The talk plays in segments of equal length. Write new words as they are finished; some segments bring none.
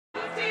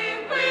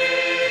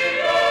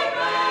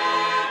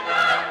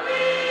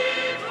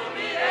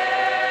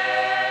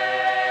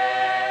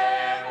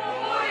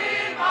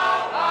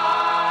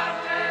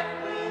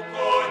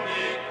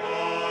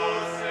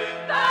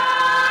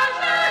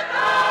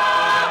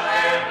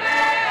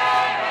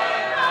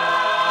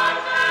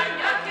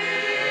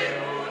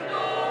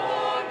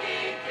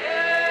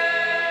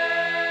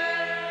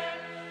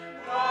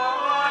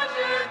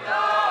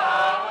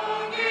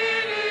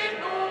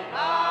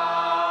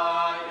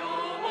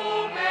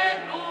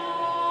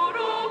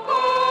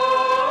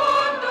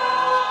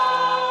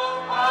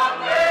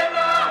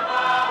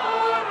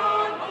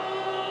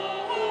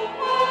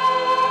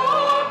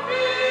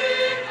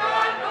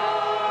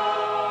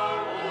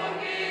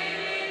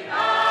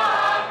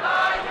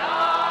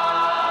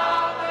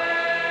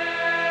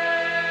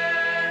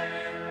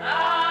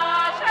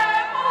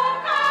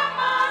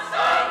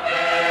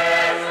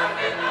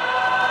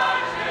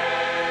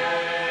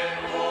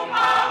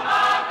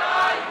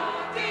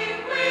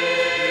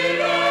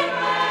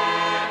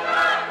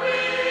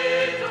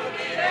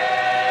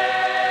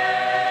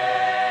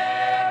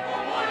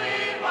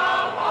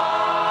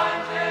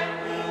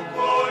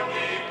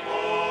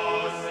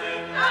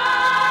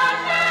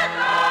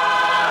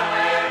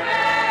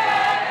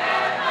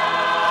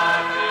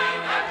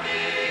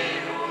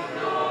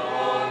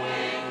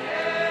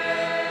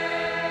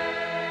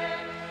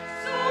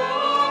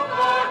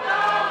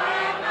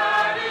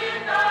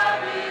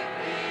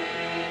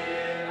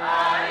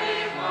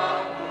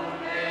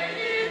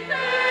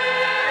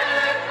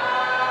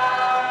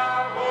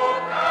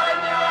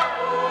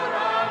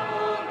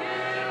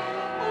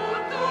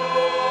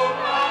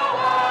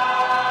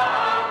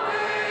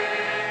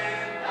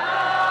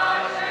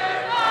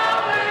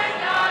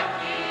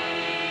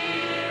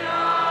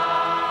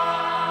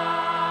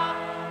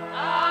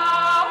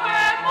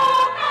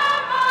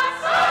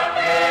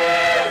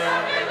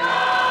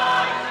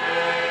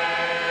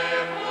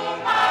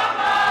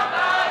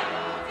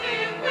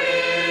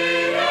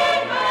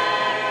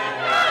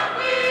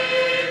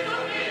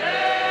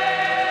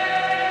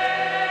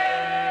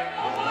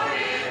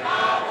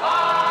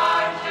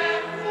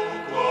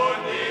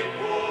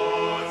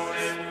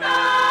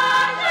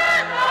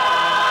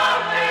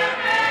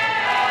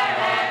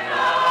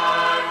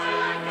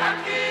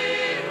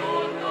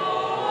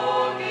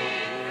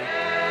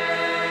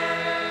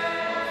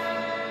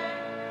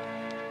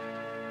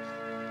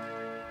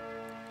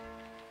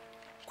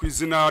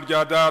Kw'izina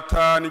rya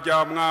Data n'irya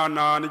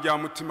Mwana n'irya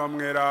Mutima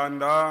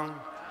Mweranda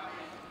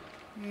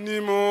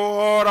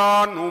nimuhora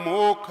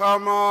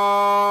n'umukama.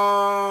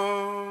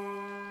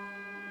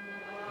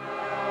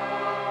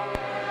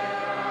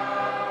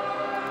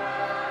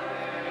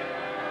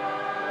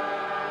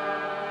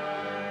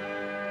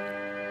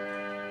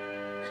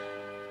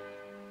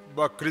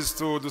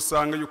 Bakristo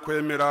dusanga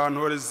yukwemera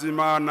ntore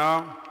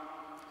z'Imana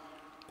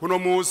kuno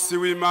musi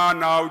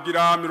w'Imana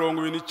ugira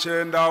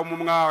 29 mu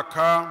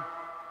mwaka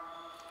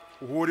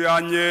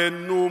uhuriranye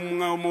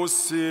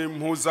n'umunsi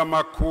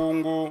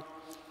mpuzamakungu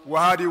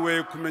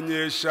wahariwe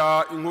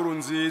kumenyesha inkuru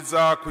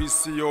nziza ku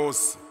isi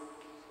yose.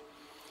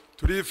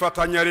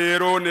 Turifatanya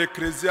rero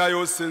n'Eklezia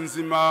yose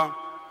nzima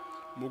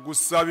mu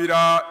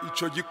gusabira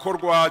ico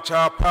gikorwa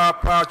ca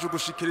Papa cyo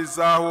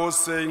gushikiriza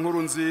hose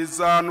inkuru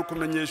nziza no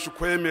kumenyesha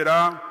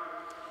ukwemera.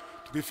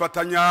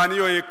 Twifatanya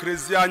niyo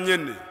Eklezia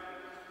nyene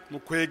mu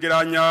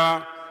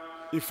kwegeranya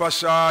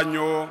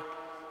imfashanyo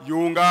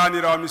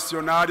yunganira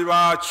abamisiyonari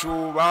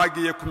bacu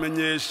bagiye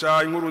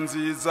kumenyesha inkuru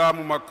nziza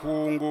mu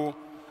makungu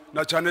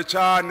na cane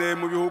cane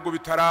mu bihugu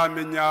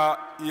bitaramenya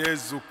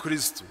Yezu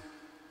Kristo.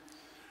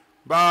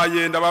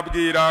 Baye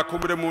ndababwira ko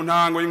muri mu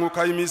ntango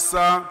y'Inkuka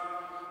Imisa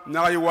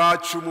nayi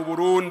wacu mu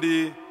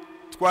Burundi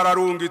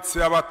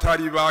twararungitse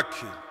abatari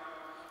bake.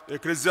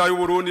 Eklezia y'u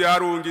Burundi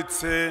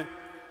yarungitse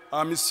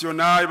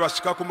abamisiyonari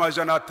bashika ku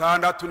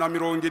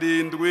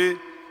 670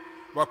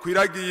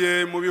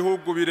 bakwiragiye mu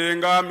bihugu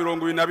birenga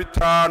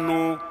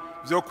 25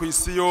 byo ku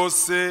isi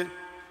yose,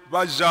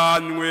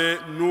 bajanywe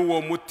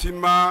n'uwo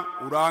mutima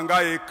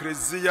uranga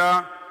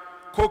Eklezia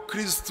ko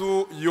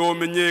Kristo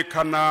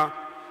yomenyekana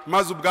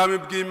maze ubwami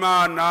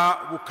bw'Imana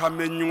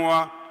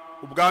bukamenywa,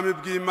 ubwami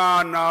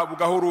bw'Imana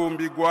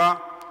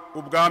bugahurumbirwa,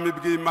 ubwami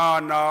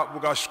bw'Imana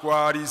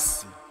bugashwara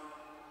isi.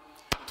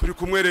 Turi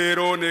kumwe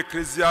rero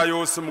n'Eklezia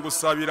yose mu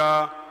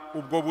gusabira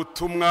ubwo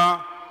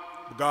butumwa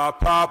bwa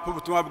Papa,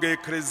 ubutumwa bwa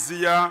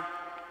Eklezia,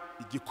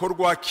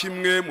 igikorwa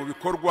kimwe mu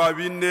bikorwa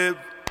bine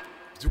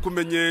byo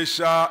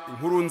kumenyesha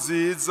inkuru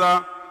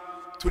nziza.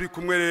 Turi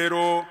kumwe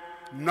rero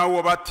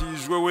nawo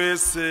batijwe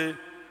wese,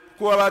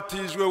 kuko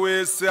abatijwe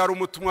wese ari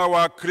umutumwa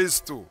wa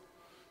Kristo.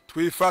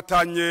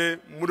 Twifatanye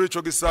muri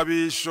ico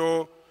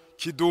gisabisho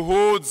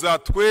kiduhuza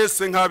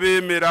twese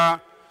nk'abemera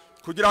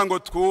kugira ngo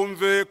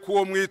twumve ko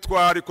uwo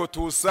mwitwariko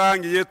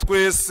tusangiye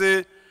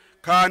twese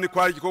kandi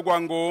ko ari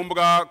igikorwa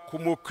ngombwa ku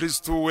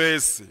mukristo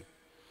wese.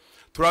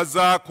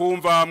 Turaza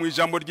kumva mu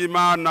ijambo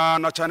ry'Imana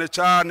na cane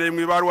cane mu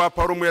ibaruwa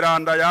Paulo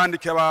Mweranda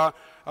yandike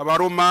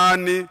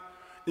abaromani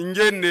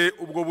ingene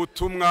ubwo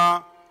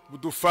butumwa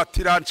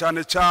budufatira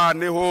cane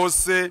cane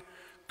hose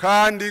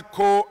kandi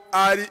ko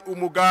ari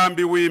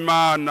umugambi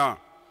w'Imana.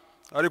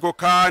 Ariko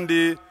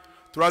kandi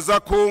turaza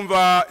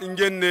kumva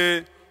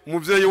ingene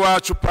umuvyeyi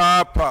wacu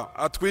Papa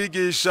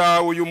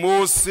atwigisha uyu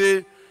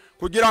munsi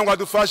kugira ngo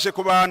adufashe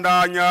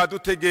kubandanya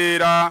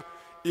dutegera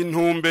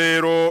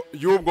intumbero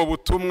y'ubwo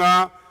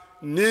butumwa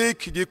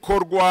n'iki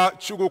gikorwa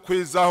cyo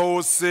gukwiza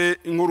hose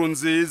inkuru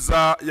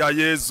nziza ya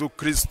Yezu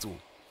Kristo.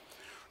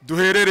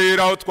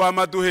 Duhererera aho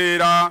twama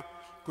duhera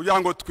kugira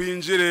ngo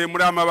twinjire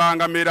muri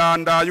amabanga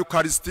meranda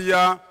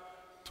y'Ukaristiya.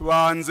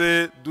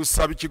 Tubanze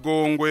dusaba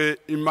ikigongwe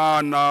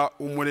Imana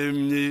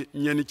umuremyi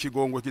nyene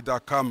ikigongwe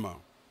kidakama.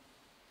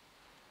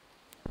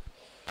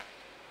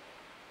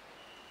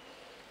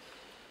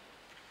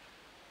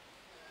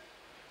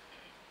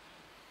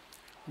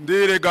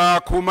 Ndirega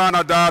ku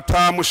Mana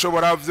Data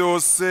mushobora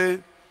vyose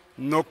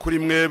no kuri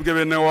mwebwe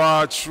bene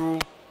wacu,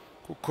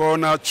 kuko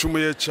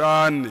nacumuye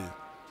cyane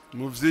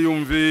mu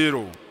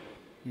vyiyumviro,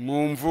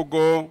 mu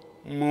mvugo,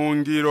 mu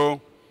ngiro,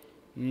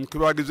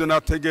 kibagije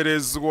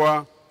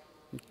nategerezwa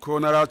ko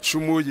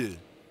naracumuye,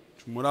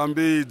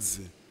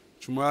 cumurambize,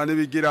 cumura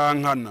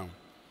n'ibigirankana.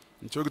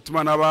 Nico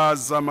gituma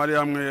nabaza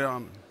Maria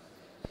mwe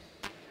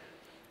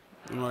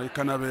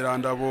marika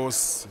beranda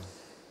bose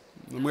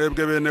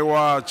mwebwe bene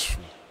wacu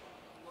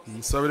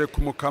musabire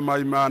kumukama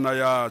Imana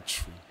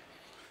yacu.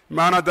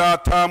 Imana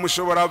Data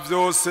mushobora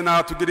vyose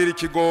natugirira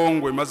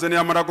ikigongwe, maze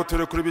niyamara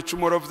guture kuri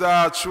bicumuro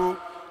vyacu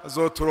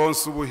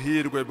azoturonsa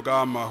ubuhirwe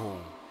bw'amaho.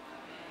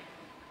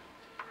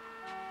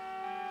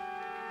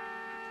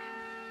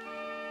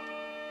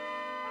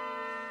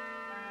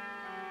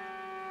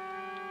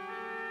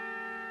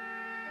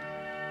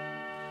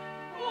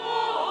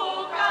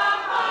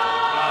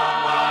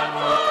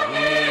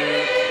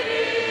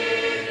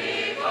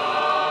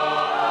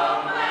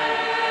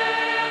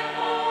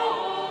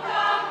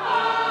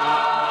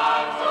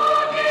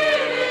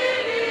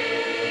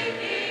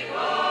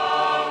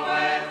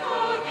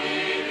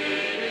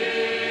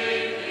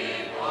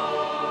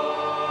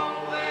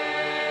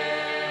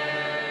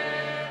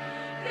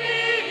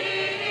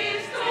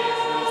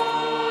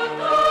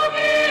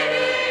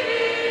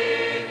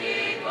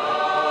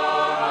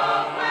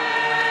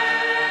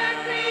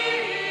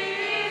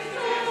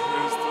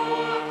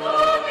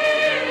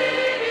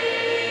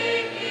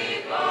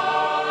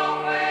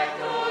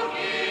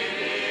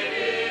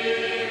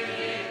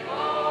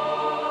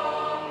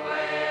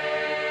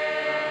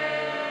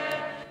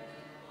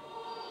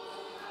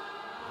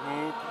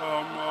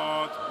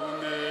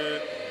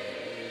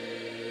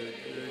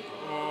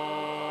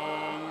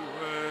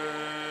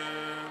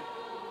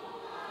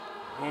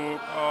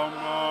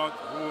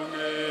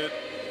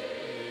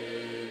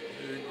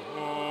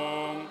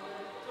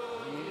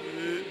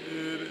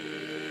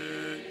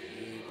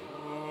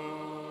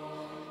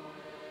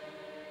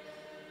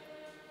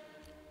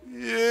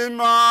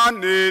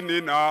 Imana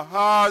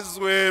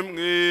ninahazwe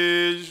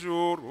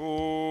mw'ijuru.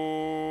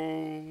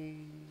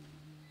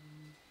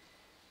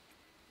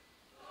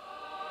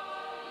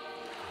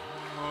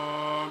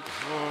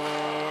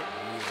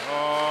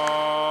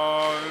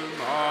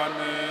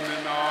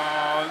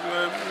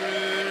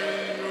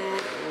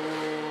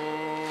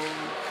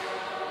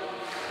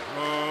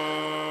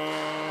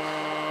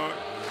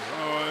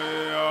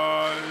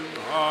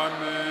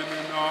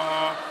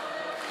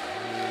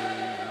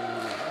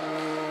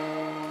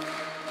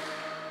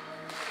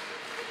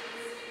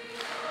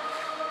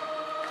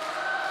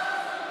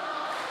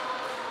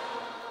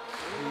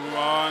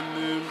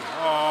 Imani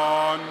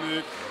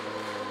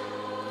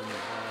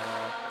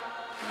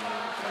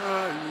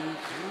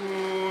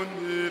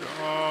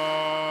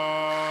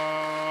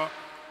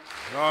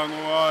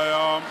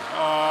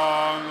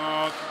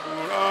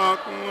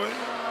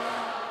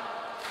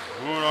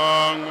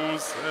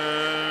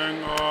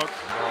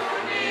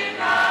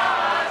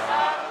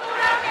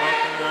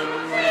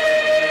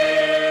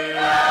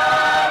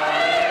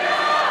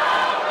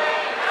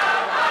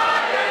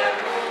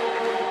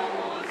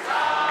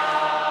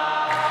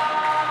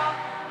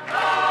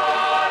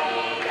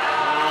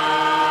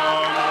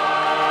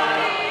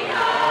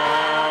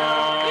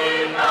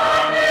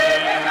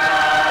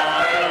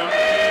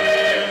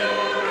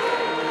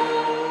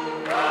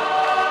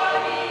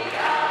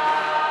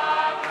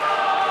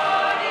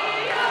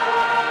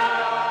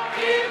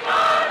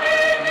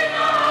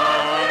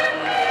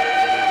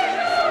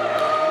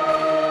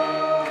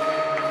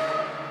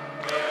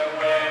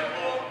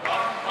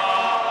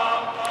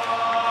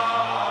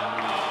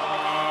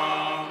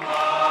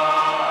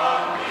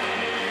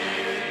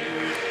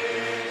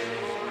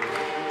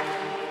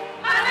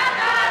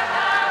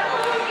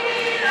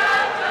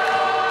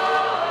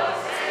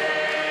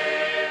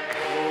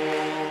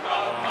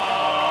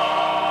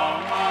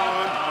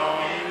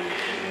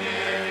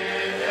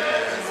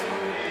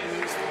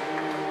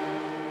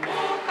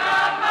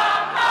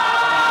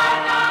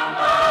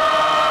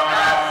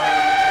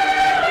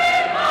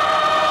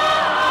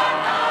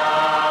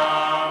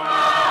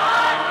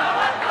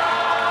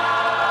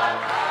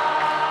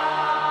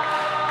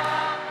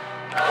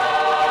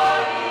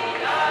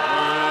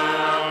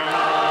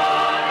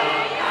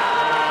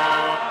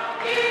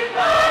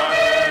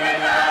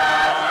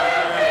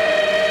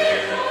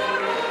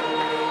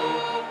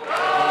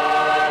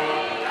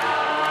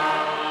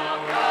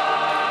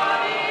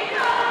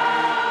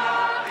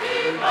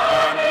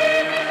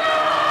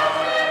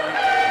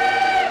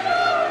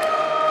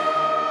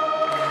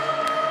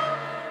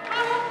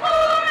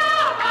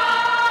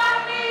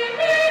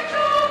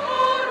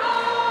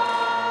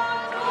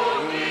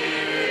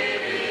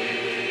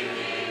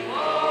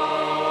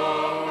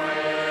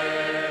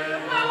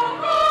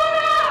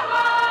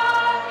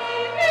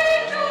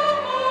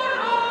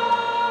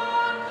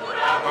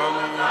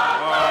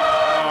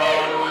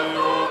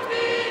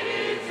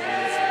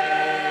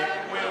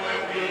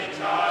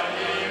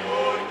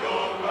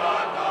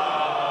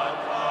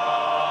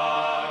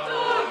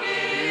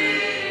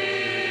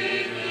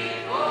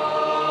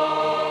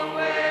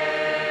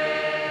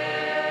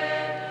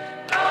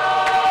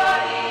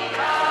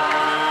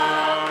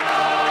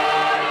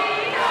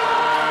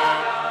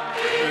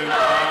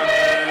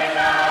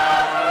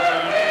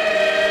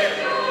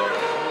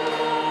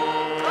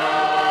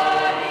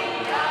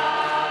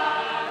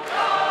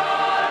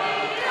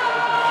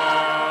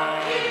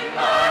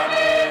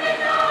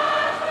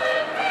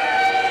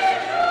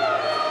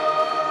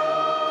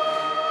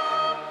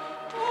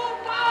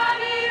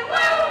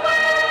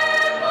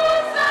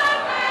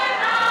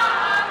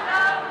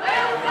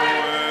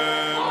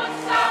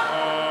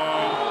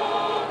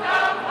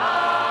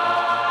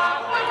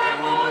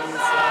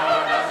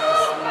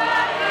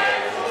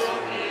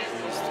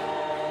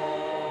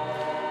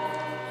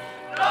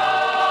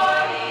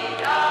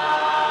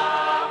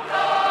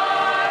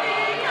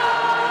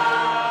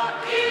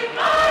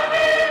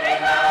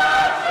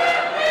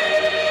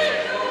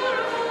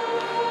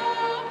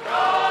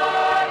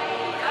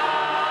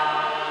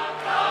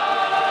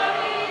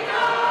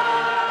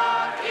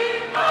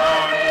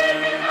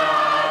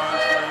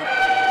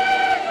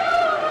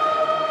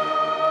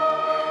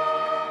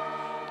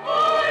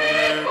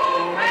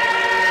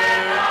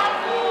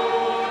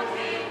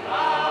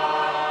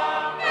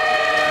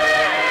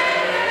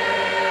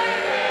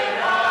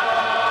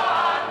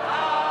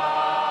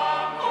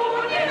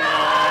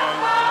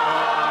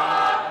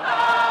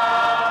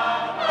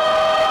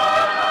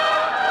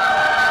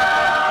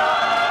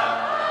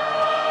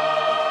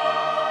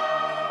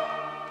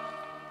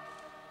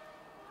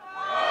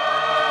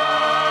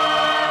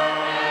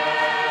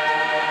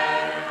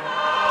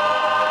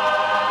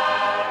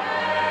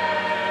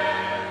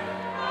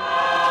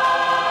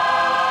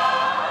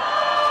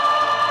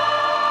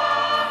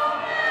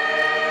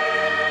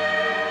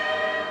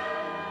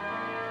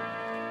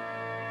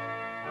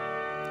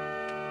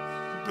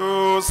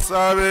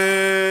dusabe.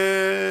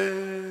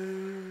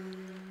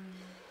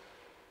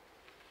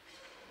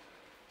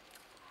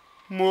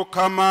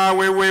 Mukama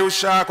wewe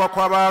ushakwa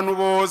kwa abantu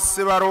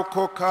bose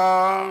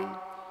barokoka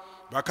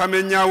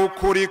bakamenya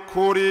ukuri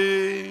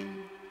kuri,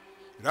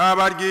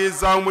 raba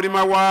ryiza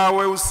umurima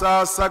wawe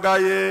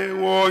usasagaye,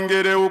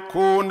 wongere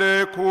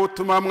ukunde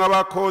kutumamwa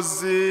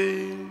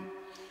abakozi,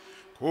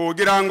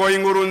 kugira ngo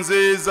inkuru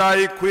nziza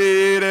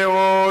ikwire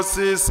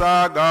hose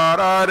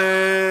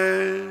isagarare.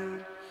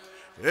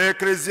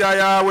 Ekleziya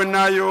yawe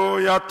nayo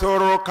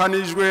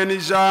yatorokanijwe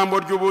n'ijambo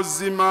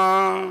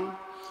ry'ubuzima,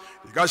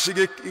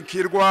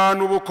 igashigikirwa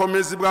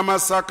n'ubukomezi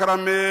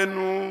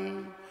bw'amasakaramentu,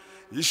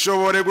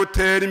 ishobore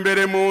gutera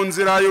imbere mu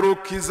nzira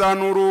y'urukiza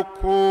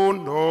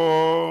n'urukundo.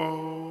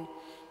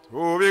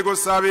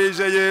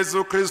 Tubigusabije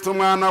Yezu Kristo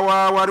umwana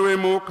wawe ari we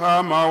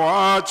Mukama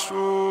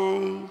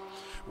wacu,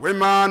 we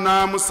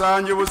Mana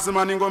musange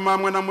ubuzima n'ingoma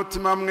hamwe na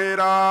mutima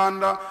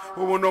mweranda,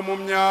 ubu no mu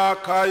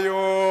myaka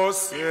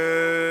yose.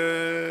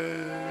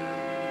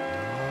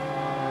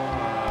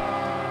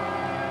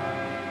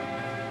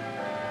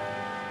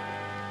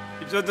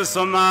 Ibyo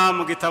dusoma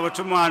mu gitabo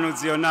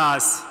cy'umuhanuzi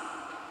Yonasi.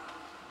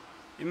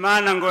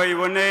 Imana ngo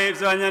ibone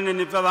ibyo abanyane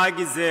n'ibyo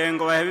bagize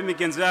ngo bahebe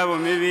imigenzo yabo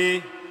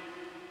mibi,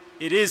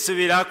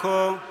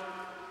 irisubirako,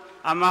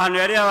 amahano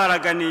yari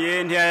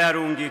yabaraganiye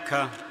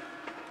ntiyayarungika.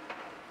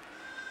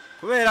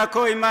 Kubera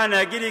ko Imana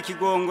yagiriye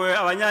ikigongwe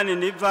abanyane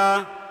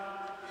niva,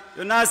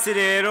 Yonasi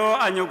rero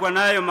anyugwa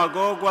n'ayo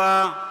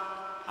magorwa,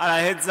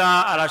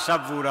 araheza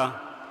arashavura.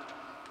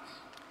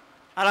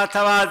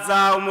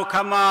 Aratabaza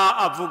Umukama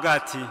avuga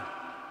ati,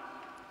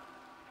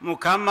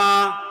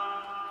 Mukama,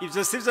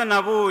 ibyo sivyo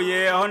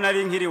nabuye aho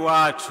nari nkiri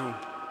wacu.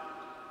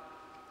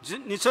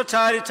 Nico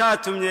cari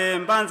catumye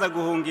mbanza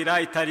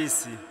guhungira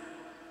itarisi.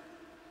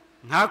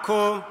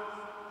 Nkako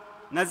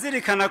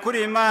nazirikana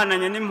kuri Imana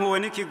nye n'impuhwe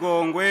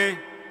n'ikigongwe,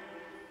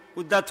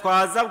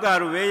 udatwaza bwa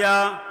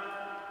rubeya,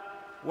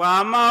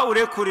 wama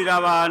urekurira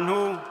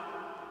abantu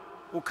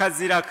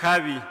ukazira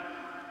kabi.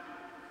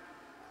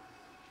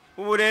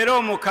 Ubu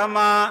rero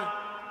Mukama,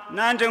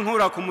 nanje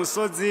nkura ku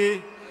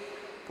musozi,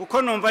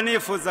 kuko numva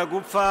nifuza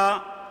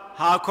gupfa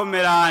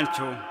hakomera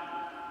ntyo.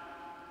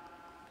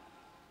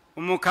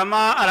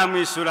 Umukama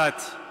aramwishura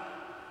ati,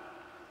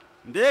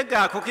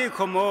 mbega kuko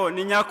ikomo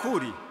ni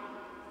nyakuri?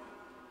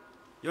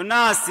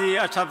 Yonasi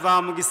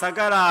acava mu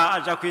gisagara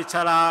aja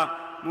kwicara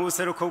mu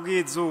buseruko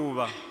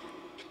bw'izuba,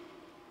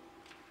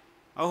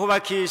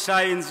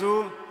 ahubakisha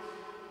inzu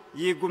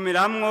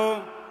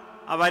yigumiramwo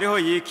abariho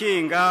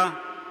yikinga,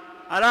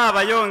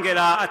 araba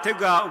yongera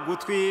atega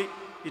ugutwi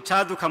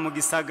icaduka mu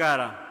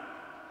gisagara.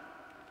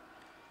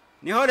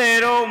 Niho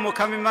rero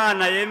Umukama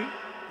Imana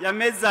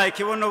yameza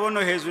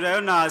ikibonobono hejuru ya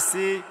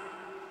Yonasi,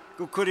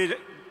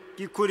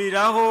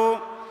 gikuriraho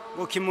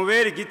ngo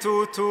kimubere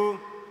igitutu,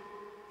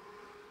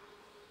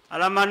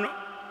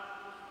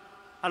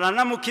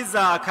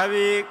 aranamukiza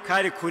akabi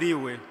kari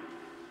kuriwe.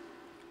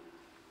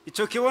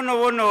 Ico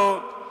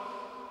kibonobono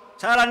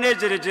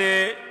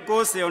caranejereje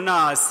rwose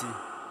Yonasi,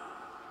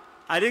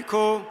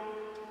 ariko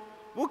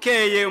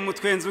bukeye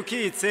umutwenzi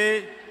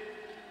ukitse,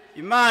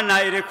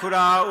 Imana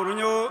irekura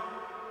urunyo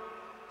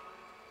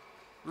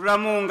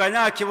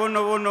ruramunganya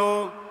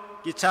kibonobono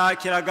gica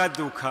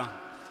kiragaduka.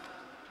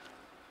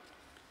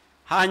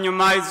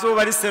 Hanyuma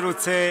izuba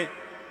riserutse,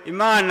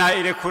 Imana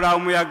irekura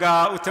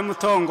umuyaga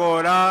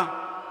utemutongora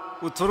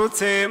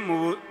uturutse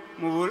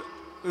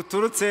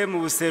mu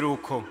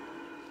buseruko.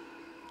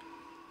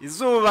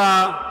 Izuba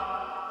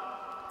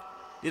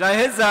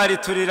iraheza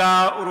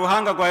riturira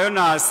uruhanga rwa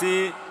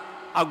Yonasi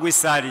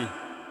agwisari.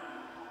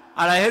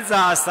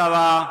 Araheza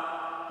asaba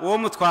uwo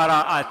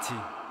mutwara ati,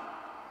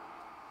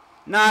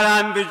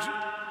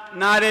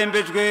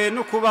 narembejwe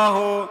no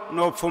kubaho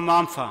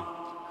nopfuma mpfa.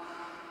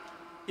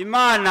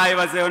 Imana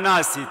ibaza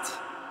Yonasi iti,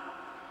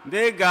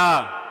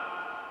 mbega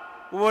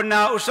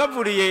ubona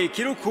ushavuriye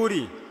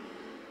ikirukuri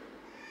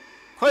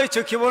ko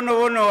icyo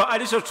kibonobono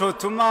arico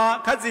cotuma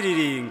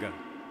kaziriringa?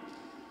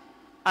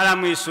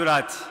 Aramwishura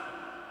ati,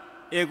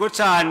 ego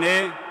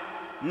cane,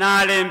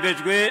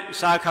 narembejwe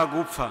nshaka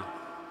gupfa.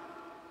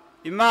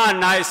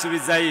 Imana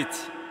isubiza iti,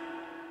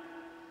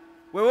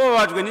 wewe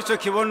wabajwe n'ico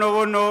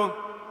kibonobono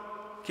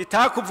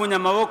kitakuvunya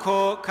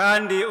amaboko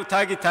kandi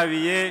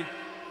utagitabiye,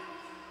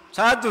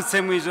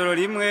 cagudutse mu ijoro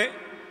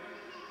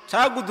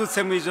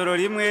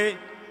rimwe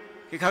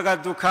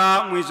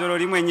kikagaduka mu ijoro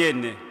rimwe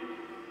nyene.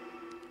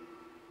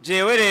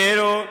 Jewe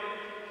rero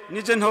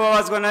nije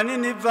ntobabazwa na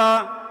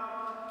Niniva,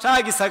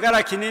 ca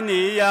gisagara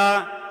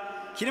kininiya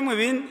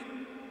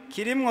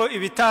kirimwo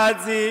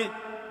ibitazi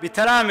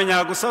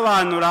bitaramenya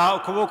gusobanura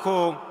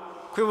ukuboko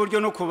kw'iburyo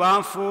no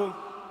kubamfu,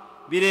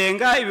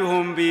 birenga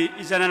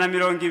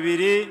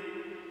 120,000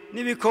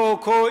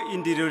 n'ibikoko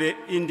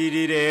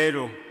indiri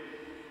rero.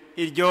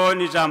 Iryo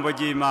ni ijambo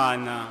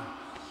ry'Imana.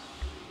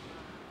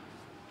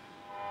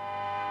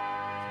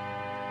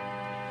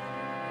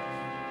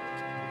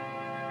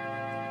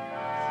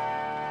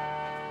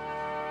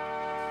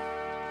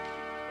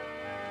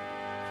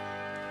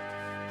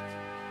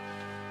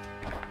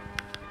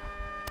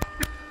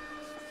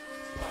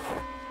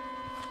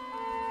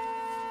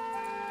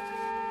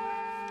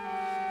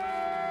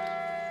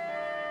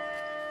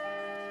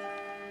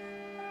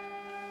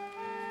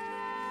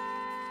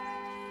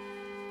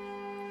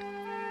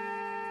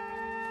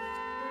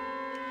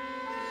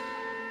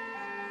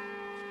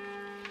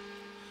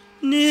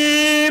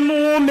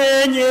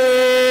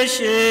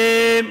 nimumenyeshe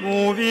mu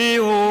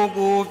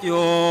bihugu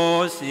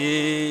byose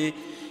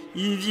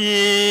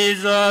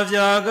ibyiza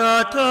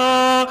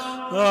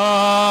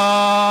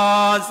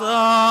by'agatangaza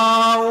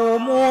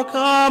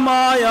umukama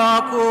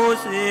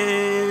yakoze.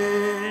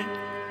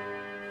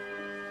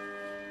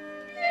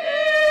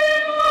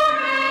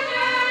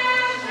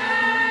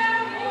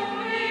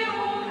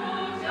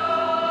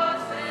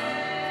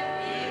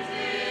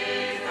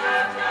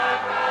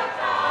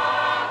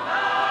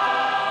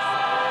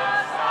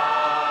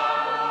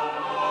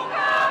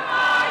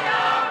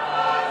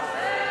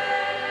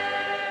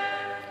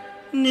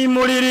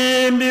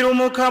 Nimuririmbire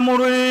umukama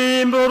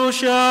ururimbo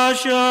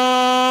rushasha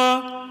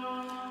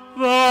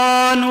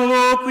bantu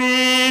bo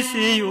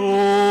kw'isi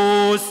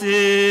yose,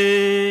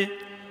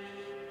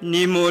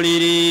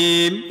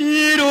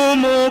 nimuririmbire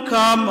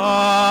umukama,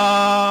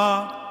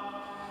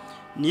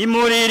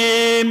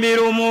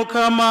 nimuririmbire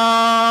umukama,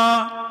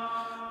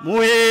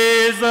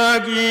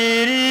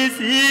 muhezagire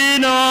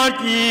izina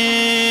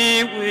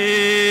ryiwe.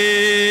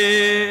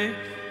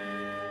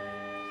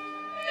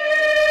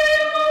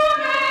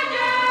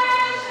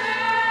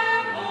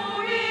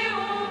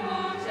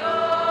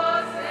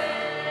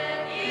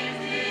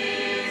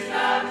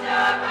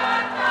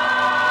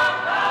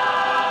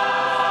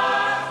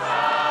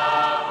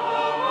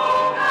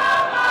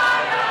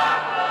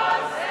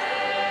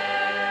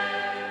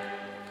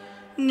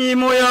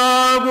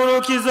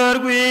 Nimuyagurukiza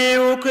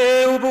rwibuke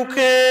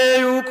ubuke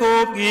uko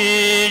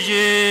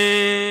bwije,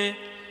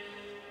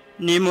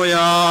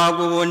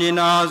 nimuyaga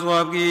ubuninazwa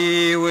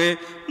bwiwe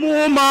mu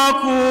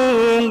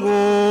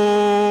makungu,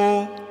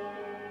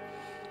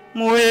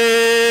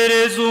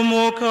 muhereze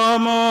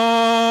umukama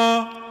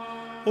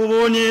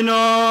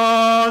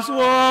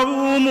ubuninazwa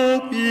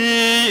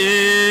bumukwiye.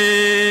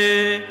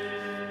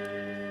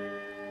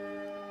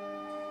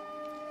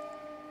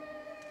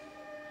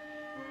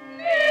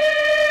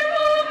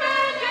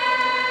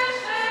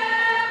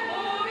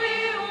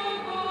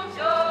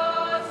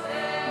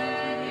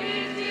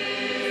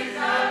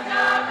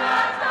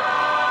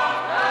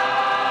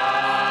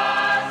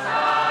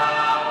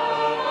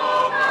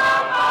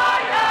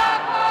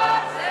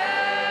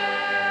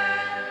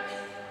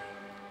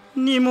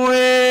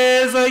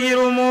 Nimuhezagire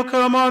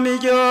umukama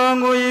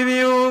miryango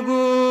y'ibihugu,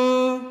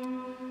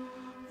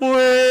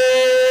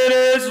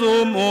 muhereze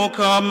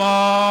umukama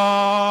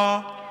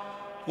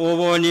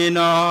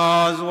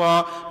ubuninazwa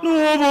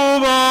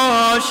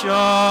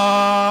n'ububasha,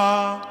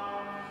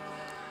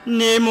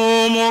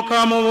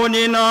 nimumukama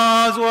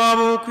ubuninazwa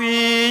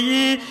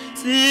bukwiye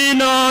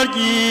izina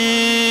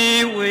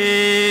ryiwe.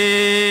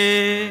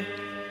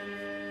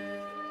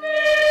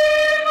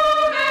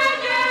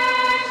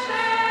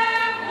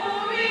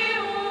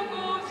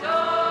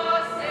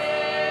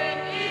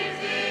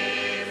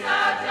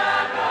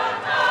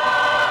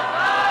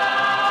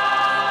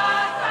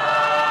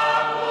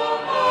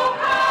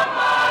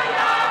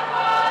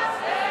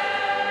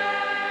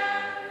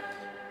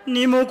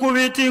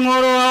 Nimukubita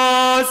inkoro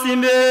hasi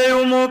imbere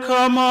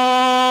y'umukama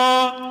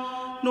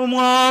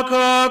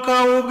n'umwakaka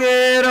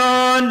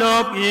w'ubweranda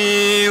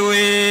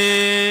bwiwe,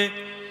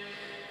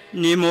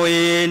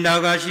 nimuhinda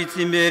agashitsi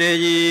imbere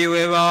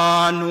yiwe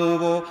bantu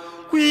bo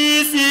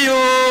kw'isi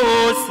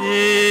yose,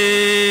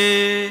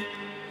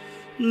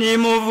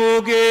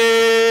 nimuvuge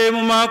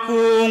mu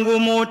makungu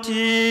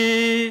muti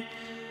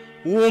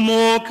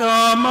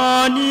umukama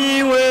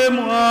niwe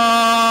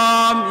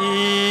mwami.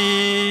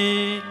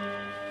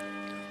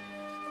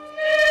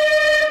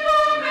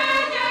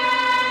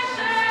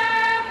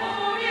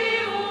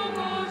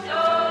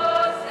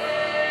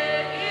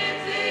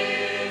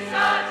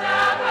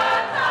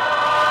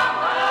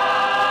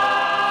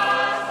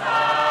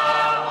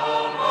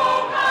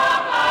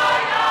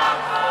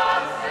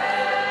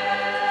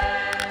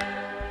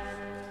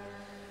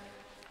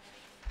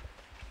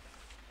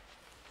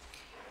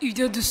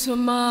 Ibyo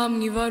dusoma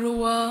mu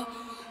ibaruwa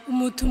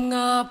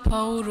umutumwa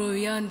Pawulo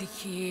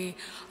yandikiye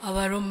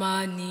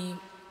abaromani.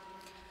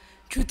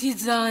 Nshuti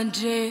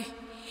zanje,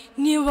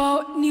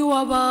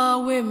 niwaba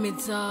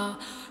wemeza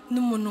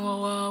n'umunwa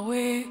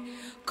wawe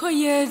ko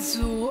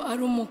Yezu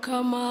ari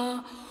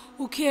umukama,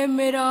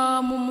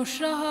 ukemera mu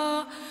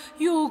mushaha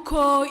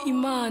yuko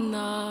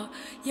Imana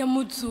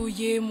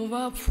yamuzuye mu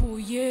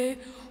bapfuye,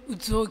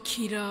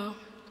 uzokira.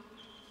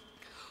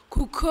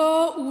 Kuko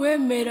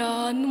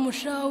uwemera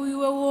n'umushaha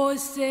wiwe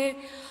wose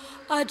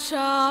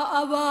aca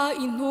aba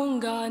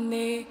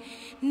intungane,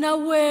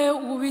 nawe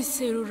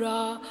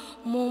ubiserura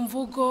mu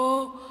mvugo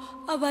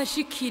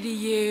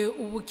abashikiriye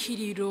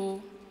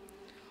ubukiriro.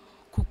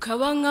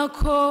 Kukaba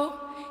nkako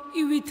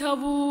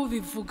ibitabu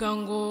bivuga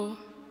ngo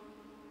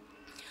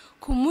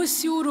ku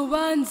munsi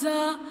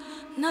w'urubanza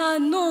nta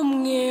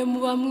n'umwe mu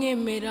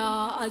bamwemera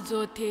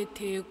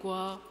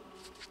azoteterwa.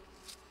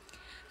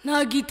 Nta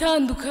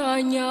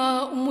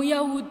gitandukanya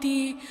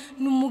umuyahudi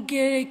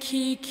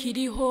n'umugereki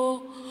kiriho,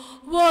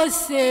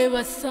 bose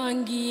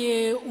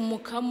basangiye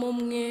umukama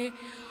umwe,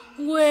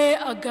 we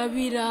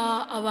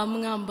agabira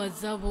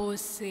abamwambaza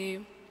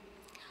bose.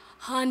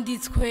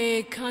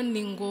 Handitswe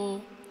kandi ngo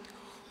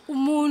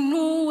umuntu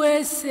wese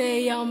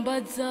wese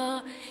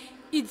yambaza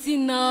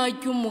izina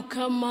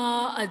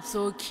ry'umukama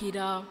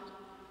azokira.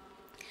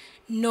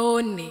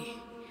 None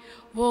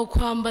bo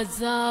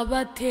kwambaza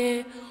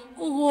bate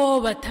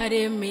uwo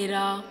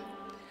bataremera?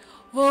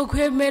 Bo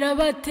kwemera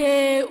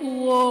bate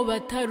uwo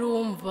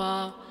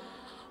batarumva?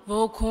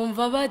 Bo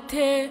kumva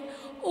bate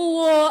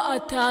uwo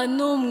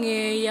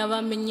atanumwe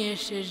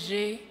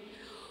yabamenyesheje?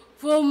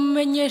 Bo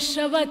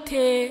mumenyesha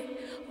bate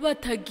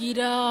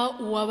batagira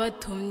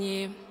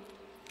uwabatumye?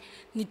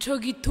 Nico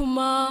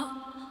gituma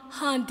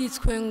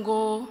handitswe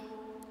ngo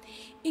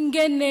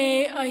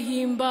ingene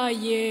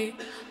ahimbaye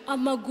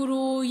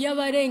amaguru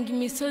y'abarenga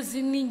imisozi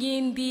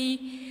n'iyindi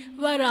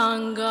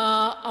baranga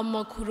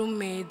amakuru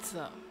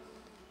meza.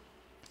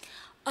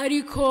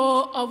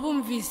 Ariko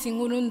abumvise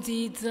inkuru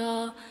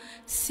nziza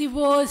si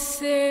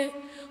bose,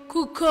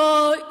 kuko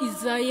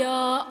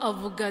Izaya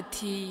avuga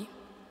ati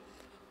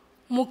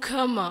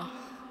Mukama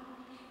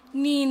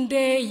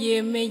ninde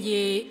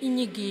yemeye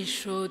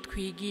inyigisho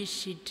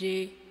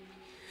twigishije?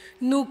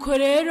 Nuko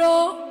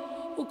rero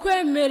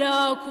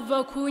ukwemera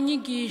kuva ku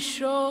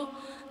nyigisho,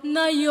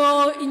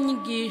 nayo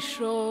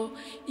inyigisho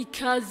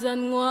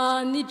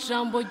ikazanwa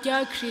n'ijambo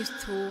rya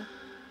Kristo.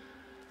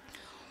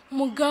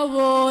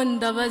 Mugabo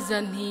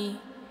ndabaza nti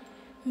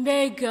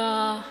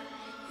mbega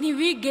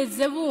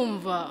ntibigeze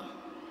bumva?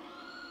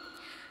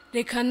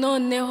 Reka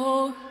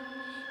noneho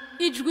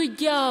ijwi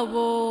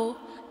ryabo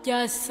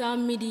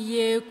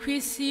ryasamiriye ku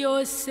isi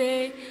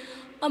yose,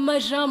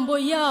 amajambo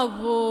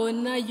yabo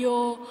nayo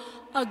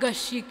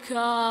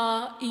agashika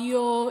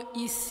iyo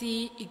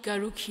isi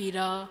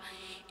igarukira.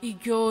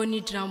 Iryo ni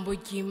ijambo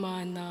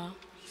ry'Imana.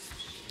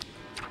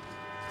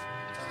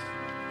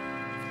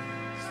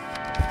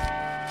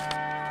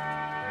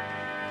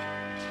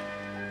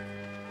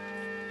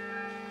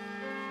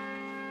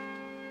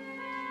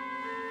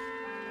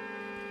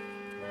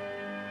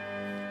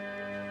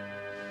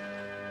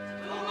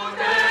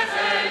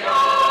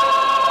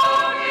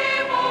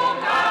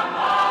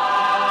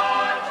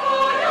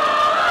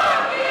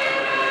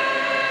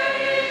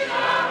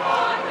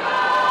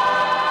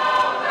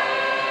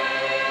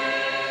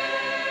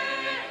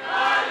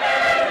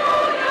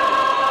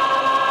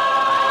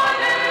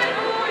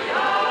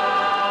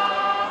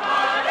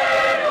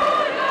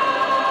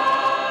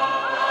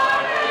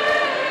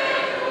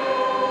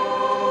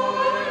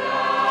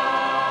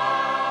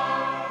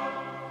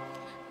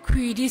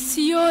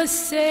 Isi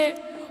yose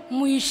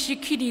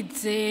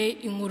muyishikirize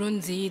inkuru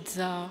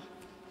nziza.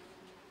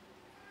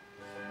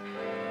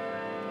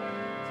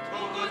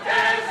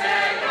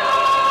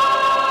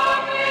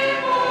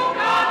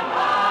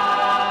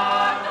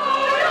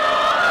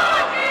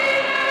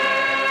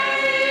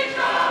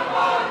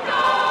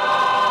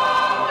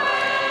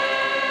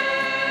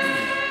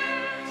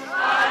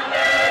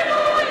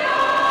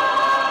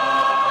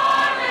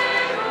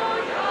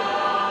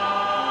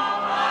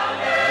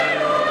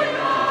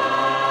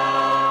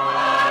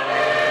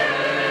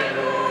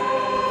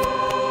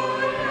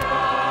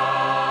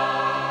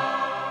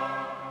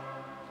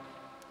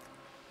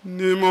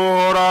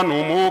 Nimora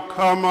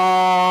n'umukama.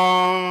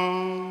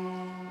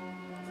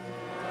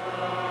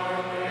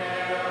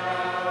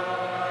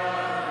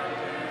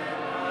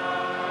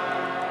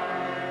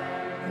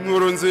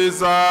 Inkuru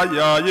nziza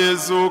ya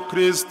Yezu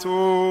Kristo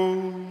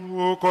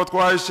uko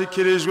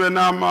twayishikirijwe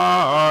na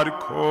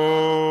Marko.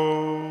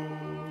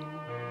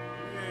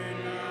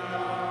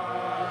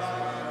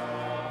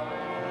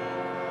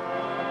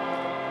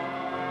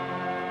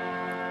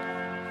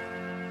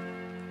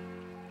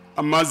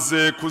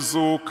 Amaze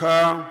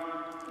kuzuka,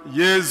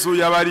 Yezu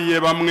yabariye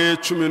bamwe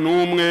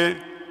 11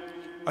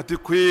 ati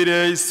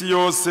kwire isi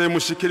yose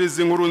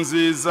mushikirize inkuru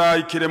nziza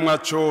ikiremwa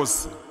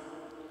cyose.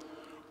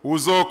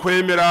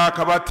 Uzokwemera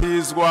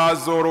akabatizwa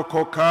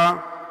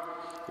azorokoka,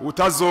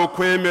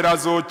 utazokwemera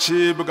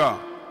azocibwa.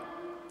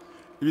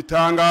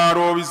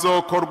 Ibitangaro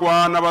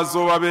bizokorwa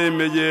n'abazoba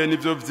bemeye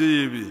nivyo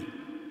vyibi.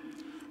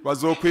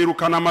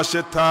 Bazokwirukana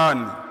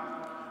amashetani,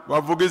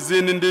 bavuga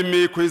izindi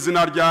ndimi ku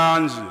izina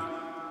ryanje.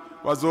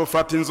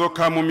 Bazofata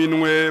inzoka mu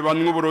minwe,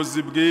 banywa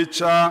uburozi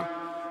bwica,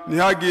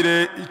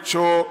 ntihagire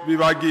ico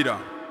bibagira.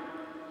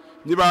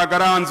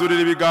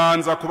 Nibagaranzurira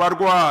ibiganza ku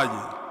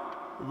barwayi,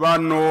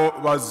 bano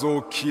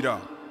bazokira.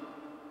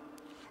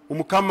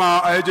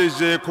 Umukama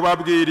ahejeje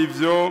kubabwira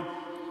ivyo,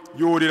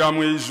 yurira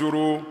mu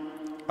ijuru,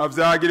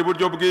 avyagira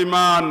iburyo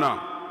bw'Imana.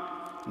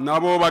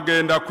 Nabo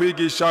bagenda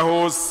kwigisha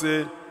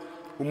hose,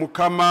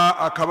 umukama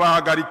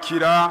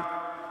akabahagarikira,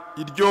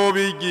 iryo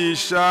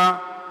bigisha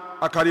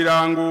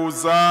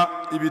akariranguza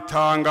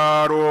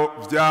ibitangaro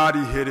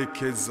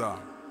vyariherekeza.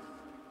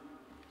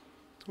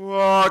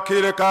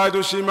 Twakire kandi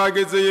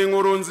dushimagize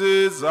inkuru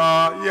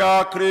nziza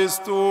ya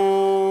Kristo.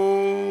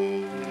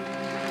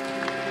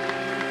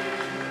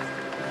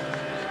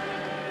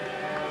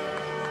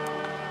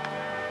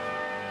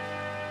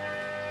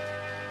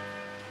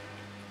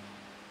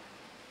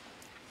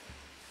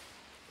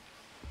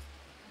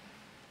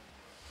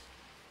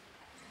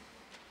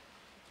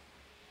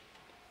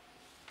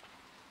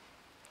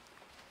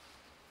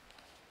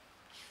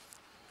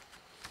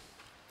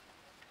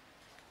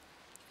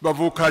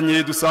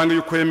 bavukanye dusanga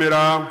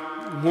yukwemera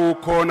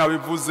nk'uko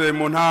nabivuze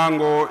mu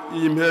ntango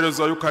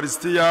y'imperezo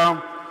y'Ukaristiya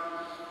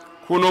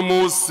kuno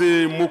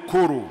musi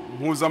mukuru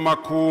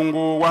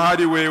mpuzamakungu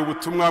wahariwe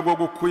ubutumwa bwo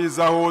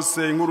gukwiza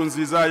hose inkuru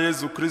nziza ya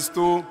Yezu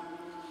Kristo,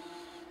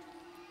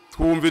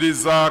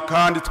 twumviriza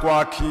kandi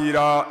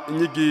twakira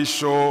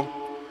inyigisho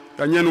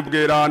ya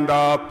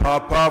nyen'ubweranda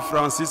Papa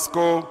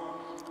Francisco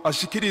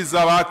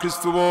ashikiriza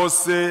abakristo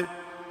bose,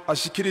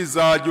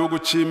 ashikiriza igihugu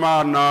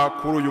c'Imana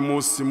kuri uyu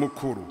musi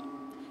mukuru.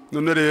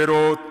 None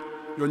rero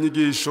iyo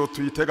nyigisho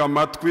tuyitega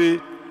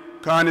amatwi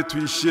kandi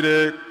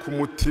tuyishire ku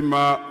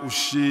mutima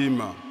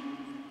ushima.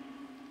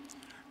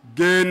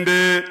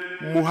 Gende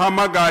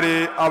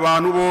muhamagare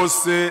abantu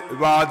bose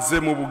baze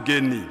mu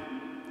bugeni,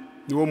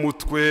 niwo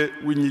mutwe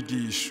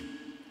w'inyigisho.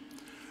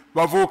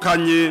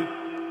 Bavukanye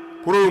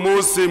kuri uyu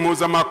munsi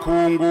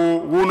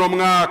mpuzamakungu w'uno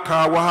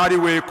mwaka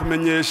wahariwe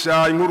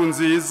kumenyesha inkuru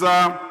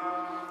nziza,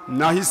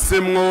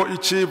 nahisemwo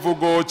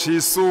icivugo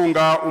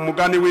cisunga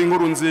umugani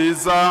w'inkuru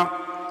nziza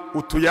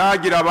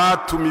utuyagira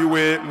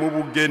abatumiwe mu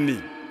bugeni.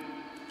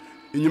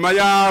 Inyuma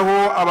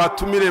yaho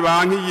abatumire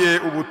bankiye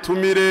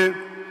ubutumire,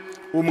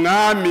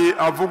 umwami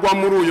avugwa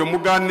muri uyo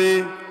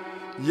mugani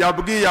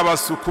yabwiye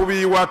abasuku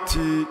biwe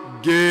ati,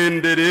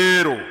 gende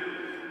rero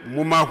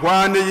mu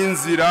mahwane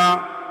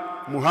y'inzira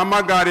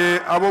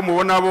muhamagare abo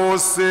mubona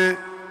bose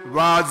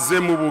baze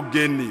mu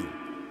bugeni.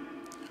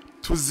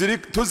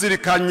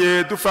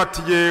 Tuzirikanye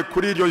dufatiye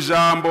kuri iryo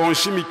jambo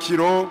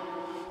nshimikiro,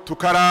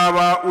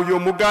 tukaraba uyo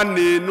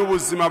mugani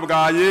n'ubuzima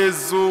bwa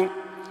Yezu,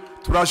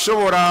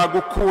 turashobora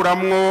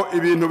gukuramwo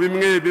ibintu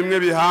bimwe bimwe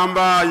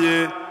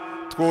bihambaye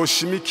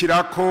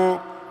twoshimikirako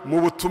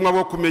mu butumwa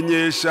bwo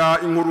kumenyesha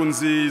inkuru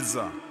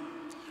nziza.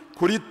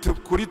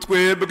 Kuri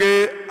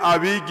twebwe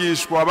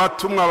abigishwa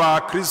batumwa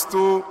ba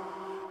Kristo,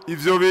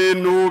 ivyo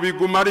bintu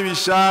biguma ari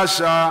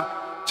bishasha,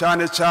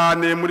 cyane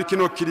cyane muri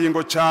kino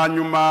kiringo ca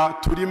nyuma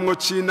turimwo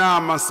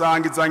c'inama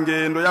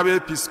nsangizangendo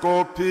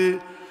y'abepiskopi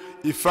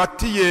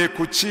ifatiye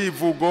ku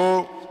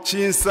civugo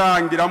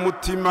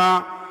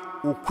c'insangiramutima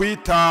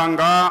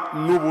ukwitanga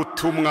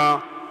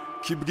n'ubutumwa,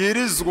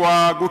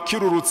 kibwirizwa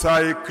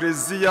gukirurutsa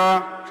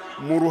ekleziya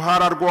mu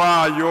ruhara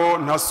rwayo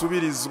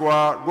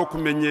ntasubirizwa rwo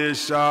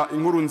kumenyesha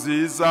inkuru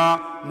nziza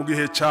mu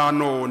gihe ca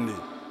none.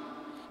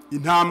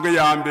 Intambwe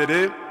ya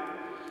mbere,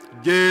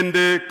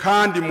 gende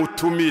kandi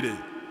mutumire.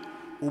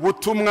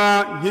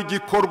 Ubutumwa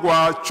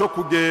nk'igikorwa cyo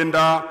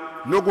kugenda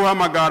no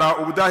guhamagara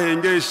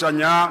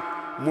ubudahengeshanya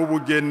mu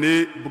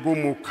bugeni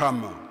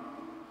bw'umukama.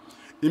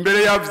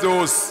 Imbere ya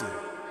vyose,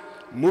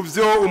 mu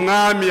vyo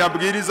umwami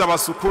yabwiriza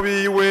abasuku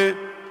biwe,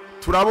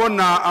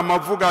 turabona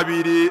amavuga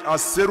abiri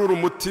aserura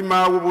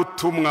umutima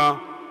w'ubutumwa.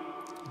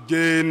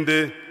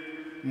 Gende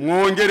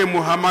mwongere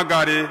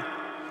muhamagare,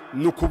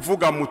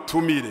 nukuvuga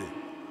mutumire.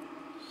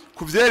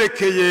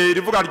 Kuvyerekeye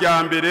irivuga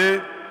rya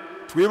mbere,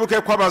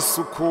 twibuke ko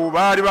abasuku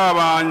bari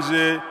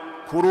babanje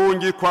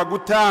kurungikwa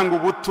gutanga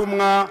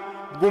ubutumwa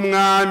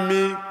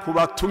bw'umwami ku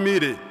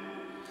batumire.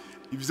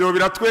 Ivyo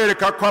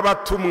biratwereka ko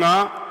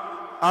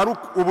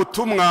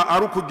ubutumwa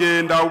ari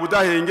ukugenda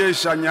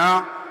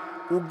ubudahengeshanya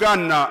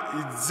ugana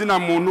izina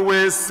muntu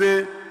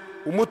wese,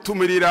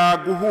 umutumirira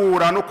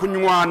guhura no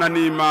kunywana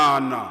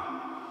n'Imana.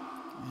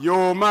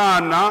 Yo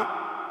Mana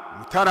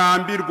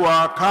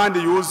mutarambirwa kandi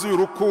yuzuye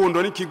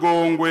urukundo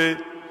n'ikigongwe,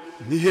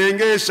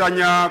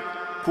 ntihengeshanya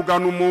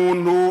kugana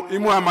umuntu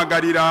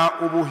imuhamagarira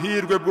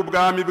ubuhirwe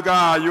bw'ubwami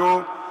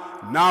bwayo,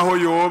 naho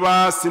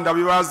yoba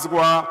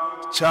sindabibazwa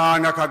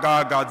canke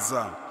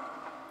akagagaza.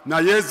 Na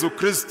Yezu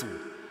Kristo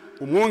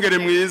umwungere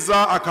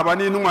mwiza akaba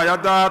n'intumwa ya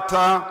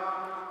Data,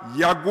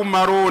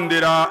 yaguma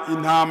arondera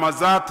intama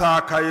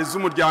zatakaye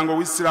z'umuryango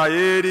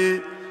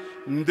w'Isirayeli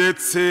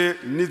ndetse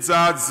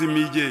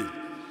n'izazimiye.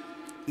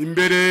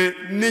 Imbere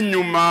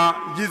n'inyuma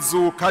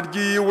y'izuka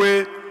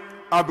ryiwe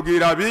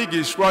abwira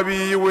abigishwa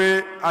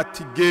biwe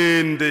ati,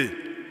 gende,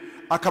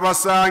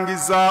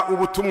 akabasangiza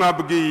ubutumwa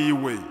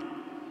bwiwe.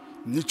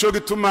 Nico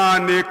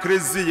gituma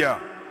ekleziya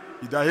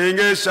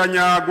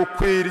idahengeshanya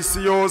gukwira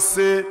isi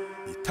yose,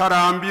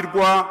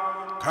 itarambirwa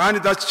kandi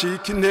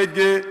idacika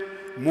intege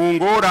mu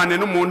ngorane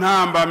no mu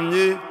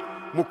ntambamye,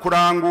 mu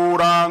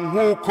kurangura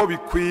nk'uko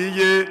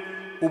bikwiye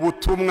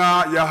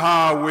ubutumwa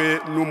yahawe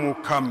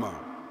n'umukama.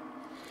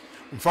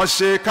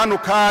 Mfashe kano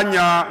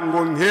kanya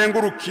ngo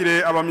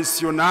nkengurukire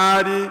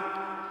abamisiyonari,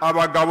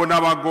 abagabo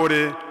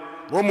n'abagore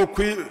bo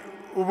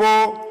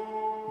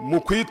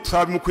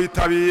mu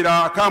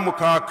kwitabira akamu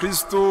ka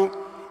Kristo,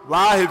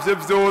 bahevye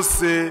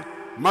vyose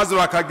maze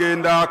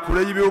bakagenda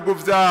kure y'ibihugu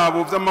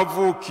vyabo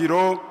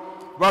vy'amavukiro,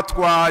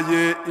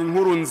 batwaye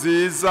inkuru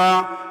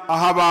nziza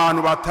aho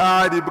abantu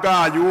batari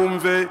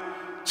bwayumve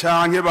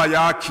canke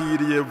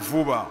bayakiriye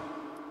vuba.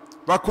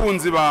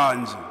 Bakunzi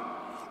banje,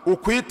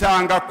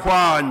 ukwitanga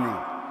kwanyu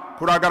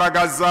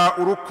kuragaragaza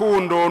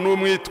urukundo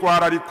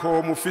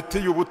n'umwitwarariko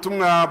mufitiye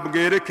ubutumwa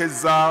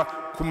bwerekeza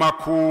ku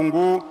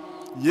makungu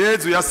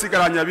Yezu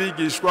yasigaranye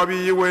abigishwa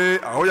biwe,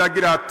 aho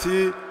yagira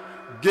ati,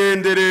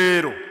 gende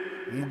rero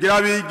mugira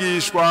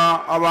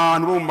abigishwa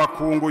abantu bo mu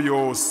makungu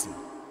yose.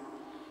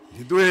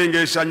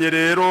 Ntiduhengeshanye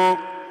rero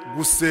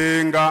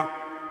gusenga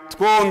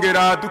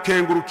twongera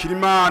dukengurukira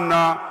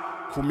Imana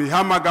ku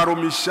mihamagaro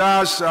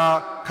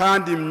mishasha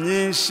kandi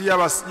myinshi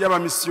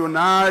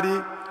y'abamisiyonari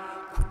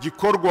ku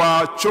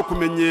gikorwa cyo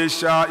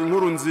kumenyesha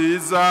inkuru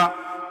nziza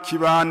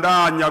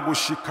kibandanya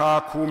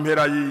gushika ku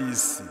mpera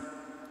y'isi.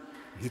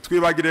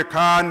 Ntitwibagire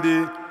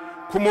kandi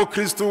ko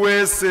umukristo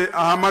wese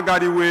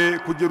ahamagariwe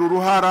kugira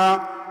uruhara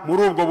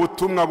muri ubwo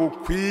butumwa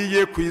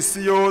bukwiye ku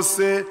isi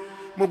yose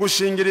mu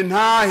gushingira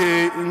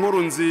intahe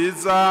inkuru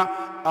nziza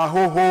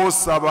aho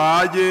hose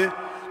abaye,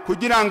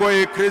 kugira ngo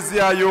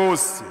ekleziya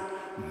yose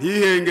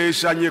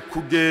ntihengeshanye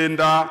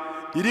kugenda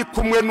iri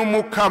kumwe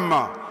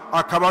n'umukama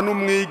akaba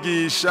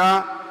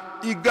n'umwigisha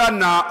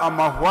igana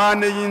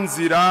amahwane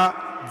y'inzira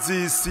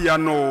z'isi ya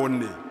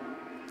none.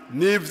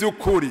 Ni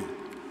ivy'ukuri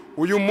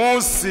uyu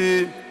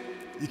munsi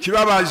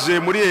ikibabaje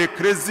muri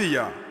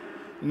ekleziya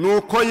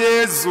nuko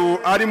Yezu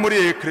ari muri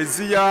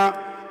ekleziya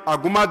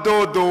aguma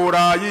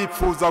dodora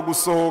yifuza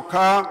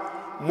gusohoka,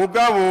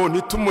 mugabo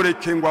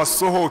ntitumureke ngo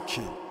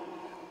asohoke.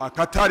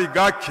 Akatari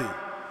gake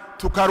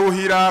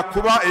tukaruhira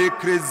kuba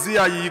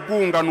ekleziya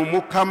yigungana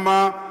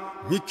umukama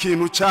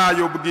nk'ikintu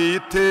cyayo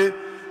bwite,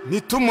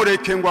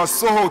 ntitumureke ngo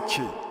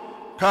asohoke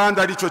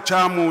kandi arico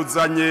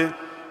cyamuzanye,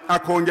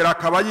 akongera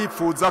akaba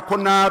yifuza ko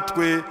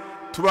natwe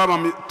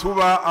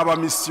tuba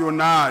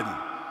abamisiyonari.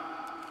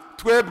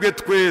 Twebwe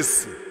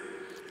twese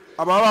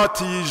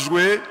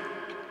ababatijwe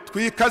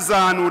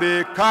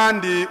twikazanure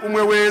kandi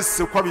umwe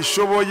wese uko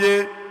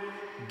abishoboye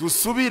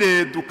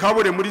dusubire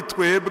dukabure muri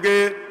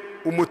twebwe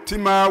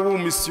umutima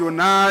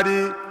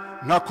w'umisiyonari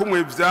nka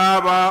kumwe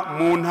vyaba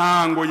mu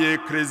ntango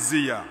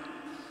y'ekleziya.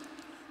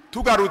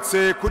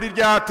 Tugarutse kuri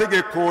rya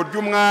tegeko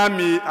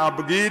ry'umwami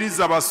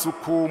abwiriza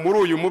abasuku muri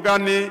uyu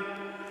mugani,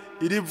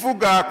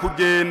 irivuga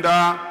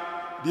kugenda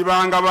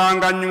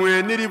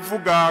ribangabanganywe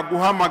n'irivuga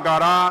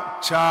guhamagara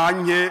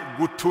canke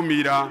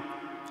gutumira,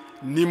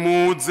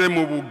 nimuze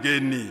mu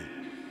bugeni.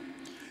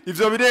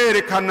 Ivyo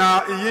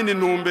birerekana iyindi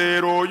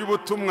ntumbero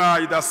y'ubutumwa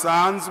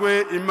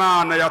idasanzwe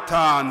Imana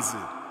yatanze.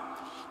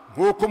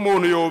 Nk'uko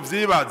umuntu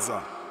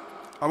yovyibaza,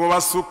 abo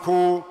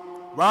basuku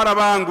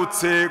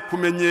barabangutse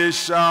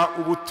kumenyesha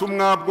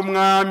ubutumwa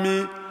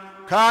bw'umwami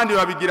kandi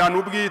babigirana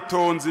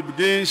ubwitonzi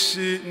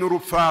bwinshi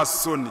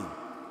n'urupfasoni.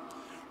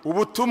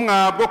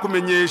 Ubutumwa bwo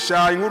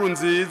kumenyesha inkuru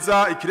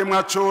nziza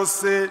ikiremwa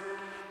cose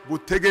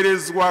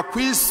butegerezwa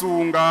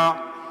kwisunga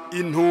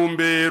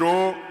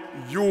intumbero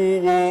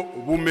y'uwo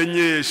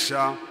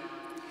bumenyesha.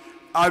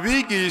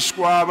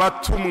 Abigishwa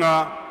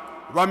batumwa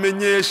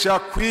bamenyesha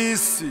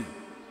kw'isi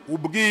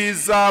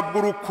ubwiza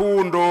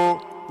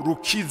bw'urukundo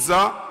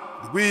rukiza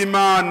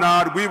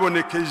rw'Imana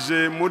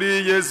rwibonekeje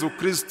muri Yezu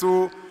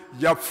Kristo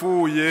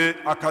yapfuye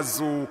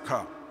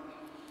akazuka.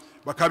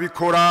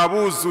 Bakabikora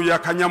buzuye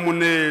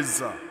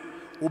akanyamuneza,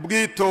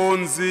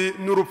 ubwitonzi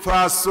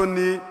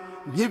n'urupfasoni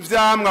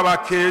nk'ivyamwa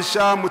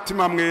bakesha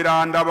mutima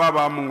mweranda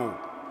babamwo.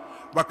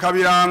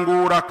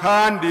 Bakabirangura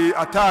kandi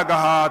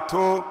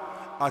atagahato,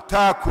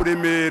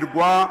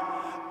 atakuremerwa,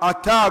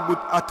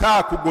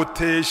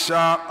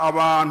 atakugotesha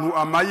abantu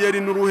amayeri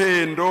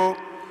n'uruhendo,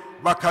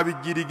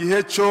 bakabigira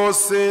igihe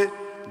cyose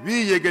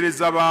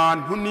biyegereza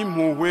abantu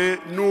n'impuhwe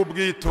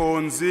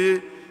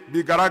n'ubwitonzi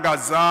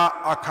bigaragaza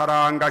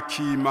akaranga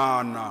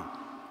k'Imana.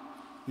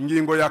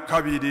 Ingingo ya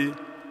kabiri,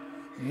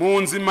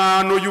 mu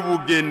nzimano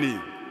y'ubugeni,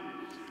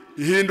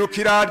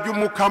 ihindukira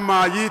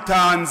ry'umukama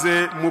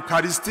yitanze mu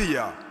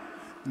Karistiya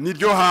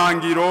niryo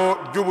hangiro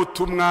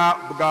ry'ubutumwa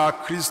bwa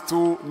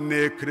Kristo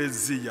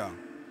n'ekleziya.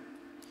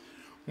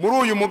 Muri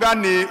uyu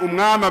mugani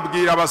umwami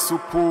abwira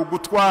abasuku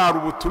gutwara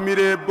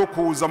ubutumire bwo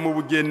kuza mu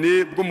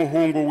bugeni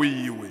bw'umuhungu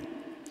wiwe.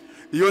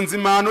 Iyo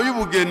nzimano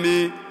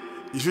y'ubugeni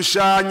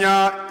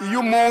ishushanya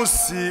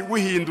iy'umunsi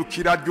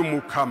w'ihindukira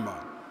ry'umukama,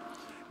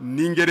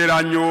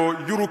 n'ingereranyo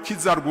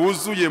y'urukiza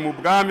rwuzuye mu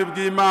bwami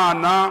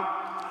bw'Imana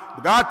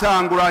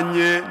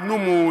bwatanguranye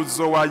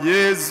n'umuzo wa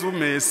Yezu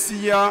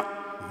Mesiya,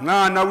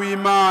 umwana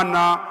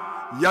w'Imana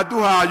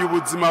yaduhaye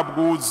ubuzima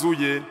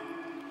bwuzuye.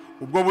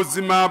 Ubwo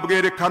buzima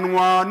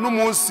bwerekanwa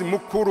n'umunsi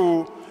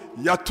mukuru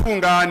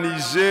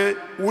yatunganije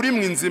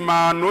urimwo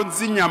inzimano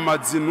z'inyama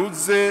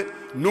zinuze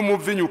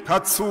n'umuvinyu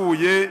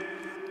ukatsuye,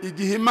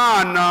 igihe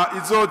Imana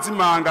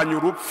izozimanganya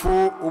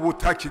urupfu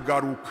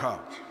ubutakigaruka.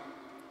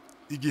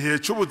 Igihe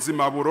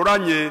cy'ubuzima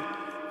buroranye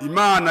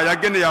Imana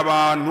yageneye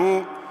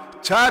abantu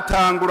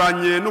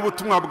cyatanguranye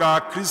n'ubutumwa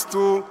bwa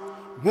Kristo,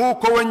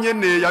 nk'uko we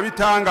nyene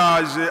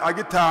yabitangaje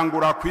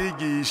agitangura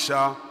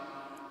kwigisha.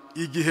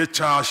 Igihe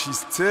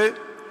cashitse,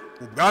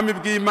 ubwami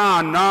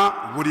bw'Imana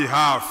buri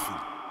hafi.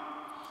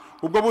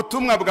 Ubwo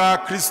butumwa bwa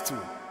Kristo,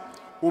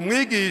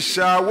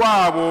 umwigisha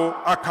wabo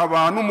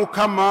akaba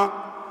n'umukama,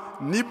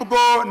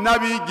 nibwo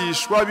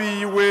n'abigishwa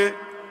biwe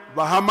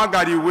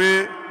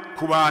bahamagariwe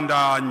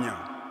kubandanya.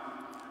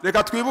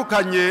 Reka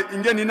twibukanye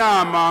ingene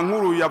inama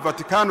nkuru ya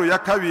Vatikano ya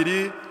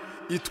kabiri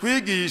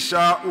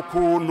itwigisha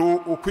ukuntu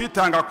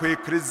ukwitanga kwa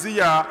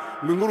ekleziya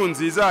mu nkuru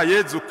nziza ya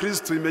Yezu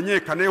Kristo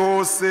imenyekane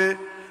hose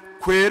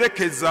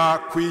kwerekeza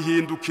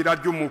kwihindukira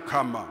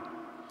ry'umukama.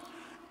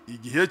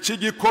 Igihe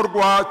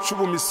cy'igikorwa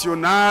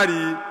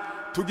cy'ubumisiyonari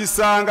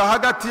tugisanga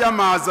hagati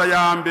y'amaza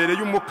ya mbere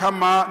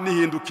y'umukama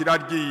n'ihindukira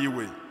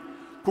ryiwe,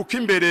 kuko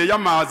imbere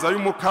y'amaza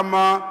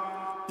y'umukama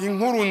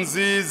inkuru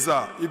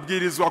nziza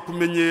ibwirizwa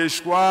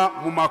kumenyeshwa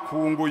mu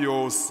makungu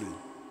yose.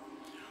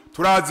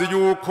 Turazi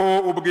yuko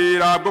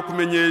ubwira bwo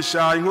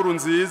kumenyesha inkuru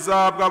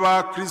nziza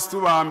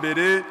bw'abakristu ba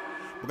mbere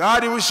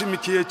bwari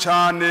bushimikiye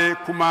cyane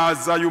ku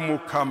maza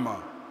y'umukama.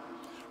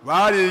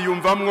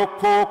 Bariyumvamwo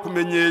ko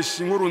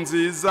kumenyesha inkuru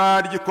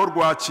nziza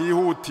ry'ikorwa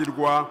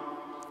cyihutirwa.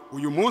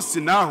 Uyu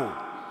munsi naho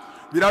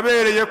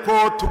birabereye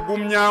ko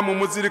tugumya mu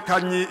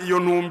muzirikanyi iyo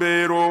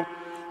ntumbero,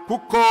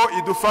 kuko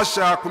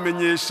idufasha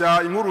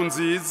kumenyesha inkuru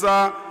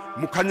nziza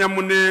mu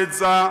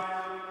kanyamuneza,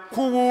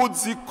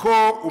 kuwuzi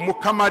ko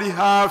umukama ari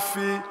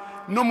hafi,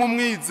 no mu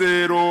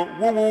mwizero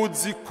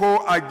w'uwuzi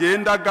ko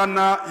agenda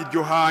agana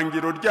iryo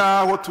hangiro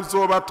ryaho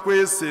tuzoba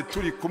twese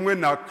turi kumwe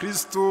na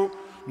Kristo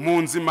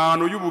mu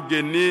nzimano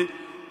y'ubugeni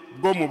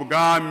bwo mu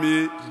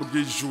bwami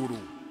bw'ijuru.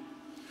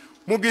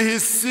 Mu gihe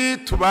isi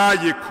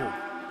tubayeko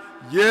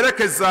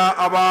yerekeza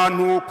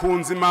abantu ku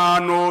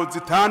nzimano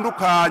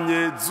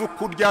zitandukanye zo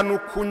kurya no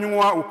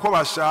kunywa uko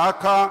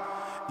bashaka,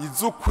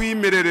 izo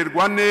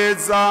kwimerererwa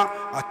neza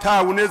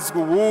atawunezwa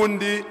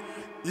uwundi,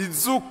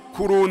 izo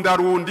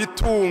kurundarunda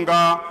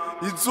itunga,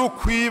 izo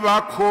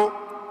kwibako,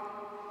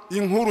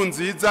 inkuru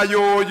nziza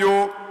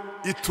yoyo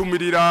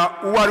itumirira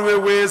uwo ari we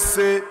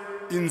wese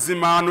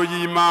inzimano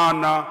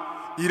y'Imana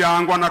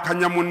irangwa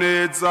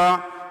n'akanyamuneza,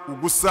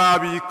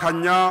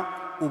 ugusabikanya,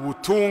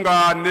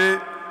 ubutungane,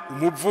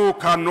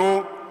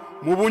 umuvukano,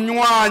 mu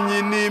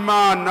bunywanyi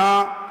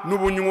n'Imana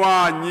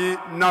n'ubunywanyi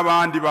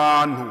n'abandi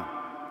bantu.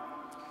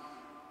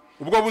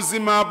 Ubwo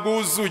buzima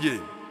bwuzuye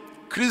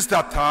Kristo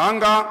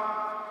atanga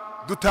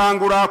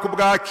dutangura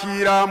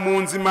kubwakira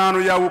mu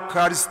nzimano ya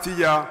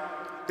Eucharistia,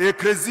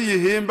 Ekleziya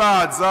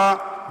ihimbaza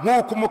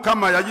nk'uko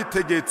umukama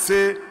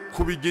yayitegetse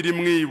kubigira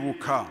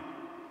imwibuka.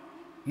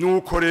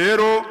 Nuko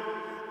rero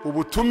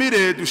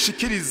ubutumire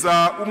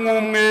dushikiriza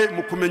umwe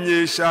mu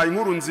kumenyesha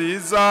inkuru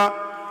nziza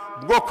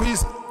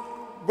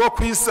bwo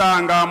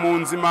kwisanga mu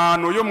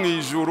nzimano yo mu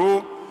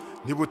ijuru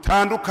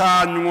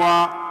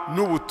ntibutandukanywa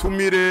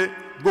n'ubutumire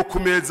bwo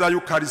kumeza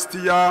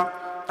y'Eucharistia,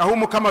 aho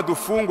umukama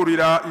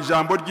dufungurira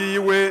ijambo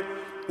ryiwe,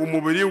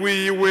 umubiri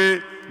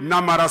wiwe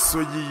n'amaraso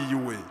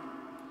yiwe.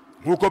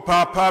 Nk'uko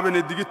Papa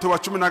Benedikito wa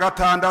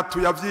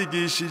 16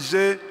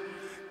 yavyigishije,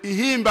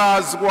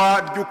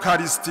 ihimbazwa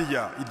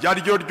ry'Eucharistia iryo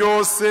ari ryo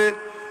ryose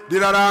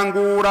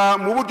rirarangura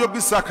mu buryo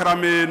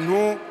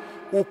bw'isakaramentu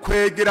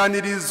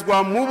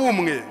ukwegeranirizwa mu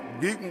bumwe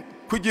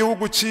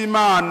kw'igihugu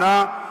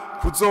c'Imana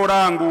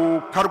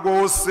kuzoranguka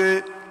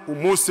rwose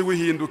umunsi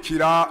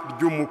w'ihindukira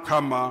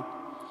ry'umukama.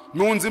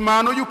 Mu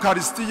nzimano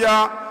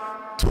y'Eucharistia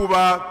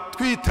tuba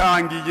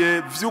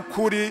twitangiye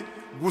vy'ukuri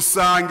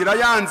gusangira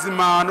ya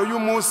nzimano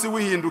y'umunsi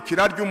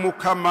w'ihindukira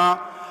ry'umukama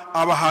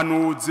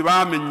abahanuzi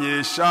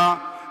bamenyesha,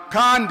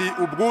 kandi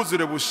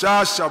ubwuzure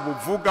bushasha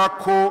buvuga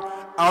ko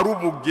ari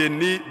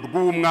ubugeni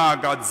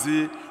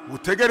bw'umwagazi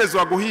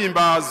butegerezwa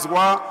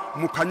guhimbazwa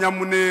mu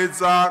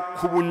kanyamuneza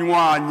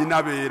k'ubunywanyi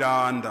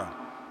n'aberanda.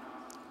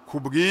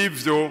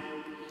 Kubw'ivyo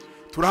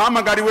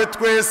turahamagariwe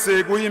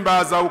twese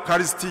guhimbaza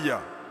Eucharistia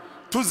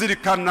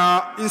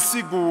tuzirikana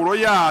insiguro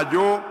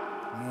yayo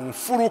mu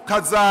mfuruka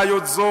zayo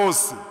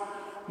zose,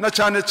 na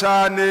cane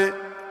cane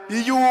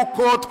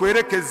iyuko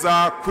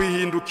twerekeza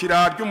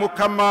kwihindukira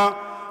ry'umukama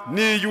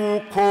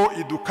n'iyuko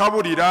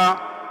idukaburira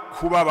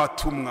kuba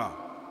abatumwa.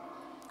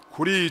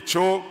 Kuri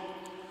ico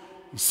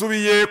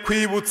nsubiye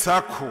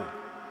kwibutsa ko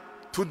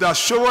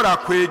tudashobora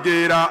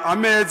kwegera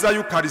ameza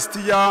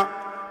y'Eucharistia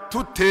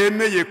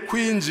tutemeye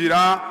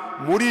kwinjira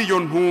muri iyo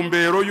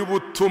ntumbero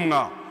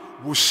y'ubutumwa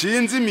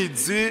bushinze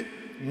imizi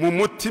mu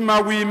mutima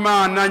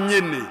w'Imana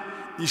nyene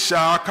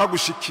ishaka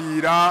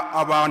gushikira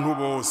abantu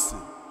bose.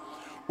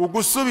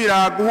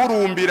 Ugusubira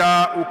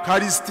guhurumbira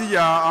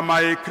Eucharistia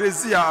ama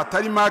Ekleziya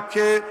atari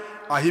make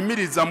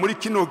ahimiriza muri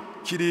kino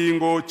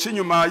kiringo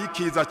c'inyuma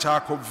y'ikiza ca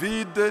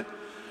Covid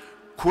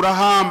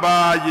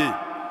kurahambaye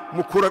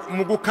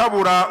mu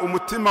gukabura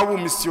umutima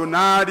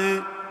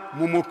w'umumisionari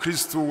mu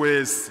mukristo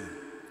wese.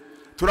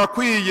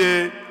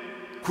 Turakwiye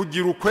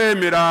kugira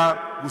ukwemera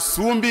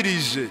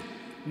gusumbirije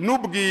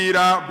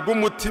n'ubwira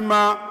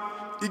bw'umutima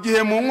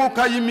igihe mu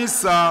mwuka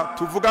y'Imisa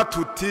tuvuga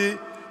tuti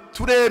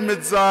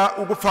turemeza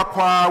ugupfa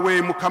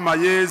kwawe mukama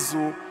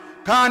Yezu,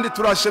 kandi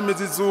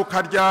turashemeza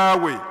izuka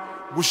ryawe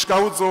gushika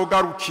aho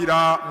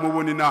uzogarukira mu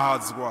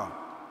buninahazwa.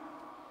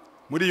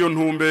 Muri iyo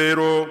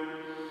ntumbero,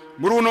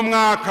 muri uno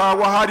mwaka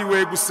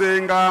wahariwe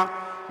gusenga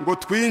ngo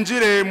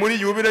twinjire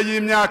muri yubile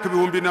y'imyaka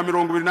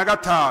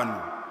 2025,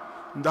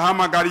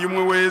 ndahamagariye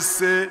umwe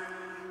wese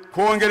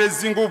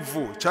kongereza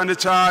inguvu cyane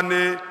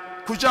cyane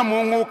kuja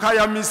mu mwuka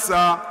ya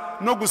misa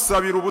no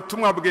gusabira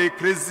ubutumwa bwa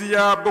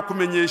Ekleziya bwo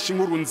kumenyesha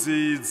inkuru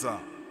nziza.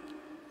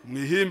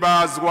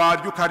 Mwihimbazwa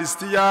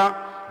ry'Eucharistia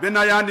be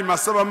n'ayandi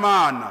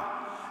masabamana,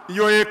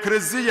 iyo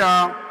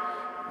Ekleziya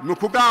mu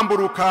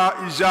kugamburuka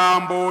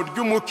ijambo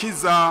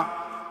ry'umukiza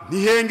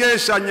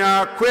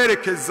ntihengeshanya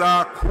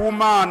kwerekeza ku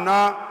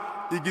Mana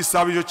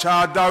igisabiro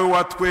ca dawe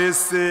wa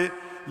twese,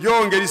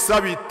 yongera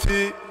isaba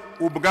iti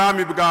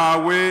ubwami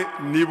bwawe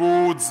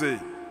nibuze.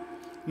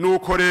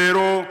 Nuko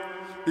rero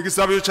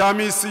igisabiro cya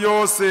misi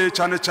yose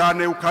cyane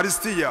cyane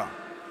Eucharistia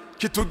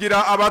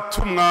kitugira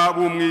abatumwa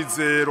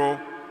b'umwizero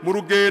mu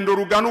rugendo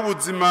rugana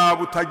ubuzima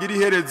butagira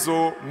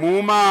iherezo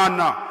mu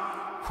Mana,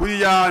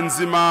 kuri ya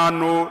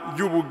nzimano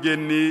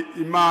y'ubugeni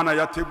Imana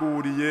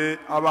yateguriye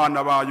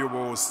abana bayo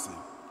bose.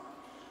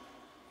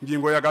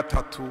 Ingingo ya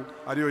gatatu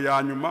ariyo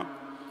ya nyuma,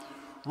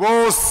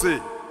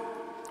 bose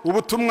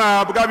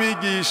ubutumwa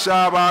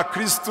bw'abigisha ba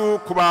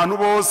Kristo ku bantu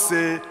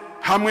bose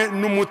hamwe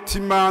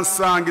n'umutima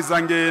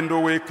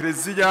nsangizangendo we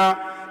Eklezia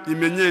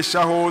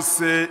imenyesha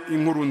hose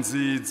inkuru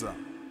nziza.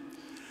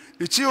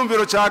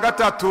 Icyiyumviro cya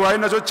gatatu ari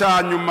nacyo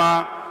cya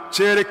nyuma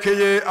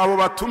cyerekeye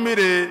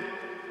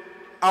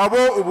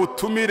abo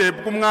ubutumire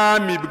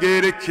bw'umwami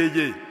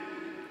bwerekeye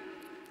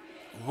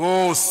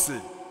bose.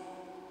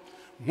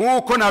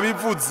 Nk'uko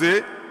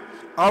nabivuze,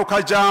 aho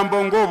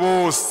kajambo ngo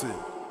bose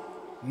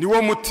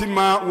niwo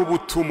mutima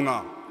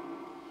w'ubutumwa,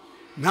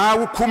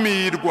 ntawe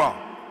ukumirwa,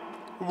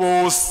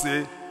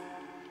 bose.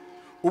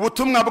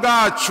 Ubutumwa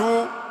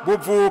bwacu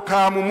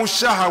buvuka mu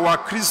mushaha wa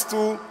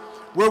Kristo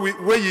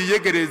we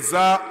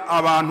yiyegereza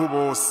abantu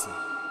bose.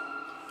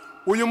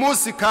 Uyu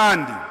munsi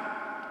kandi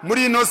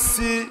muri ino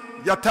si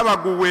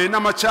yatabaguwe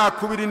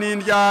n'amacakubiri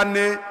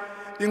n'indyane,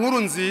 inkuru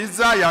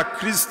nziza ya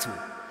Kristo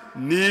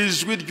ni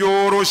ijwi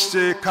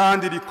ryoroshe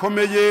kandi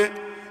rikomeye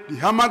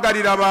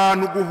rihamagarira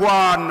abantu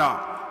guhwana,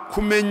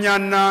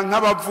 kumenyana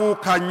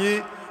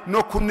nk'abavukanyi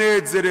no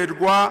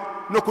kunezererwa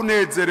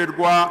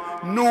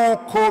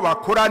nuko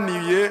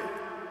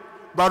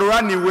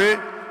baroraniwe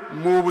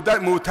mu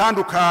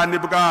butandukane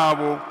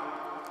bwabo.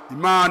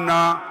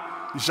 Imana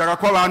ishaka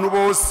ko abantu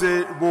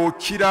bose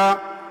bokira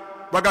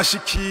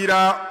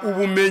bagashikira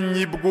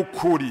ubumenyi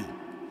bw'ukuri.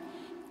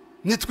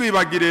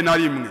 Nitwibagire na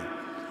rimwe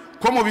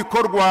ko mu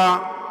bikorwa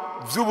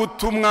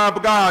by'ubutumwa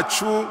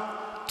bwacu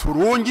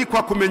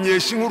turungikwa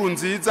kumenyesha inkuru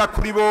nziza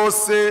kuri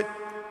bose,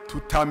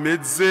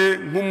 tutameze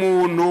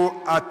nk'umuntu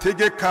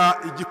ategeka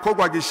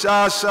igikorwa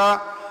gishasha,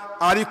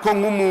 ariko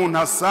nk'umuntu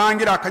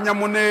asangira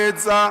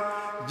akanyamuneza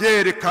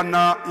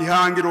yerekana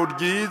ihangiro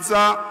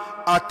ryiza,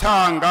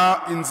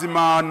 atanga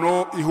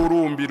inzimano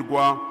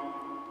ihurumbirwa.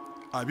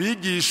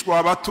 Abigishwa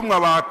abatumwa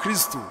ba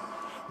Kristo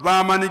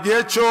bamana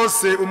igihe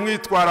cyose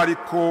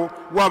umwitwarariko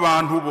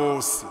w'abantu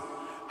bose,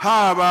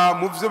 haba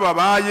mu byo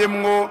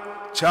babayemwo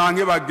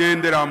canke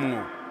bagenderamwo.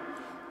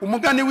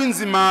 Umugani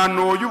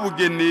w'inzimano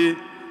y'ubugeni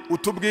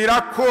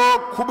utubwira ko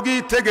ku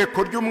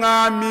bw'itegeko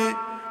ry'umwami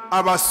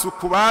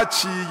abasuku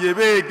baciye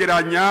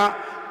begeranya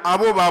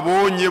abo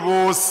babonye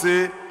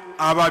bose,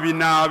 ababi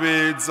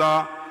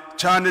n'abeza,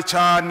 cyane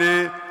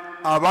cyane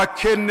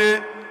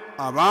abakene,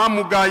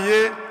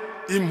 abamugaye,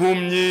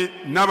 impumyi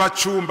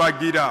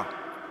n'abacumbagira.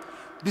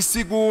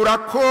 Bisigura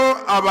ko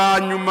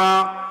abanyuma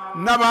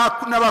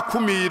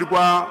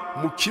n'abakumirwa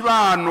mu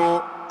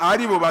kibano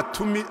aribo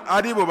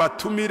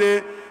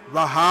batumire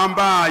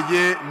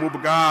bahambaye mu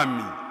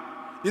bwami.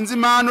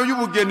 Inzimano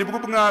y'ubugeni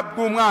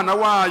bw'umwana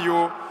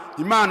wayo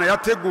Imana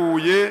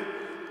yateguye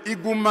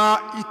iguma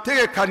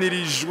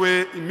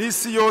itekanirijwe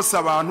iminsi yose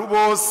abantu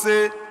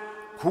bose,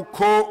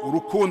 kuko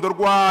urukundo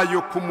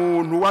rwayo ku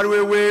muntu wari we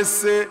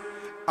wese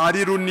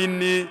ari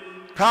runini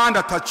kandi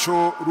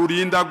ataco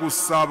rurinda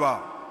gusaba.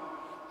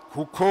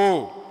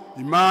 Kuko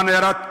Imana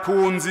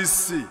yarakunze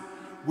isi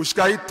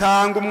gushika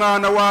itanga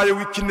umwana wayo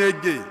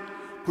w'ikinege,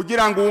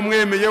 kugira ngo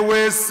umwemeye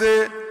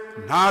wese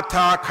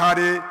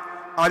ntatakare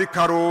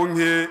ariko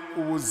aronke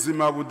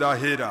ubuzima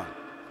budahera.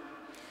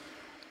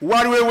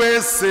 Uwari we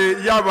wese,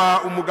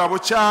 yaba umugabo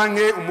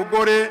canke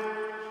umugore,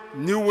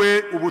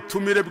 niwe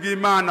ubutumire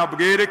bw'Imana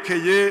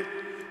bwerekeye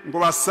ngo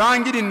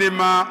basangire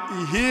inema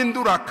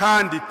ihindura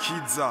kandi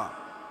kiza.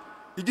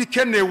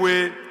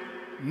 Igikenewe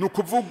ni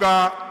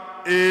ukuvuga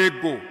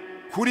ego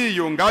kuri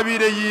iyo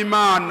ngabire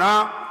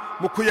y'Imana,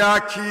 mu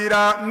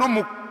kuyakira no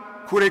mu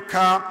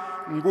kureka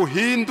ngo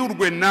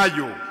uhindurwe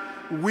nayo,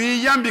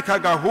 wiyambika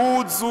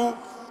agahuzu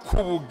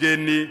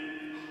k'ubugeni.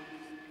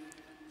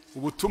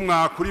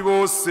 Ubutumwa kuri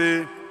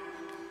bose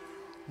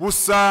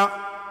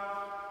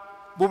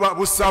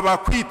busaba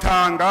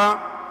kwitanga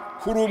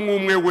kuri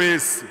umwe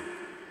wese.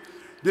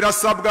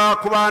 Birasabwa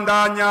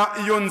kubandanya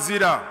iyo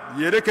nzira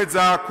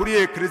yerekeza kuri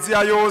Eklezia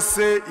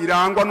yose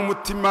irangwa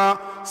n'umutima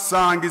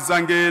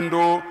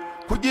sangizangendo,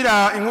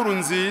 kugira inkuru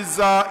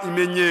nziza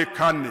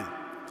imenyekane.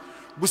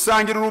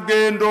 Gusangira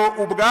urugendo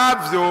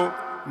ubwabyo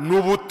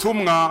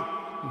n'ubutumwa,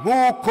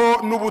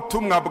 nk'uko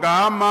n'ubutumwa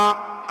bwama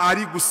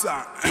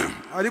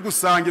ari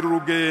gusangira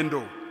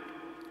urugendo.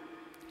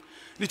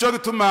 Nico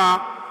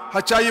gituma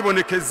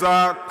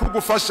hacayibonekeza ko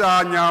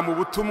gufashanya mu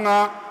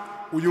butumwa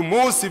uyu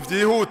munsi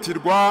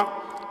byihutirwa,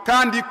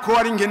 kandi ko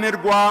ari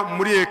ngenerwa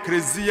muri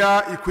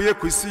Eklezia ikwiye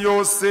ku isi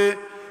yose,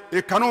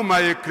 eka no mu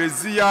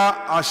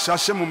Eklezia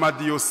ashashe mu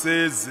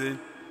madiyoseze.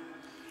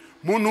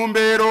 Mu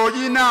ntumbero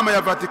y'inama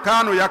ya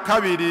Vatikano ya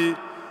kabiri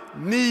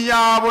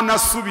n'iyabo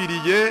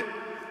nasubiriye,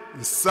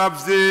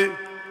 nsabye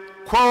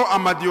ko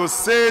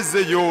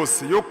amadiyoseze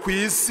yose yo ku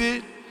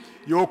isi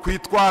yo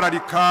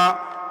kwitwararika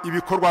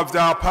ibikorwa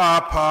vya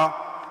Papa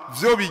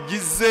byo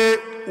bigize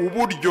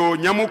uburyo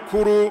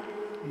nyamukuru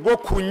bwo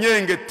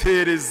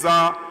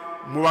kunyengetereza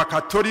mu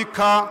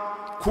bakatolika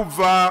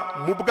kuva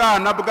mu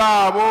bwana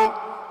bwabo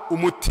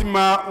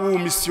umutima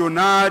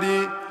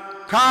w'umisiyonari,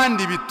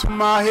 kandi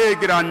bituma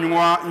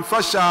hegeranywa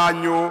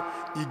imfashanyo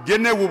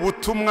igenewe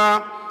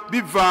ubutumwa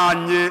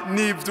bivanye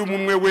n'ibyo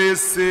umwe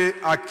wese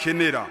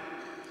akenera.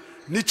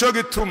 Nico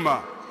gituma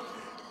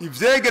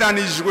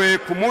ivyegeranijwe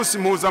ku munsi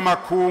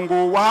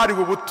mpuzamakungu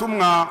wahariwe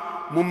ubutumwa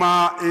mu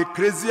ma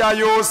ekleziya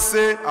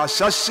yose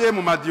ashashe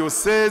mu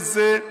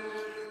madiyoseze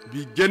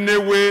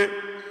bigenewe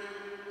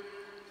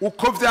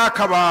uko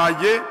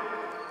vyakabaye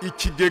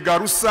ikigega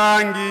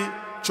rusangi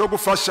cyo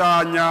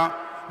gufashanya,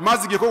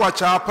 maze igikorwa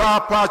ca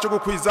papa cyo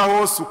gukwiza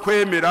hose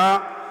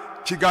ukwemera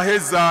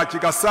kigaheza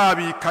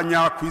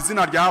kigasabikanya ku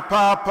izina rya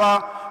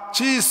papa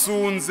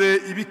cisunze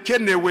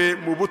ibikenewe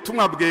mu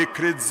butumwa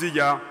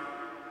bw'ekleziya.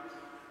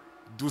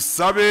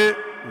 Dusabe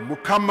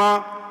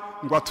umukama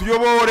ngo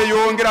atuyobore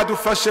yongera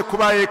adufashe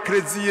kuba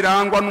ekleziya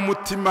irangwa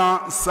n'umutima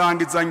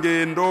nsangiza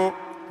ngendo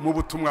mu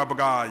butumwa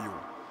bwayo.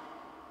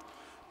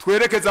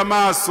 Twerekeze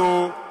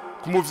amaso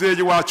ku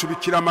muvyeyi wacu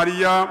Bikira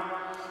Mariya,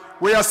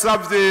 we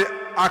yasavye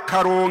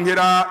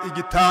akaronkera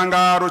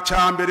igitangaro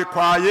ca mbere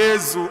kwa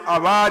Yezu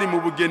abari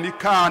mu bugeni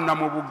Kana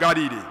mu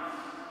bugarire.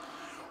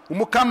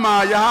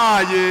 Umukama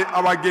yahaye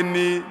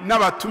abageni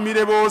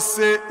n'abatumire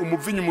bose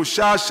umuvinyu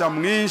mushasha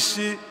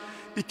mwinshi,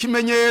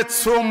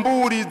 ikimenyetso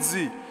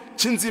mburizi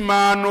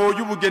c'inzimano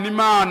y'ubugeni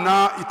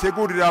Imana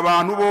itegurira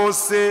abantu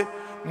bose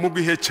mu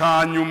gihe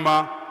ca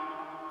nyuma.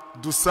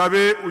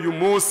 Dusabe uyu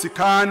munsi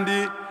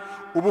kandi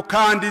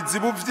ubukandizi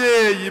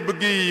buvyeyi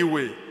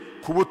bwiwe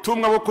ku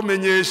butumwa bwo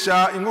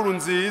kumenyesha inkuru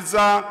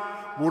nziza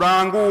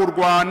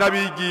burangurwa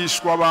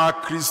n'abigishwa ba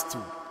Kristo.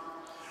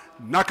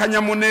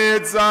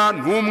 N'akanyamuneza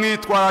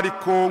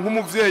n'umwitwarariko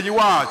nk'umuvyeyi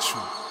wacu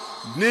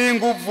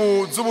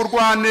n'inguvu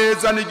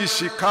z'uburwaneza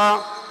n'igishika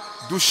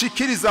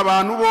dushikiriza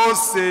abantu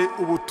bose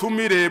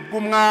ubutumire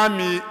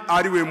bw'umwami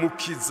ariwe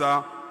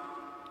mukiza.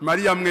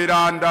 Mariya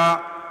mweranda,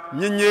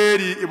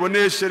 nyenyeri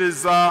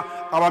iboneshereza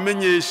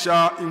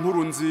abamenyesha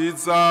inkuru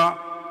nziza,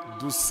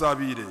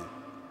 dusabire.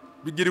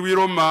 Bigiriwe i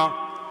Roma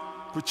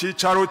ku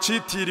cicaro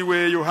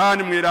citiriwe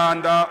Yohani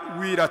mweranda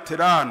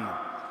w'Iraterano,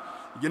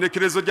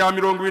 igenekerezo rya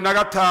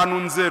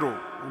 25/0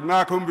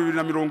 umwaka wa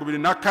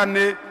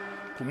 2024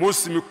 ku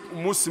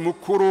munsi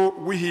mukuru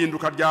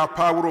w'ihinduka rya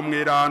Paulo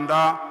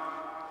mweranda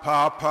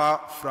Papa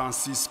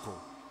Francisco.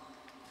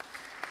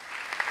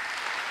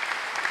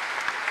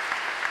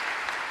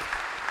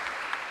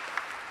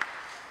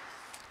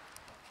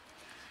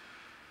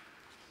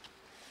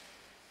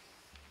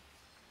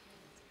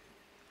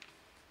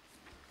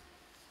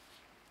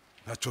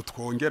 Naco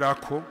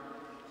twongerako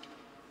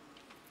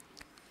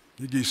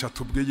yigisha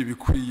tubwiye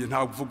ibikwiye, nta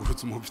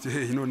kuvuguruza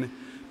umuvyeyi. None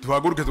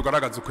duhaguruke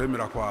tugaragaza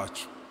ukwemera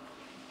kwacu.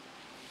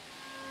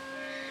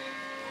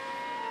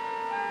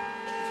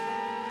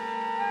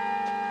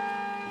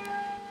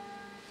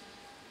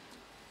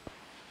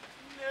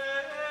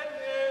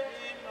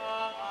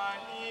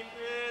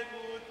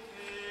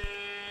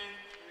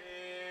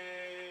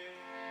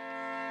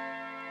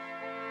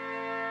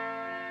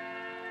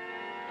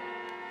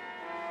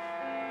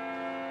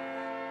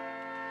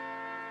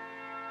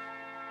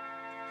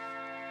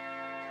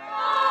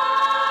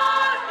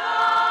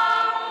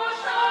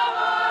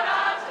 Ushobora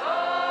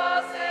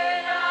byose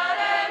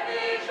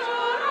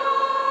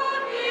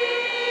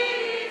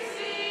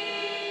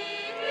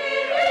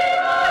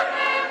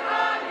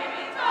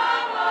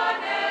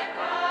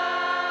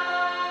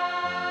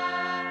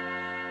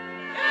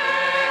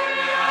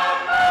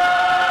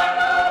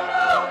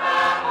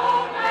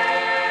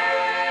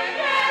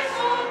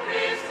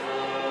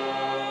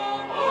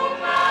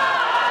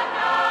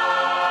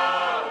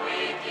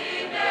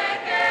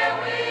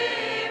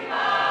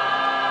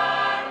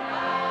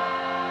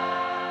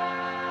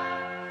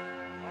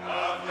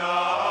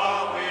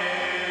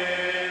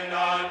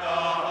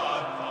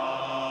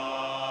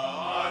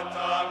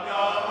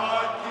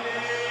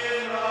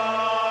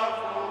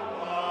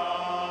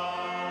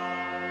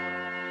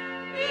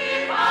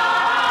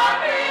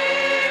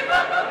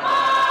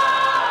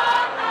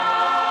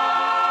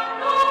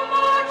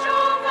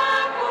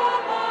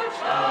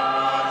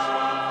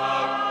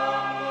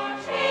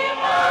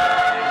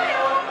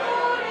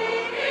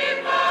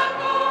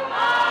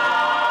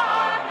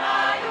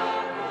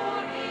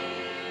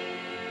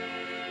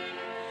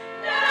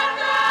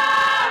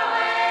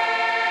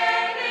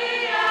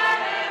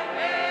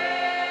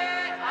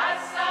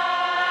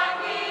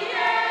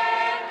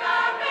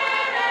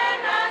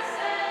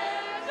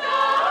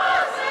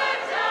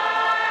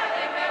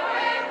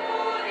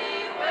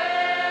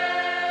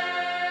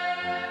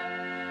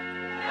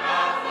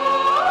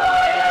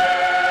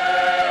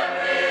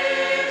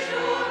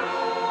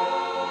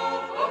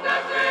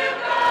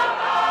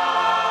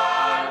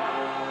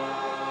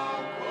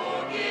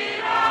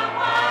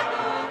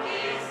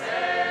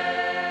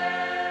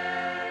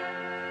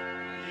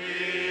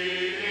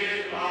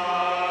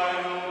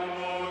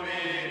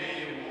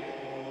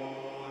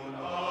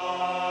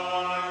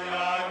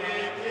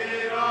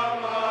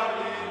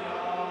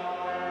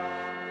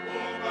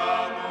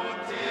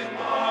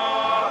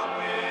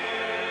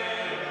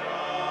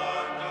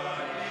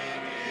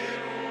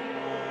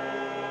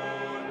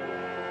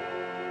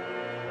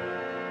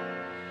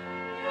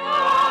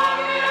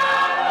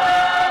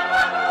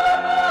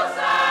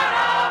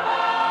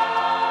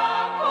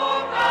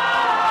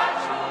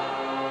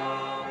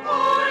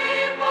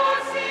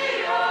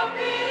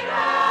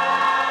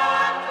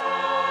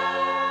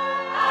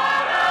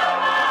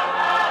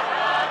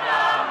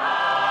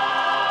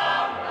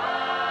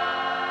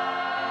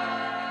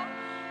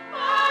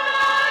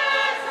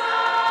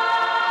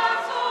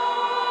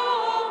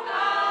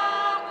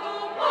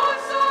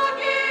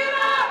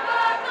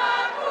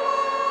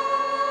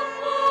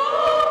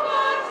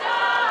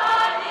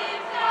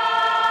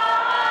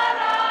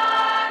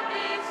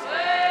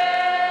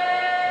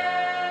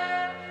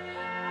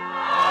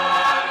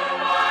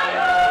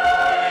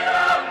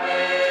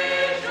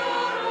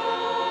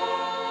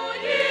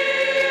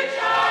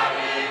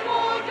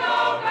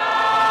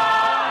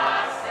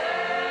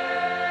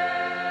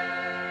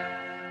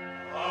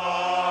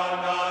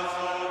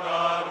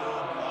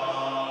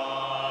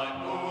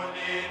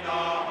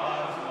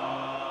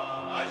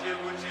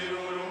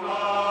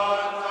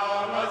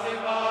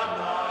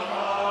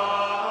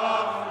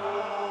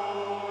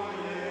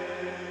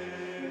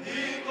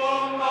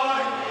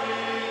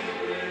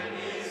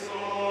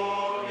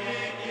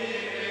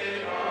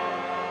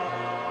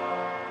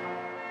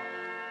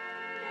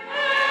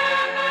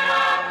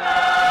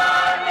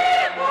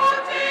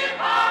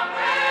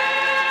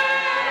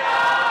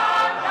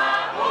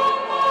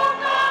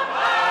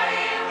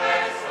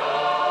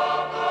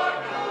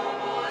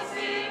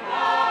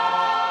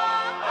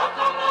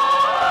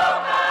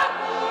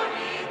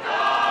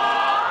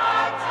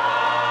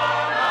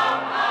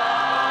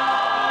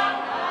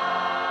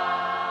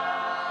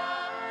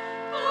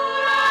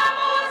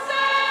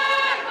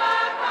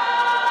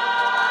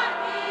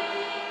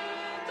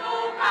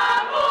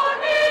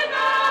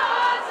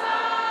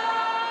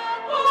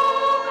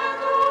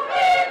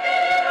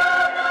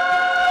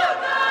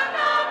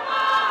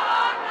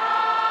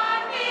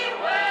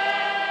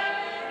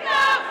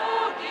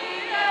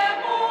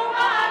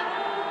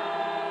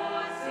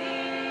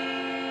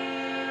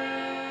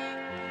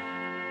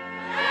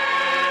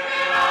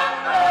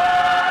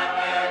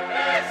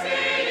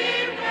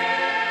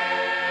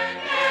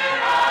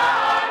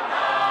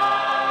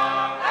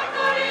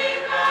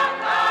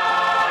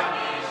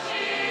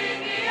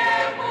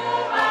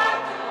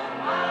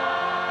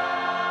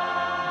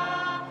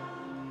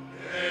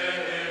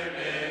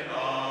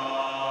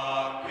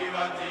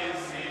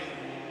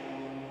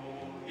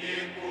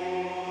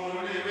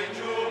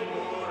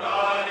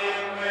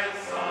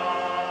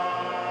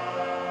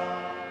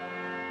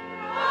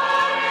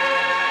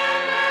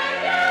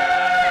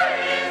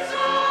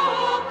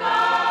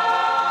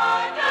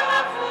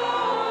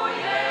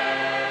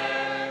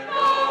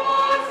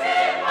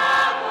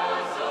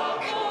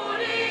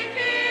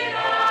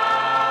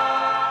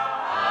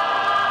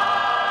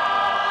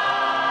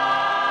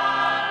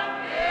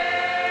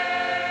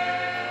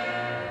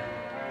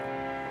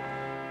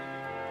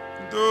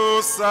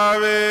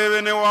dusabe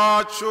bene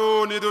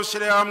wacu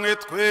nidushire hamwe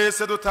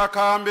twese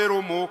dutakambira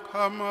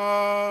umukama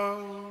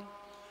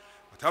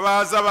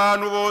utabaza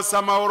abantu bose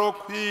amahoro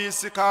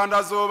kw'isi kandi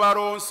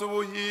azobaronsa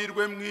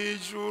ubuhirwe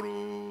mw'ijuru.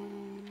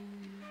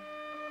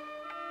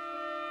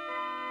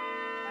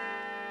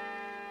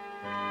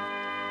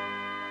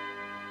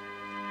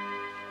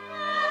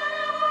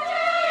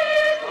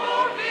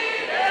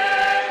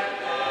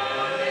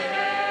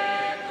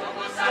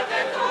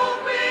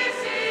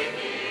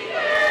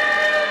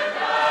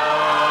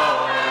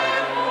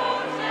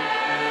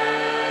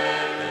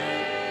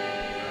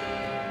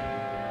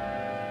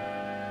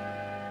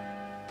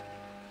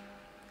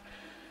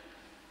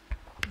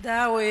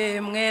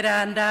 Dawe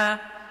mweranda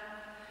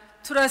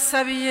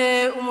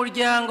turasabiye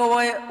umuryango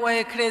wa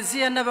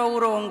Ekleziya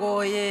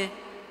n'abawurongoye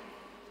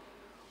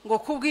ngo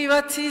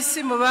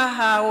kubw'ibatisimu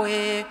bahawe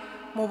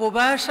mu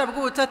bubasha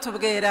bw'ubutatu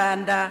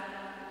bweranda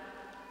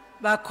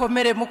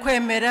bakomere mu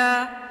kwemera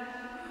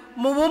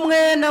mu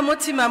bumwe na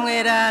mutima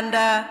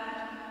mweranda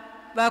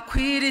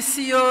bakwira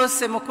isi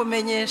yose mu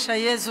kumenyesha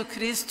Yezu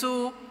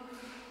Kristu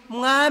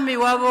mwami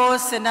wa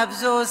bose na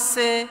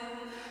byose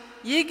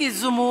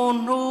yigize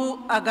umuntu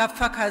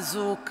agapfa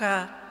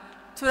akazuka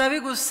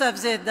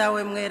turabigusabye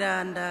dawe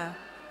mweranda.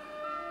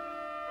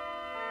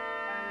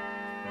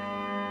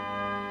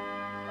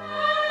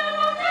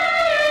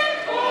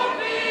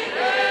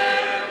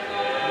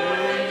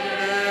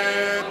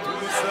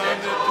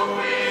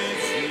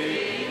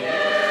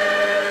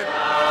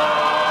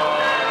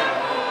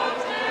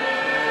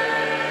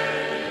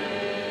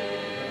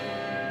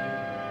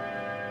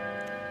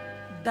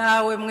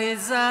 Dawe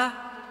mwiza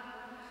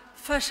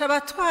fasha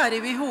abatwara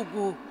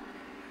ibihugu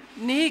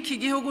n'iki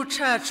gihugu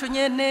cacu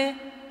nyene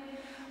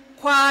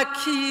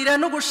kwakira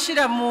no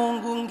gushira mu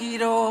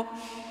ngiro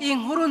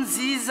inkuru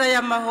nziza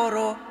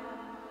y'amahoro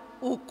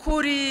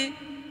ukuri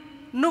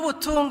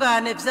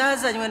n'ubutungane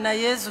byazanywe na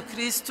Yezu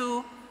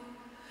Kristu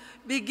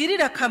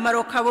bigirira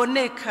akamaro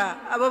kaboneka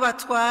abo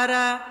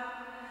batwara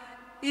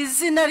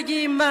izina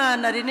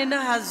ry'Imana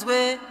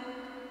rininahazwe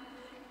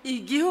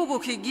igihugu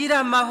kigira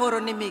amahoro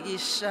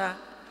n'imigisha.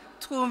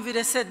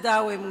 Twumvire se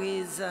dawe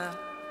mwiza.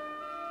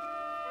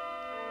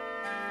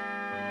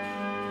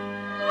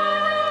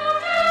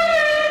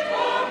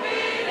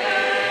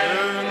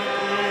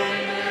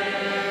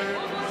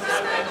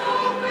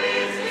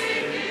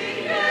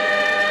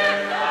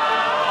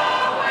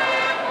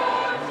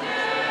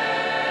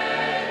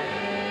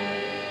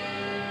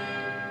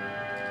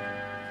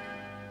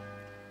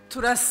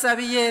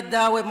 Turasabiye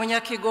dawe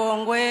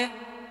munyakigongwe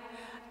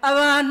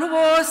abantu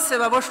bose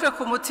baboshwe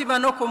ku mutima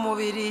no ku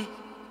mubiri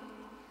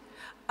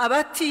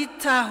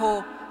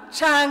abatitaho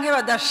canke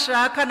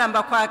badashaka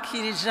namba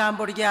kwakira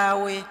ijambo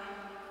ryawe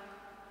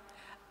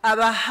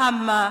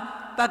abahama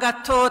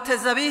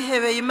bagatoteza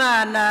bihebeye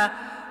Imana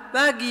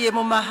bagiye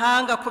mu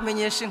mahanga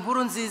kumenyesha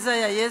inkuru nziza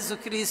ya Yezu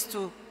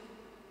Kristu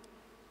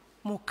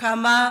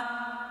mukama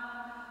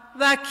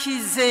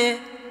bakize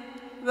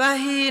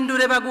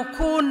bahindure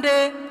bagukunde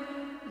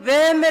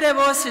bemere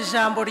bose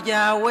ijambo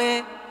ryawe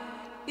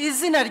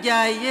izina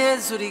rya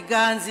Yezu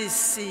riganza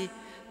isi.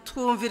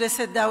 Twumvire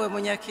se dawe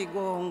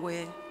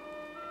munyakigongwe.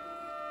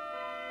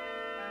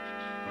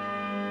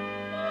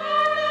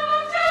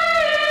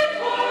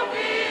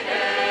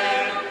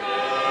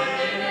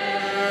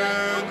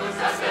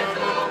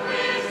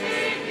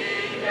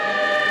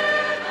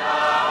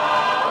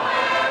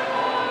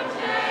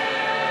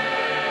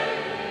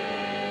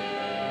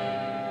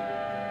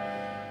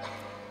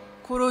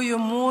 Kuri uyu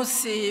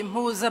munsi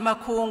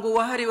mpuzamakungu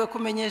wahariwe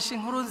kumenyesha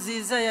inkuru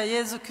nziza ya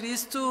Yezu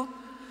Kristu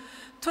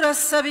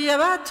turasabiye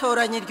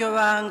abatoranye iryo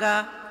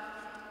banga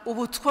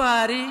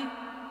ubutwari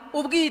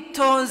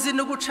ubwitonzi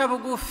no guca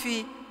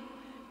bugufi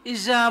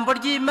ijambo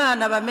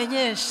ry'Imana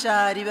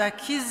bamenyesha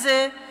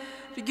ribakize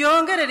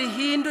ryongere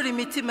rihindura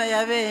imitima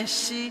ya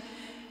benshi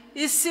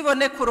isi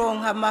ibone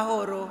kuronka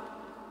amahoro.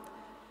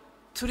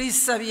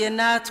 Turisabiye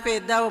natwe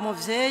dawe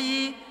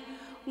muvyeyi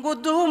ngo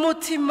duhe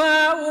umutima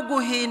wo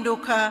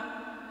guhinduka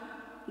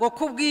ngo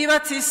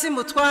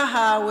kubw'ibatisimu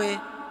twahawe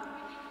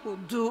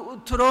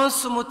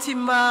turonse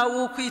umutima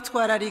wo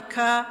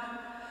kwitwararika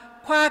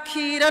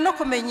kwakira no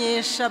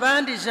kumenyesha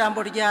abandi ijambo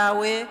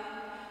ryawe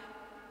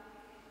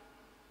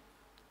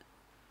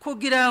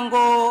kugira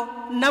ngo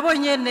nabo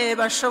nyene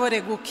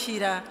bashobore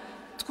gukira.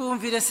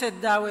 Twumvire se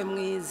dawe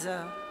mwiza.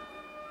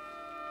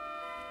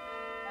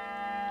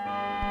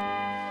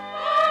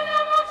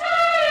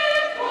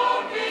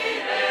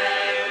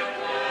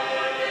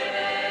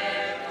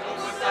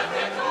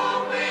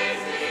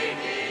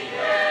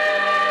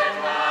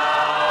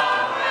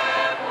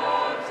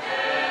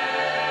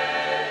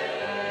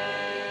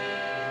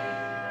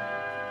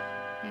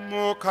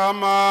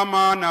 Mukama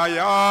Mana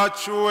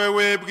yacu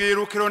wewe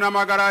bwirukiro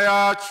n'amagara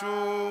yacu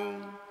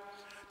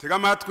tega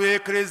amatwi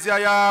Ekleziya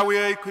yawe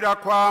ikwira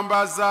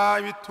kwambaza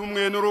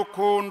ibitumwe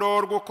n'urukundo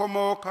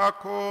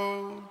rw'ukomokako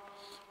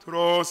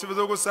turonse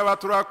ibyo gusaba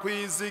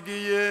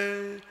turakwizigiye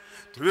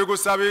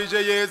tubigusabije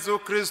Yezu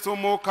Kristu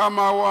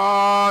Mukama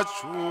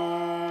wacu.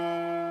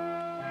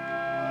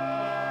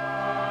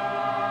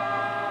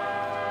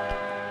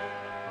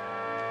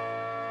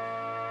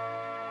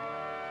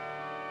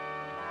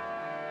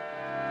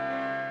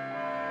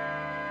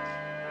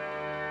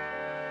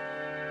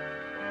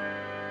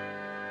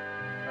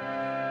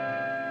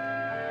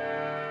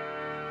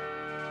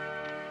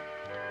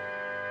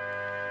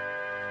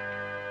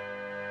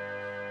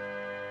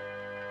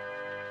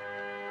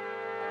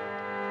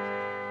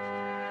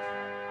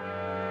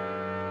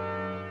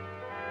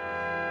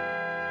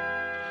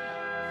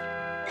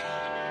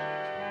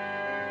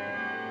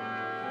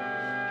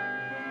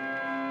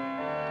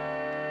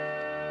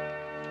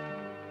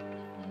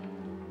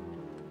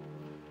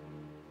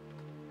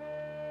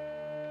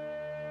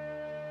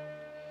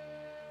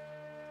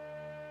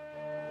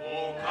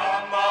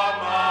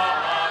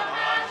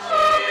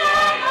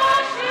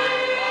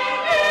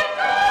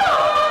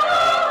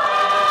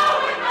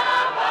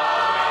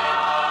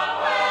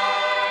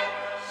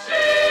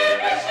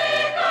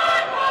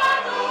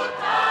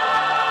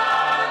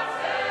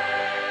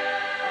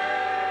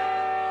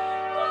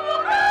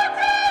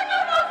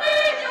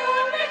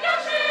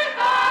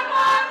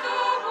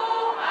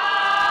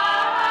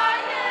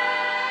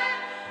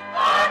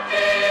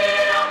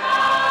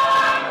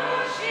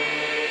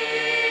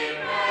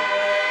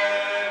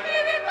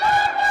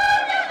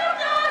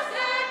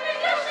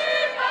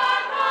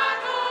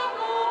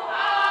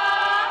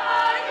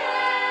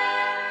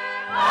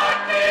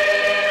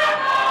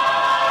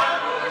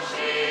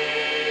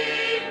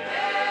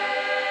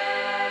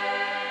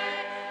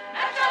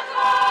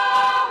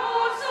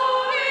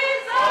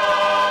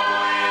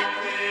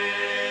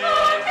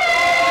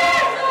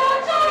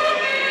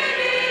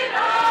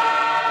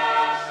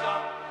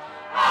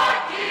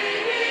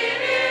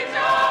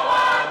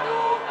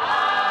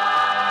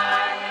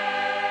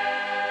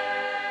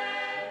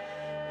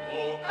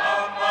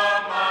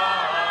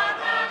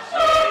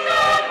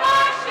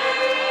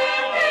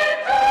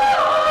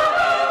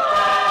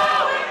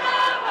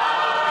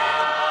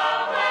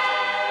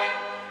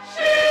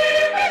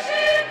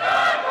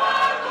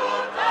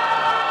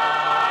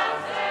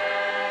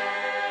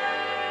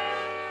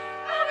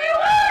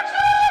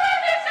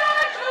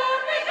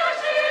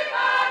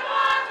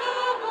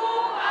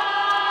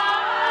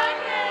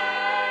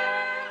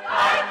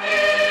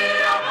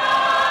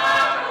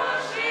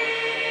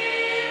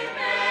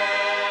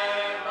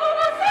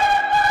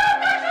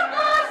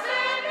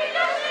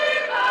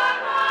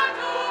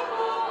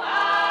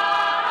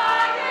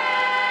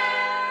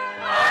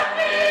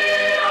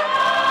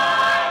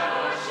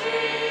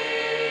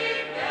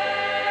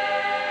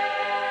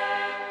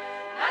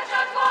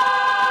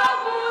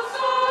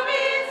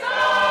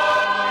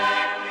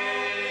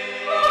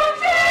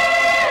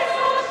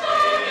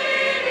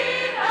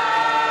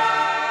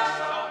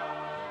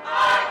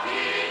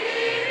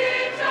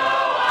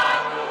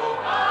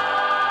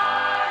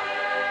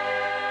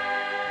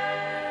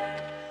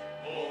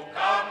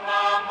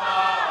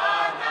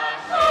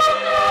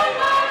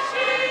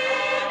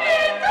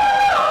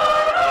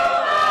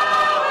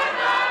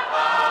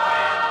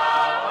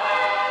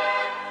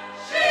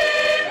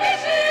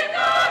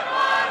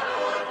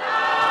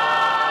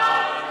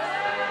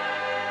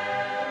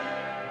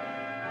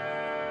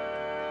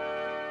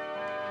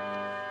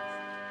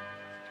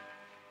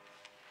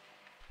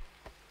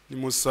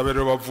 nimusabe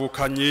rero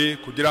bavukanyi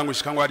kugira ngo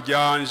ishikanwa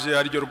ryanje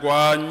ariryo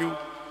rwanyu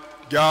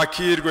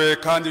ryakirwe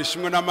kandi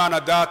rishimwe na Mana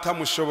Data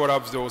mushobora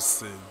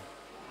vyose.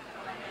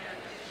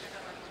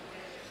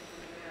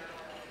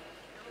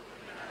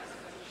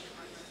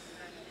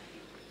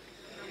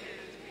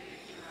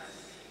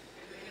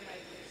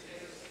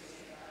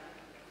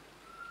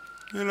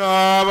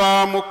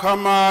 Raba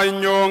Mukama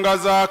inyonga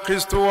za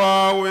Kristo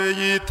wawe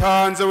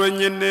yitanze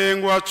wenyene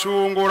ngo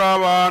acungura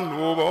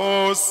abantu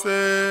bose,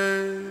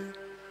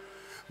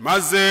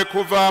 maze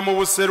kuva mu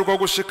buseruko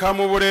gushika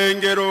mu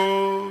burengero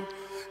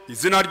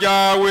izina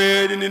ryawe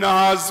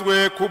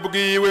rininahazwe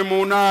kubwiwe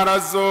mu ntara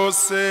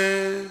zose,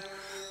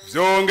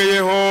 vyongeye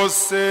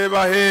hose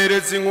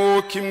bahereza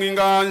inkuka imwe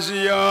inganji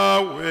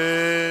yawe,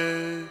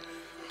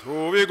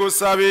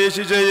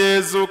 tubigusabishije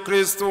Yezu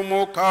Kristo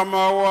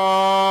Umukama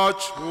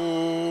wacu.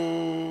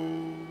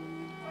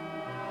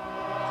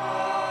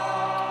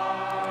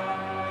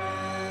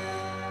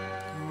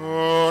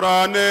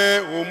 Orane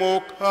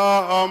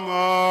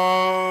Umukama.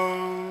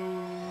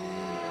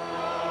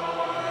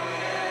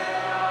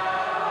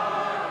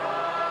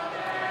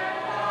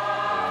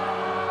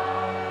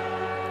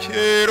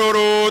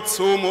 Kirurutse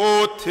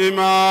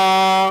umutima.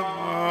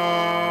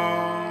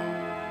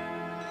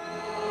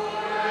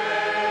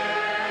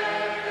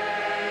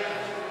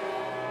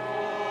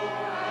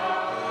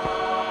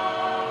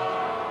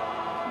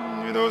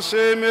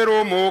 Nidushimire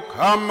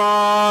Umukama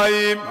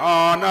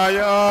Imana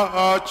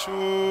yacu.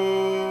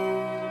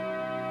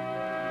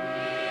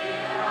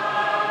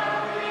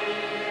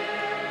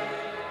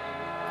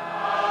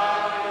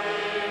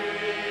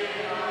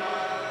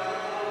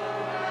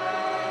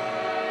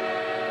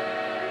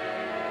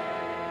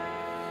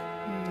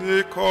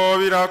 Niko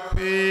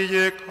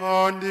birakwiye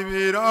kandi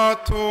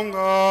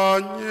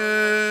biratunganye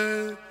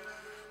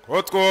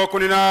ko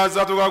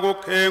twokuninaza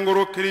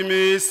tukagukengurukira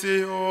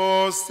iminsi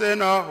hose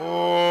na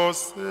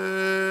hose,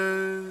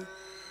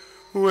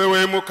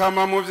 wewe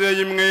Mukama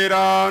muvyeyi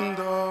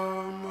mweranda,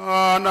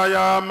 Mana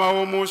yama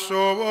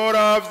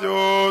umushobora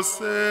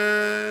vyose,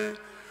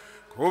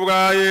 kubwa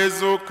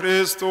Yezu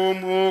Kristo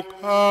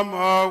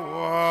Umukama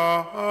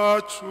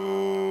wacu.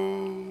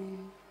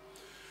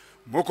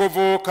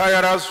 Mukuvuka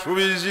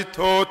yarashubije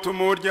itoto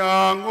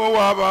umuryango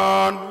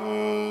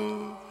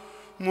w'abantu,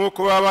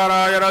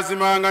 mukubabara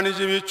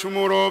yarazimanganije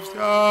ibicumuro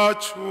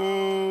vyacu,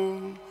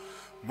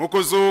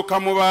 mukuzuka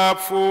mu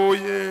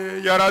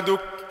bapfuye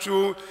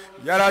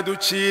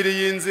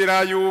yaraduciriye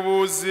inzira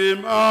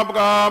y'ubuzima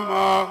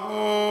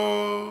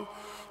bw'amahoro,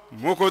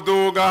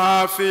 mukuduga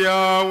hafi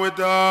yawe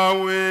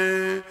dawe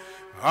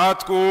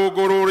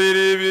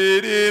hatwugururira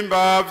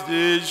ibirimba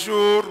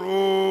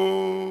vy'ijuru.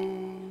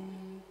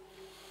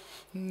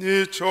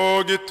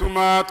 Nico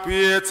gituma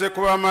twiyetse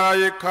kuba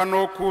marayika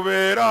no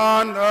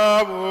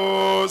kuberanda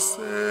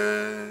bose,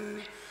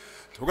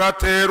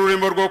 tugatera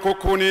ururimbo rwo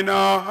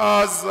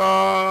kukuninahaza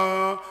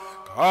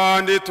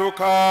kandi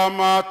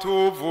tukama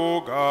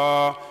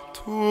tuvuga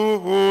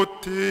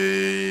tuti.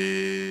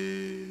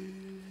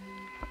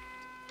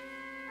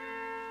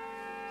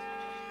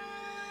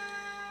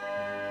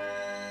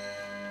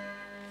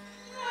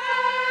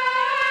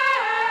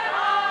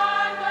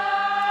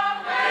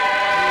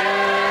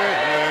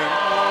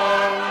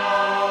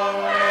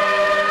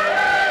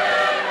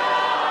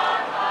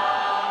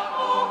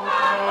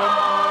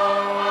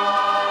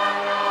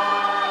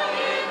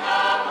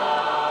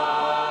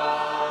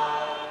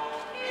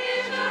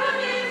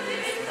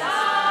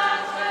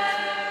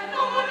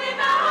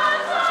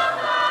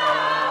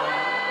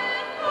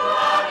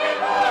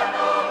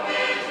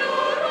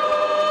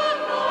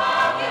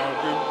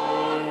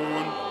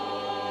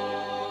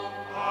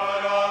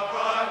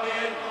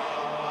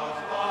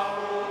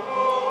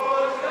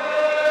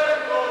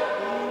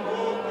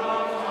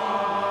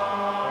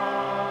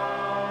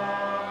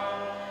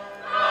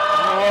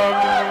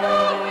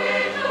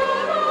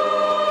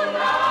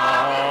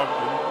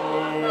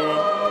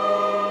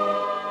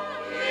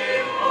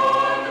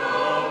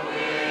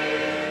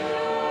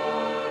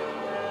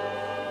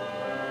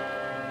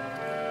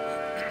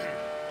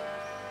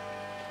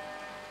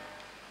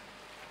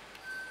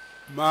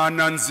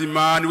 Mana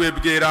nzima niwe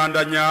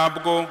bweranda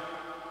nyabwo,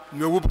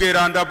 niwe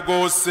ubweranda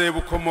bwose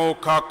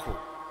bukomokako.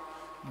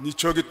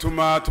 Nico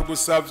gituma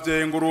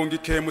tugusavye ngo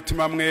urungike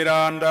mutima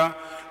mweranda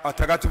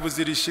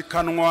atagatifuza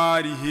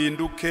irishikanwa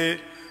rihinduke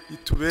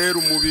itubera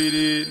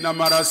umubiri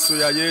n'amaraso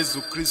ya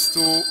Yezu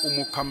Kristo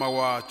Umukama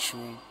wacu.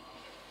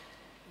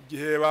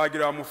 Igihe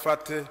bagira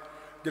bamufate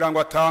kugira ngo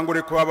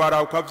atangure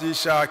kubabara uko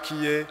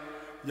avyishakiye,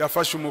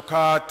 yafashe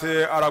umukate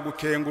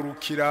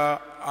aragukengurukira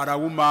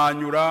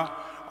arawumanyura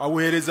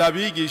awuhereza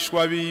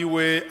abigishwa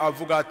biwe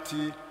avuga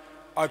ati,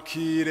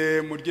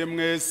 akire murye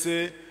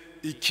mwese,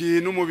 iki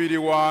n'umubiri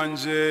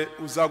wanje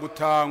uza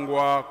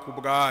gutangwa ku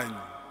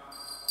bwanyu.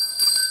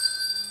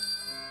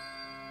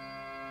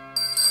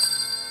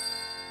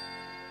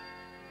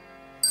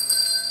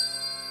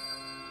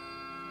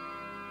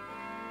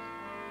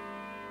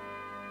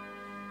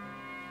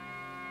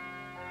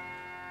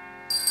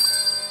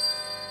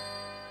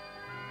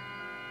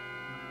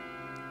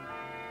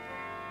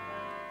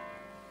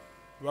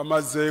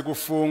 bamaze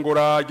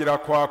gufungura agira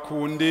kwa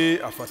kundi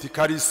afata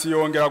ikarisi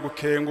yongera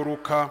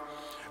gukenguruka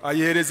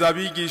ayihereza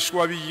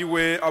abigishwa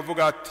biwe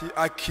avuga ati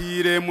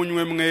akire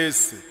munywe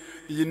mwese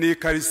iyi ni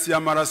ikarisi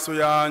y'amaraso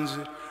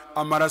yanje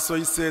amaraso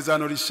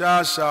y'isezerano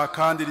rishasha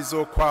kandi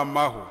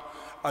rizokwamaho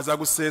aza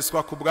guseswa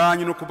ku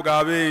bwanyu no ku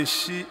bwa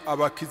benshi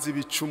abakiza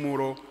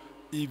ibicumuro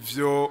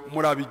ivyo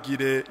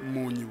murabigire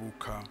mu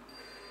nyibuka.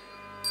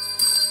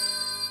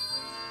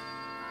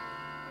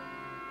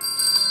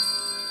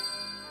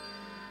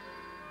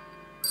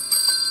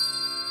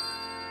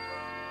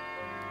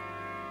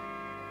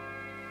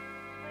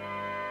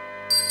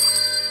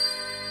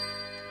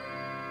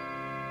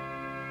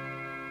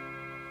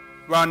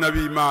 Bana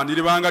b'Imana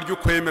iri banga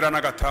ry'ukwemera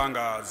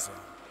n'agatangaza.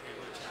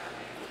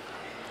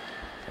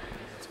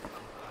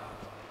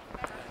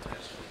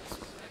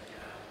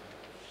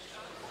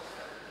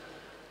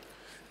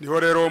 Niho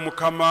rero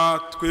mukama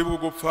twibuka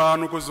gupfa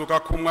no kuzuka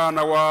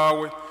k'umwana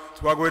wawe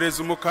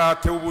twagohereza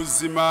umukate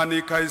w'ubuzima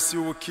n'ikahisi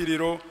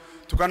y'ubukiriro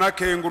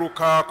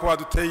tukanakenguruka ko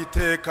waduteye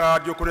iteka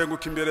ryo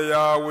kurenguka imbere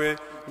yawe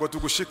ngo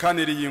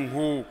tugushikanire iyi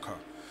nkuka.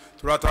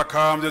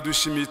 Turatakambye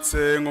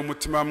dushimitse ngo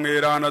mutima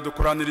mwerana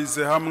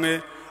dukoranirize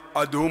hamwe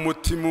aduha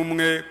umutima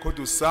umwe ko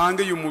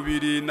dusange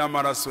y'umubiri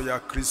n'amaraso ya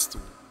Kristo.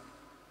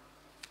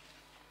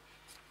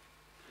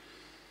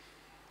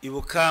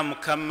 Ibuka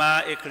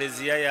mukama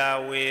ekleziya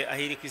yawe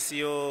ahiri kwisi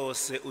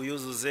yose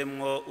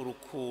uyuzuzemwo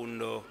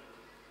urukundo.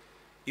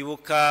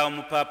 Ibuka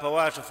umupapa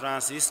wacu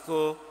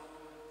Francisco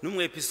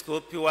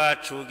n'umwepiskopi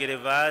wacu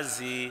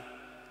Gerevazi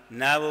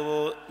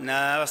nabo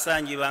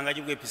n'abasangiye ibanga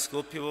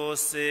ry'ubwepiskopi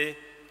bose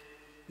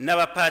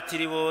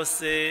n'abapatiri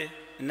bose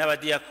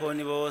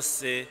n'abadiakoni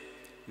bose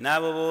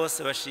nabo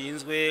bose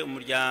bashinzwe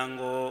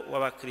umuryango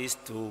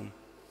w'abakristu.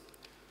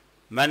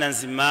 Mana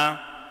nzima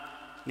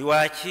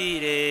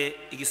niwakire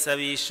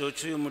igisabisho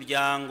cy'uyu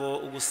muryango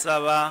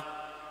ugusaba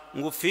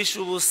ngo ufishe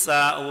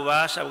ubusa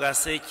ububasha bwa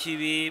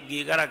sekibi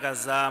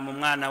bwigaragaza mu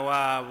mwana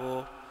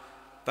wabo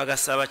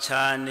bagasaba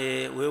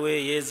cyane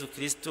wewe Yezu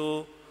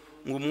Kristo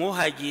ngo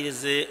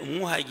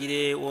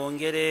umwuhagire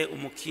wongere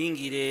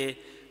umukingire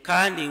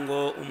kandi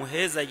ngo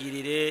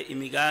umuhezagirire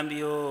imigambi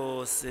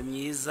yose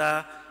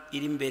myiza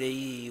iri imbere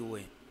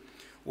yiwe.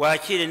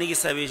 Wakire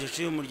n'igisabisho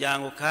cy'uyu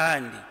muryango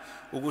kandi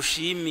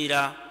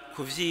ugushimira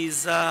ku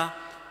vyiza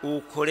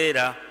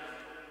ukorera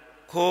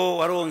ko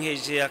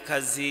waronkeje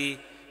akazi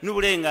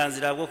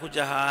n'uburenganzira bwo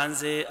kuja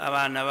hanze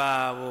abana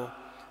babo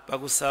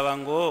bagusaba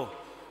ngo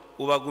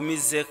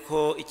ubagumize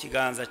ko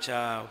ikiganza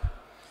cyawe.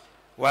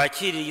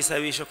 Wakire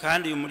igisabisho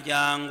kandi uyu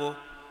muryango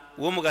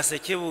uwo mu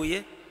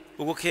Gasekebuye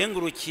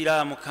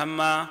ugukengurukira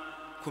mukama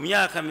ku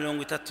myaka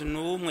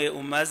 31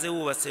 umaze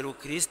wubatse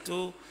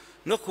Kristo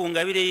no ku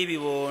ngabire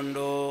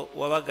y'ibibondo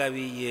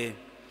wabagabiye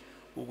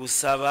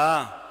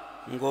ugusaba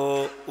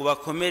ngo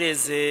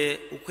ubakomereze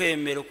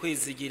ukwemera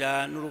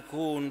ukwizigira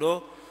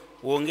n'urukundo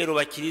wongere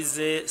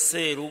ubakirize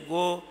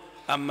serugo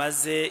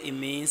amaze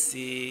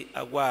iminsi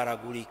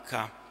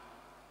agwaragurika.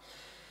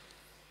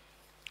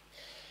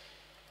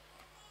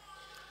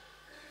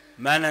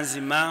 Mana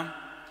nzima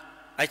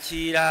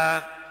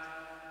akira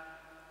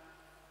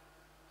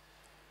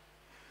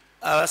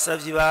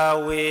abasavyi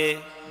bawe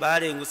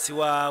barengutsi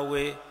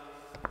wawe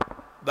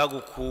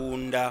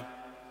bagukunda.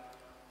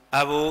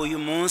 Abo uyu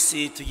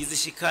munsi tugize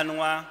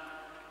ishikanwa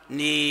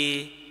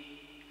ni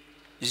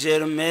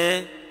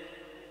Germain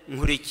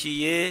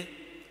Nkurikiye,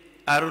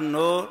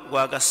 Arno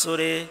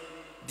Rwagasore,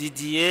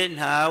 Didier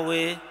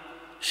Ntawe,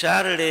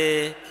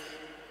 Charles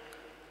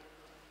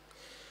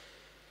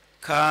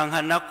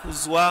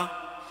Kankanakuzwa,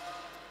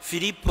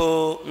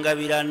 Filipo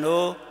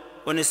Ngabirano,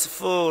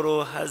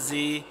 Onesiforo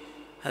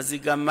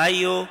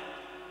Hazigamayo,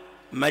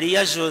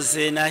 Maria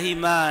Jose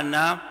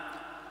Nahimana,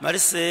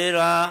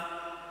 Marcela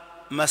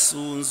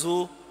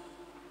Masunzu,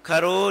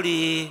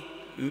 Karoli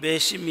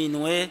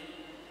Mbeshiminwe,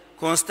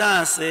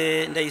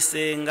 Constance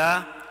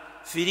Ndayisenga,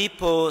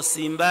 Filipo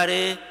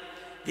Simbare,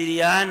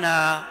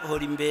 Liliana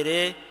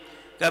Horimbere,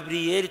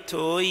 Gabriel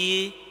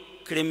Toyi,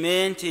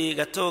 Clementi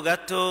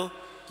Gato,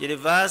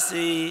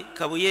 Gervasi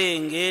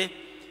Kabuyenge,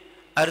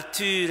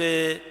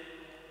 Arthur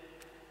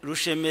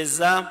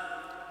Rushemeza,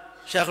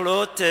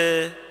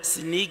 Charlotte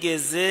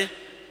Sinigeze,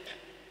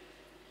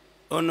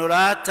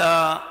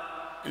 Honorata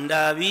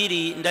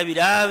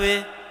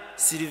Ndabirabe,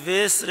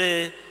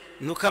 Silvestre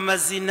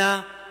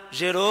Ntukamazina,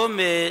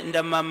 Jerome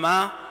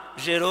Ndamama,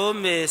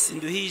 Jerome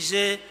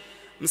Sinduhije,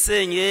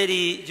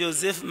 Musenyeri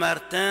Joseph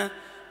Martin,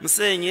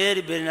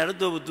 Musenyeri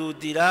Bernardo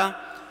Bududira,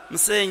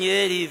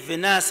 Musenyeri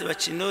Venance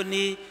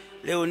Bacinoni,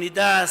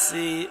 Leonidas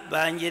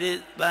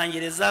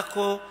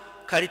Bangerezako,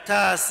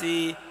 Caritas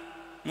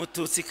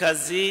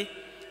Mututsikazi,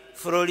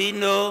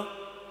 Florino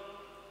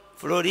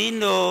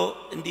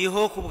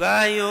Ndiho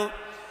Kubwayo,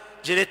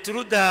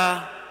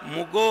 Geretruda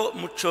Mugo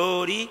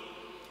Mucori,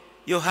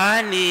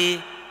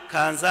 Yohani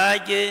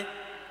Kanzage,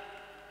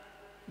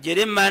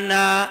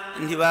 Geremana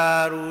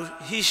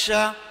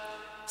Ntibaruhisha,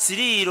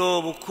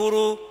 Siriro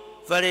Bukuru,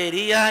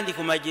 Valeria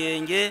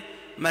Ndikumagenge,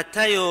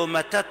 Matayo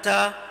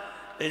Matata,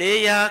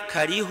 Leya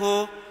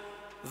Kariho,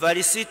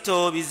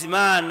 Varisito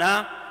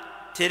Bizimana,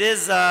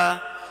 Tereza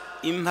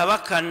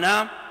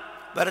Impabakana,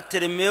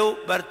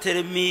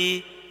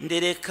 Bartelemi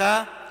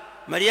Ndereka,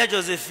 Maria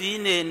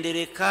Josephine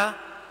Ndereka,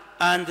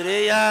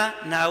 Andrea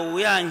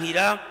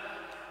Ntawuyankira,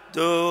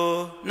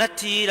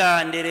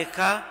 Donatira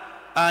Ndereka,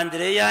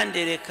 Andrea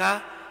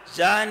Ndereka,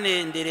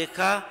 Jeanne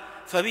Ndereka,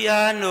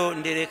 Fabiano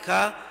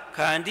Ndereka,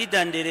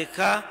 Candida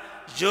Ndereka,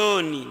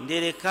 John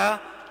Ndereka,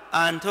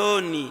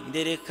 Antoni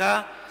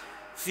Ndereka,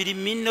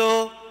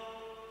 Filimino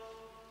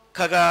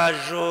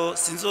Kagajo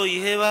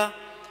Sinzoyiheba,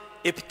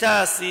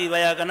 Epitasi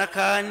Bayagana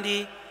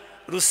kandi,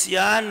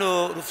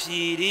 Luciano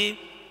Rufyiri,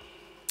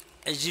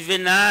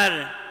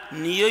 Juvenal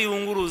Niyo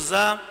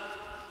Yunguruza,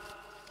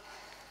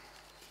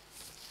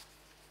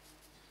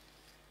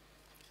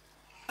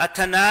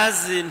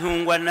 Atanazi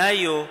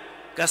Ntungwanayo,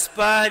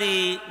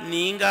 Gaspari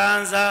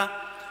Ninganza,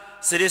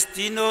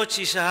 Celestino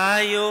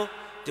Cishahayo,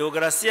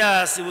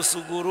 Deogracias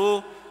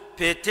Busuguru,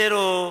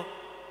 Petero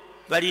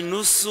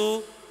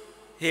Barinusu,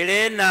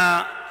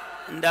 Helena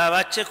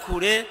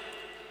Ndabacekure,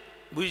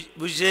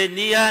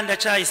 Bujenia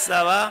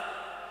Ndacayisaba,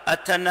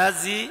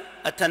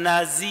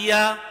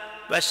 Atanazia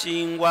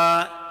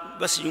bashingwa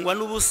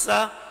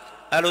n'ubusa,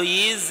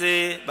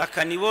 Aloyize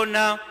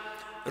Bakanibona,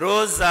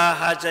 Rosa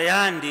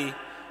Hajayandi,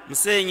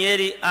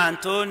 Musenyeri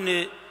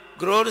Antone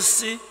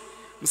Grorsi,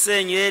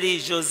 Musenyeri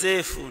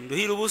Joseph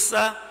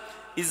Nduhirubusa,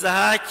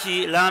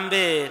 Izahaki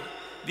Lambert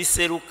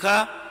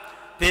Biseruka,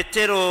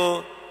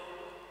 Petero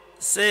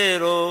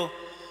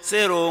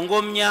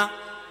Serongomya,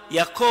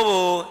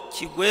 Yakobo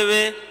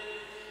Kigwebe,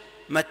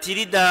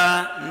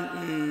 Matilda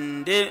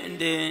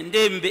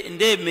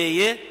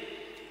Ndemeye,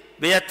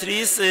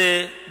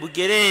 Beatrice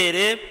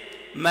Bugerere,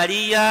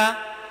 Maria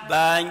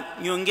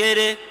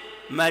Banyongere,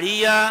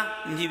 Maria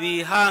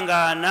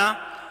Ntibihangana,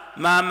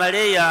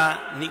 Mamareya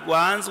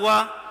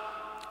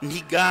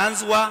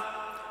Ntiganzwa,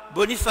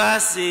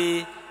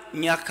 Boniface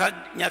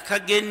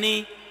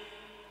Nyakageni,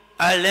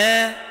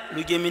 Alain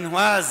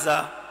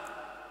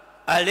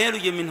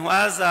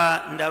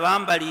Rugeminwaza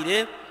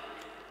Ndabambarire,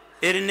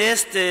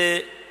 Ernest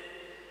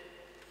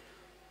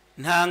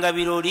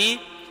Ntangabirori,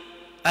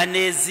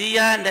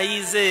 Anezia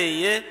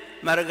Ndayizeye,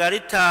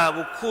 Margarita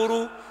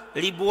Bukuru,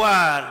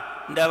 Liboire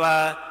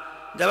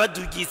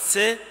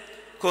Ndabadugitse,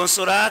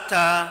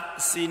 Consolata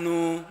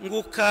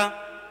Sinunguka,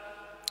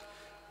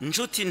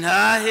 Njuti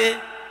Ntahe,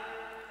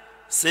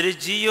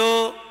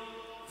 Sergio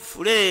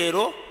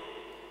Furero,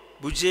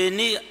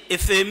 Bujeni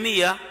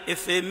Efemia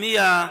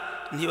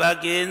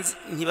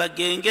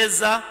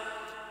Ntibagengeza,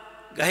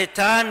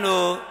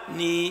 Gahetano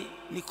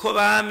Niko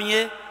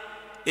Bamye,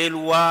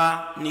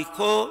 Elwa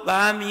Niko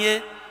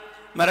Bamye,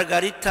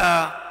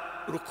 Margarita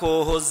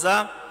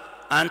Rukohoza,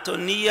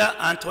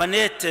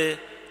 Antoinette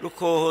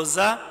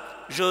Rukohoza,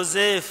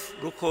 Joseph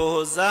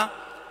Rukohoza,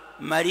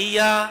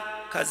 Maria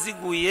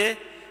Kaziguye,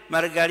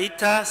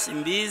 Margarita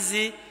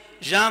Simbizi,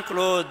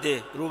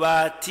 Jean-Claude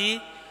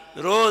Rubati,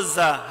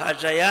 Rosa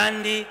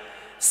Hajayandi,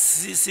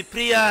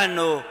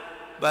 Cipriano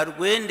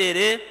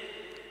Barwendere,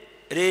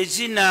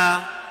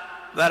 Regina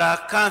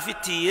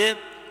Barakamfitiye,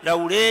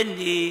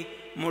 Laurenti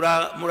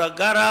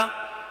Muragara,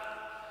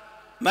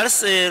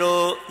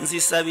 Marcelo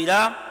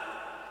Nzisabira,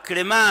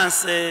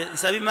 Clemence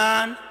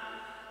Nsabimana,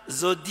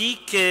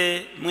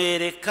 Zodike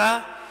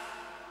Mwereka,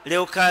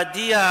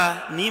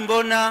 Leocadia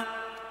Nimbona,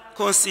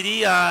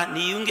 Consilia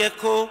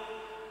Niyungeko,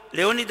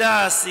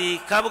 Leonidas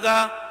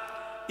Kabwa,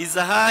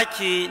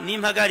 Izahaki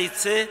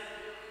Nimpagaritse,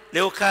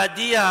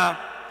 Leocadia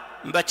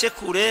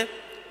Mbacekure,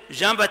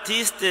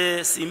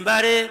 Jean-Baptiste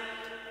Simbare,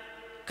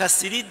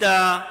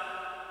 Kasirida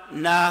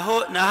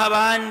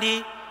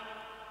Nahabandi,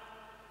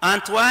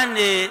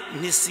 Antoine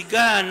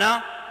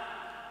Ntisigana,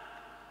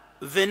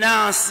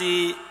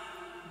 Venansi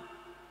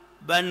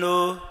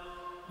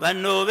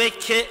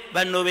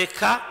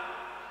Banobeka,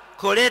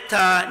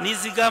 Coleta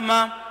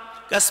Nizigama,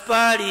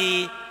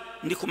 Gaspari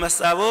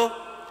Ndikumasabo,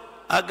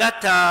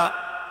 Agata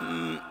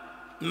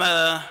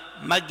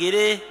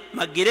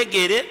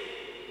Mageregere,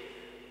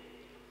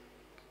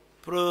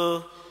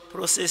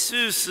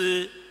 Processus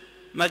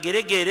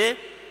Mageregere,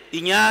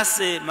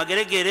 Ignace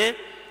Mageregere,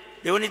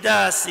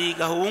 Leonidas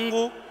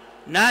Gahungu,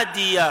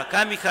 Nadia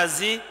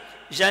Kamikazi,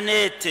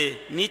 Jeannette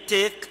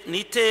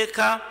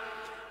Niteka,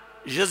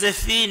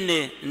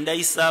 Josephine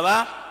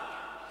Ndayisaba,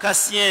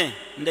 Cassien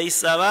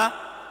Ndayisaba,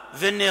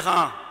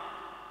 Vénérant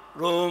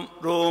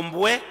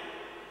Rombwe,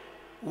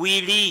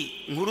 Willy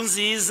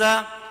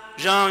Nkurunziza,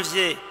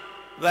 Janvier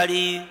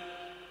bari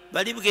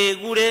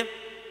bwegure,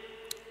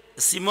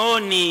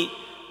 Simoni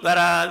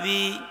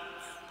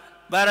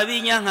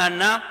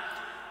Barabinyankana,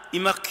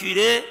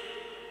 Immaculée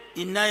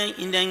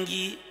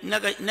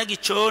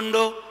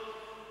Nagicondo,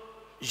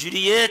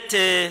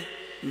 Juliette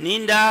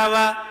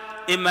Nindaba,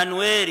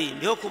 Emmanuel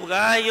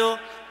Ndihokubwayo,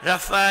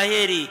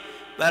 Rafaeli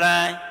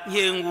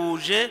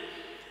Barankenguje,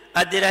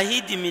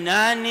 Adelahidi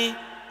Minani,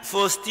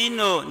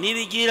 Faustino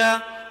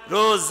Nibigira,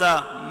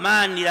 Rosa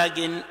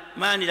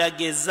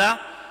Manirageza,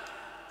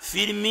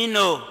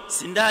 Firmino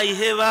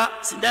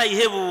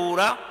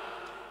Sindayihebura,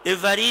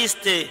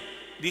 Evariste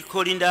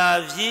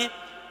Bikorindavyi,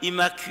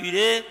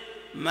 Immaculée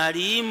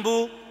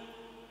Marimbu,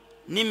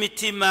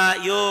 n'imitima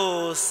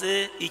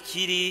yose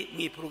ikiri mu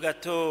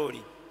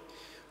ipurugatori,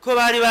 ko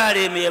bari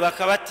baremeye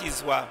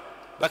bakabatizwa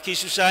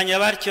bakishushanya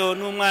batyo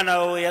n'umwana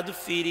wawe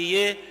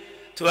yadupfiriye,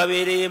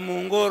 tubabereye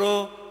mu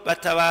ngoro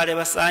batabare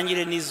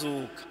basangire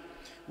n'izuka.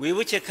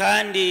 Wibuke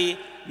kandi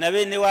na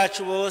bene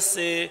wacu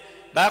bose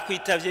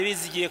bakwitavye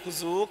bizigiye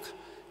kuzuka,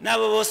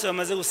 n'abo bose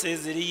bamaze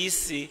gusezera iyi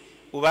si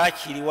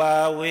ubakira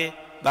iwawe,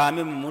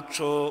 bame mu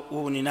muco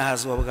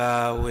w'ubuninahazwa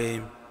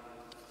bwawe.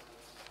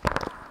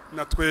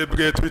 Na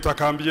twebwe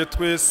twitakambiye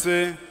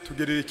twese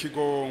tugirira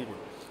ikigongwe,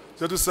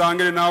 zo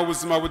dusangire nawe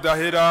ubuzima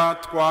budahera,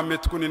 twame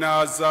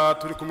twuninaza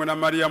turi kumwe na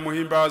Mariya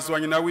muhimbazwa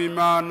nyina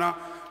w'Imana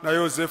na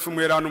Yosefu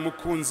mwerana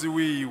umukunzi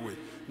wiwe,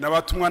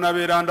 n'abatumwa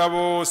n'aberanda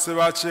bose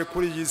baciye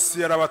kuri iyi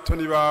si ari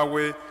abatoni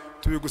bawe,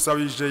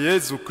 tubigusabije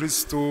Yezu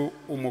Kristo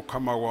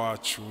umukama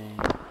wacu.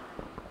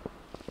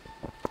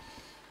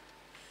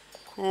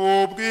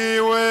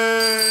 Kubwiwe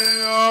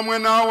hamwe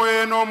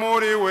nawe no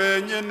muri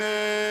wenyene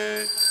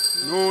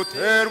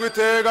nuterwa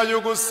iteka ryo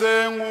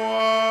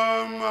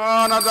gusengwa,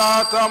 Mana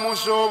Data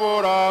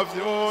mushobora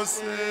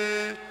vyose,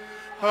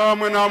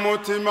 hamwe na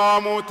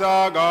mutima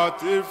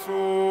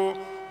mutagatifu,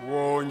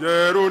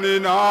 wongera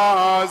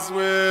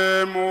uninazwe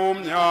mu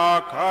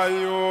myaka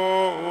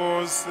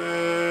yose.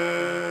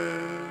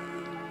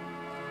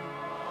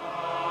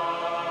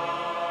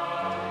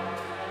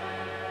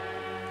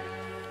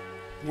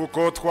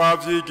 Nkuko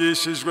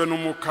twavyigishijwe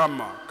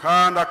n'umukama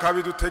kandi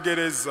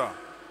akabidutegereza,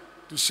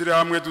 dushire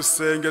hamwe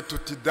dusenge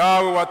tuti: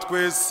 Dawe wa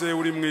twese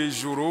uri mu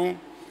ijuru,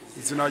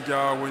 izina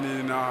ryawe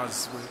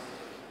ninazwe,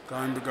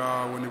 kandi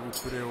bwawe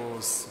nibukure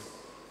hose,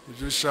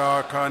 ibyo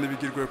ushaka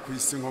nibigirwe ku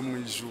isi nko mu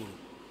ijuru.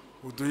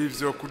 Uduhe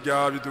ivyo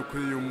kurya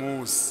bidukwiye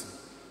umunsi,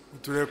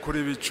 uturekure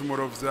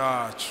ibicumuro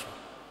vyacu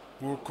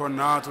nkuko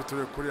natwe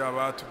turekuriye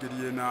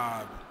abatugiriye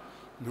nabi,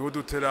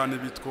 ntuduterane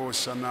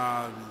ibitwosha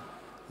nabi,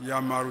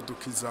 yamara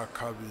udukiza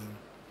kabi.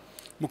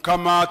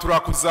 Mukama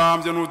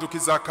turakuzamvye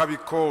n'udukiza kabi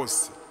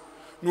kose,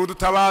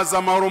 n'udutabaza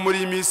amahoro muri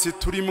iyi minsi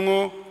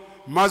turimwo,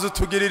 maze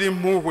utugirire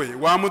impuhwe,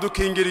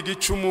 wamudukingira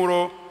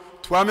igicumuro,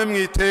 twame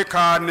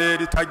mwitekane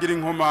ritagira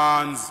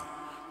inkomanzi,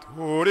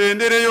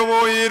 turindireye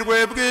ubuhirwe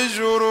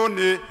bw'ijuru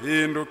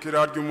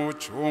n'ihindukira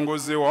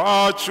ry'umucunguzi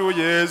wacu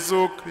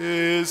Yezu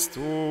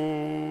Kristo.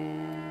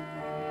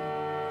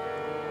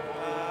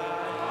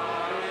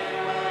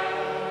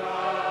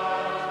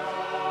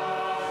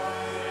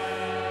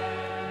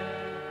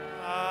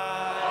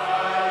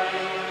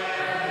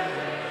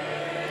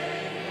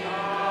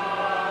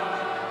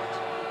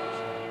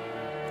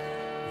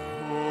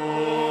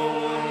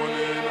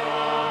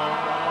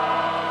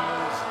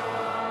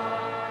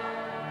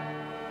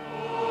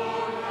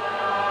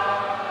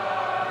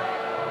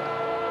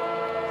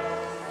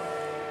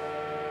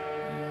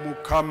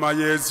 Kama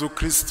Yezu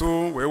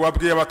Kristo, we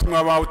wabwiye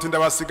abatumwa bawe uti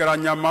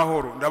ndabasigaranye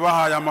amahoro,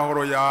 ndabahaye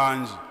amahoro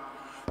yanje.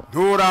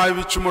 Nturabe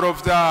ibicumuro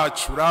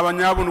vyacu, raba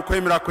nyabuna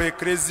ukwemera kwa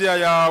ekleziya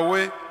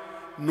yawe,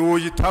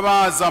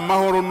 nuyitabaza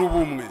amahoro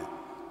n'ubumwe,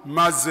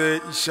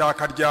 maze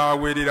ishaka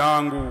ryawe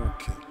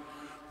riranguke.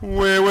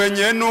 Wewe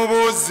nyene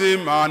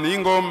ubuzima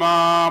n'ingoma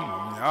mu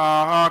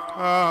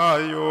myaka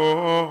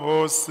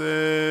yose.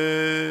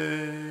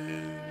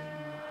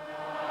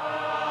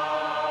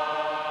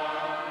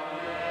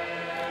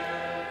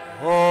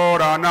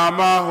 Hora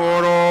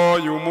n'amahoro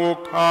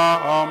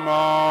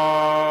y'umukama.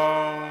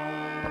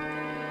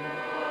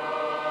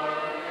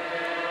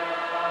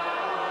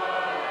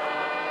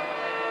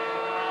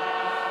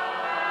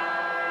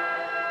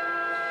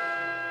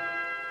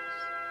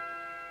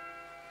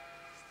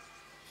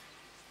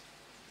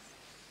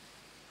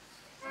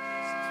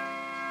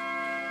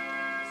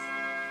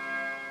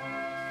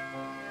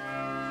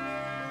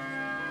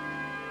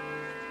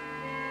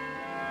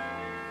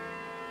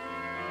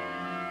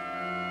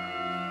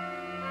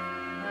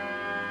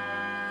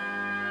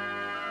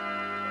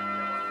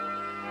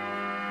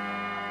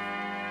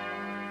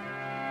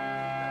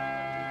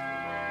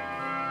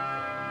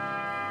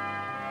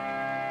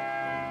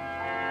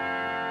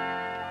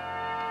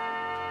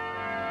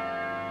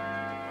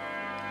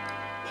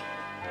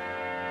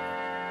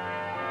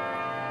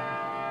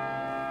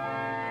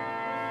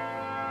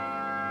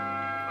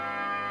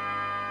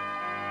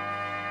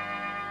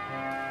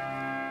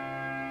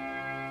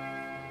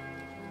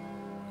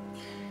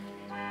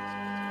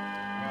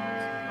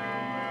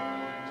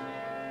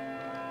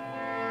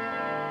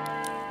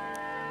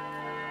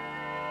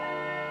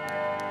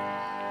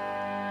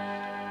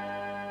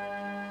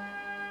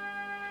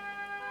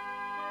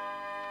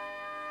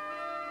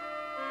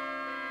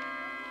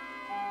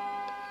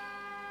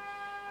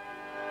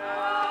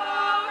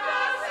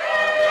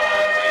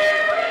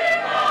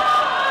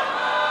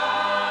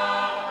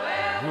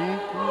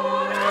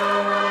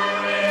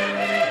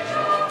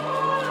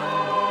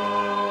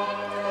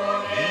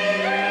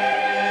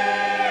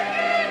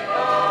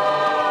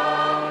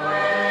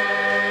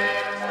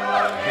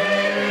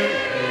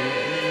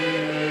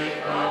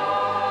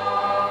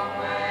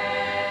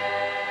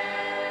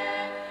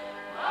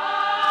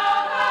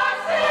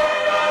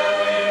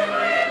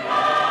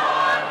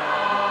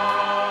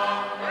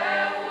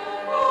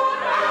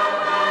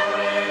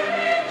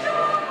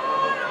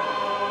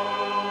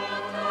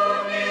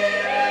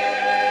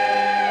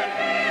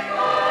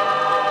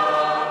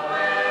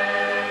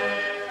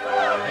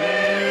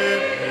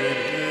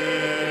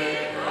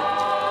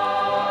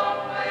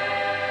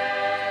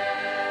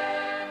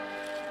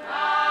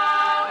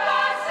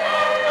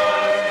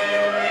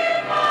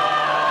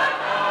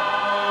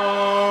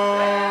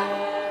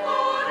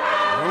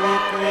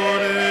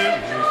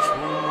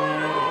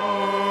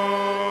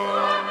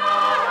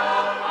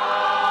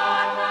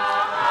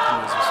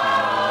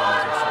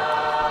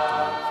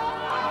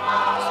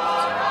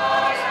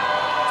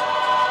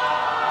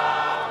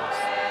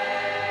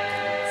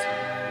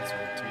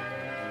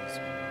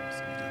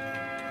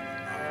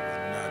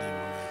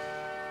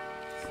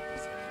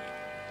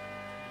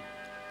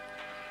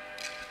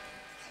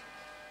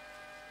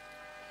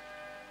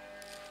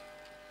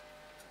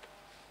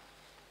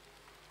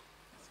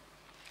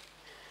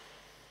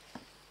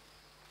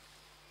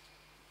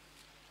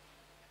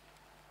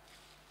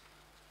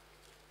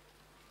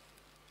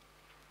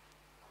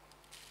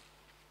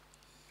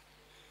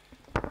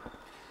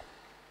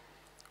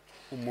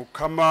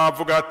 umukama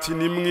avuga ati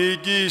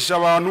nimwigisha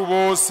abantu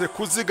bose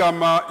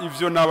kuzigama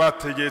ivyo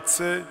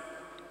nabategetse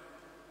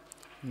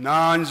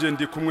nanje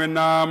ndi kumwe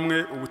namwe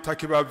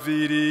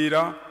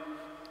ubutakibavirira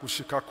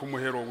gushika ku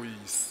muhero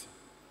w'isi.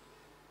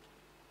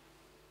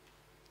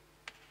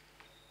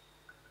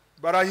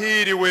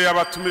 Barahiriwe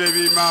abatumire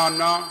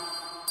b'Imana,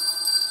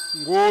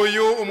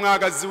 nguyu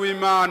umwagazi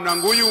w'Imana,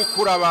 nguyu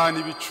ukura abantu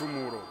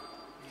ibicumuro.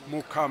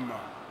 Mukama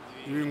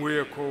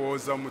niwinkwiye ko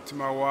woza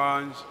umutima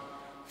wanje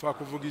fa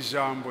kuvuga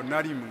ijambo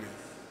na rimwe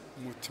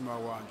umutima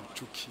wanje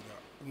ucukira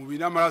umubiri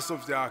n'amaraso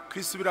vya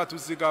Kristo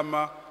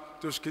biratuzigama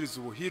doshikiriza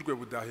ubuhirwe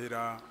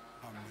budahera.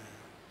 Amen.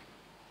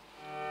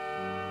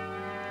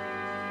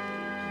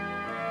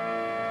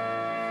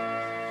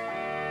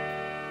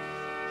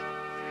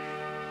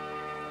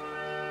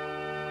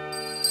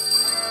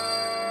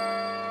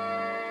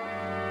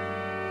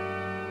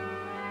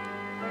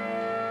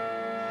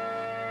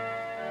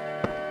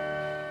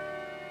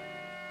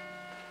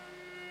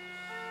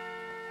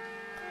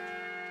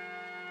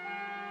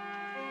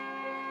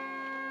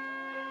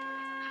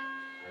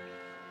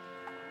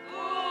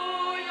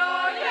 Uyo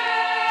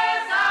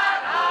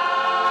yezara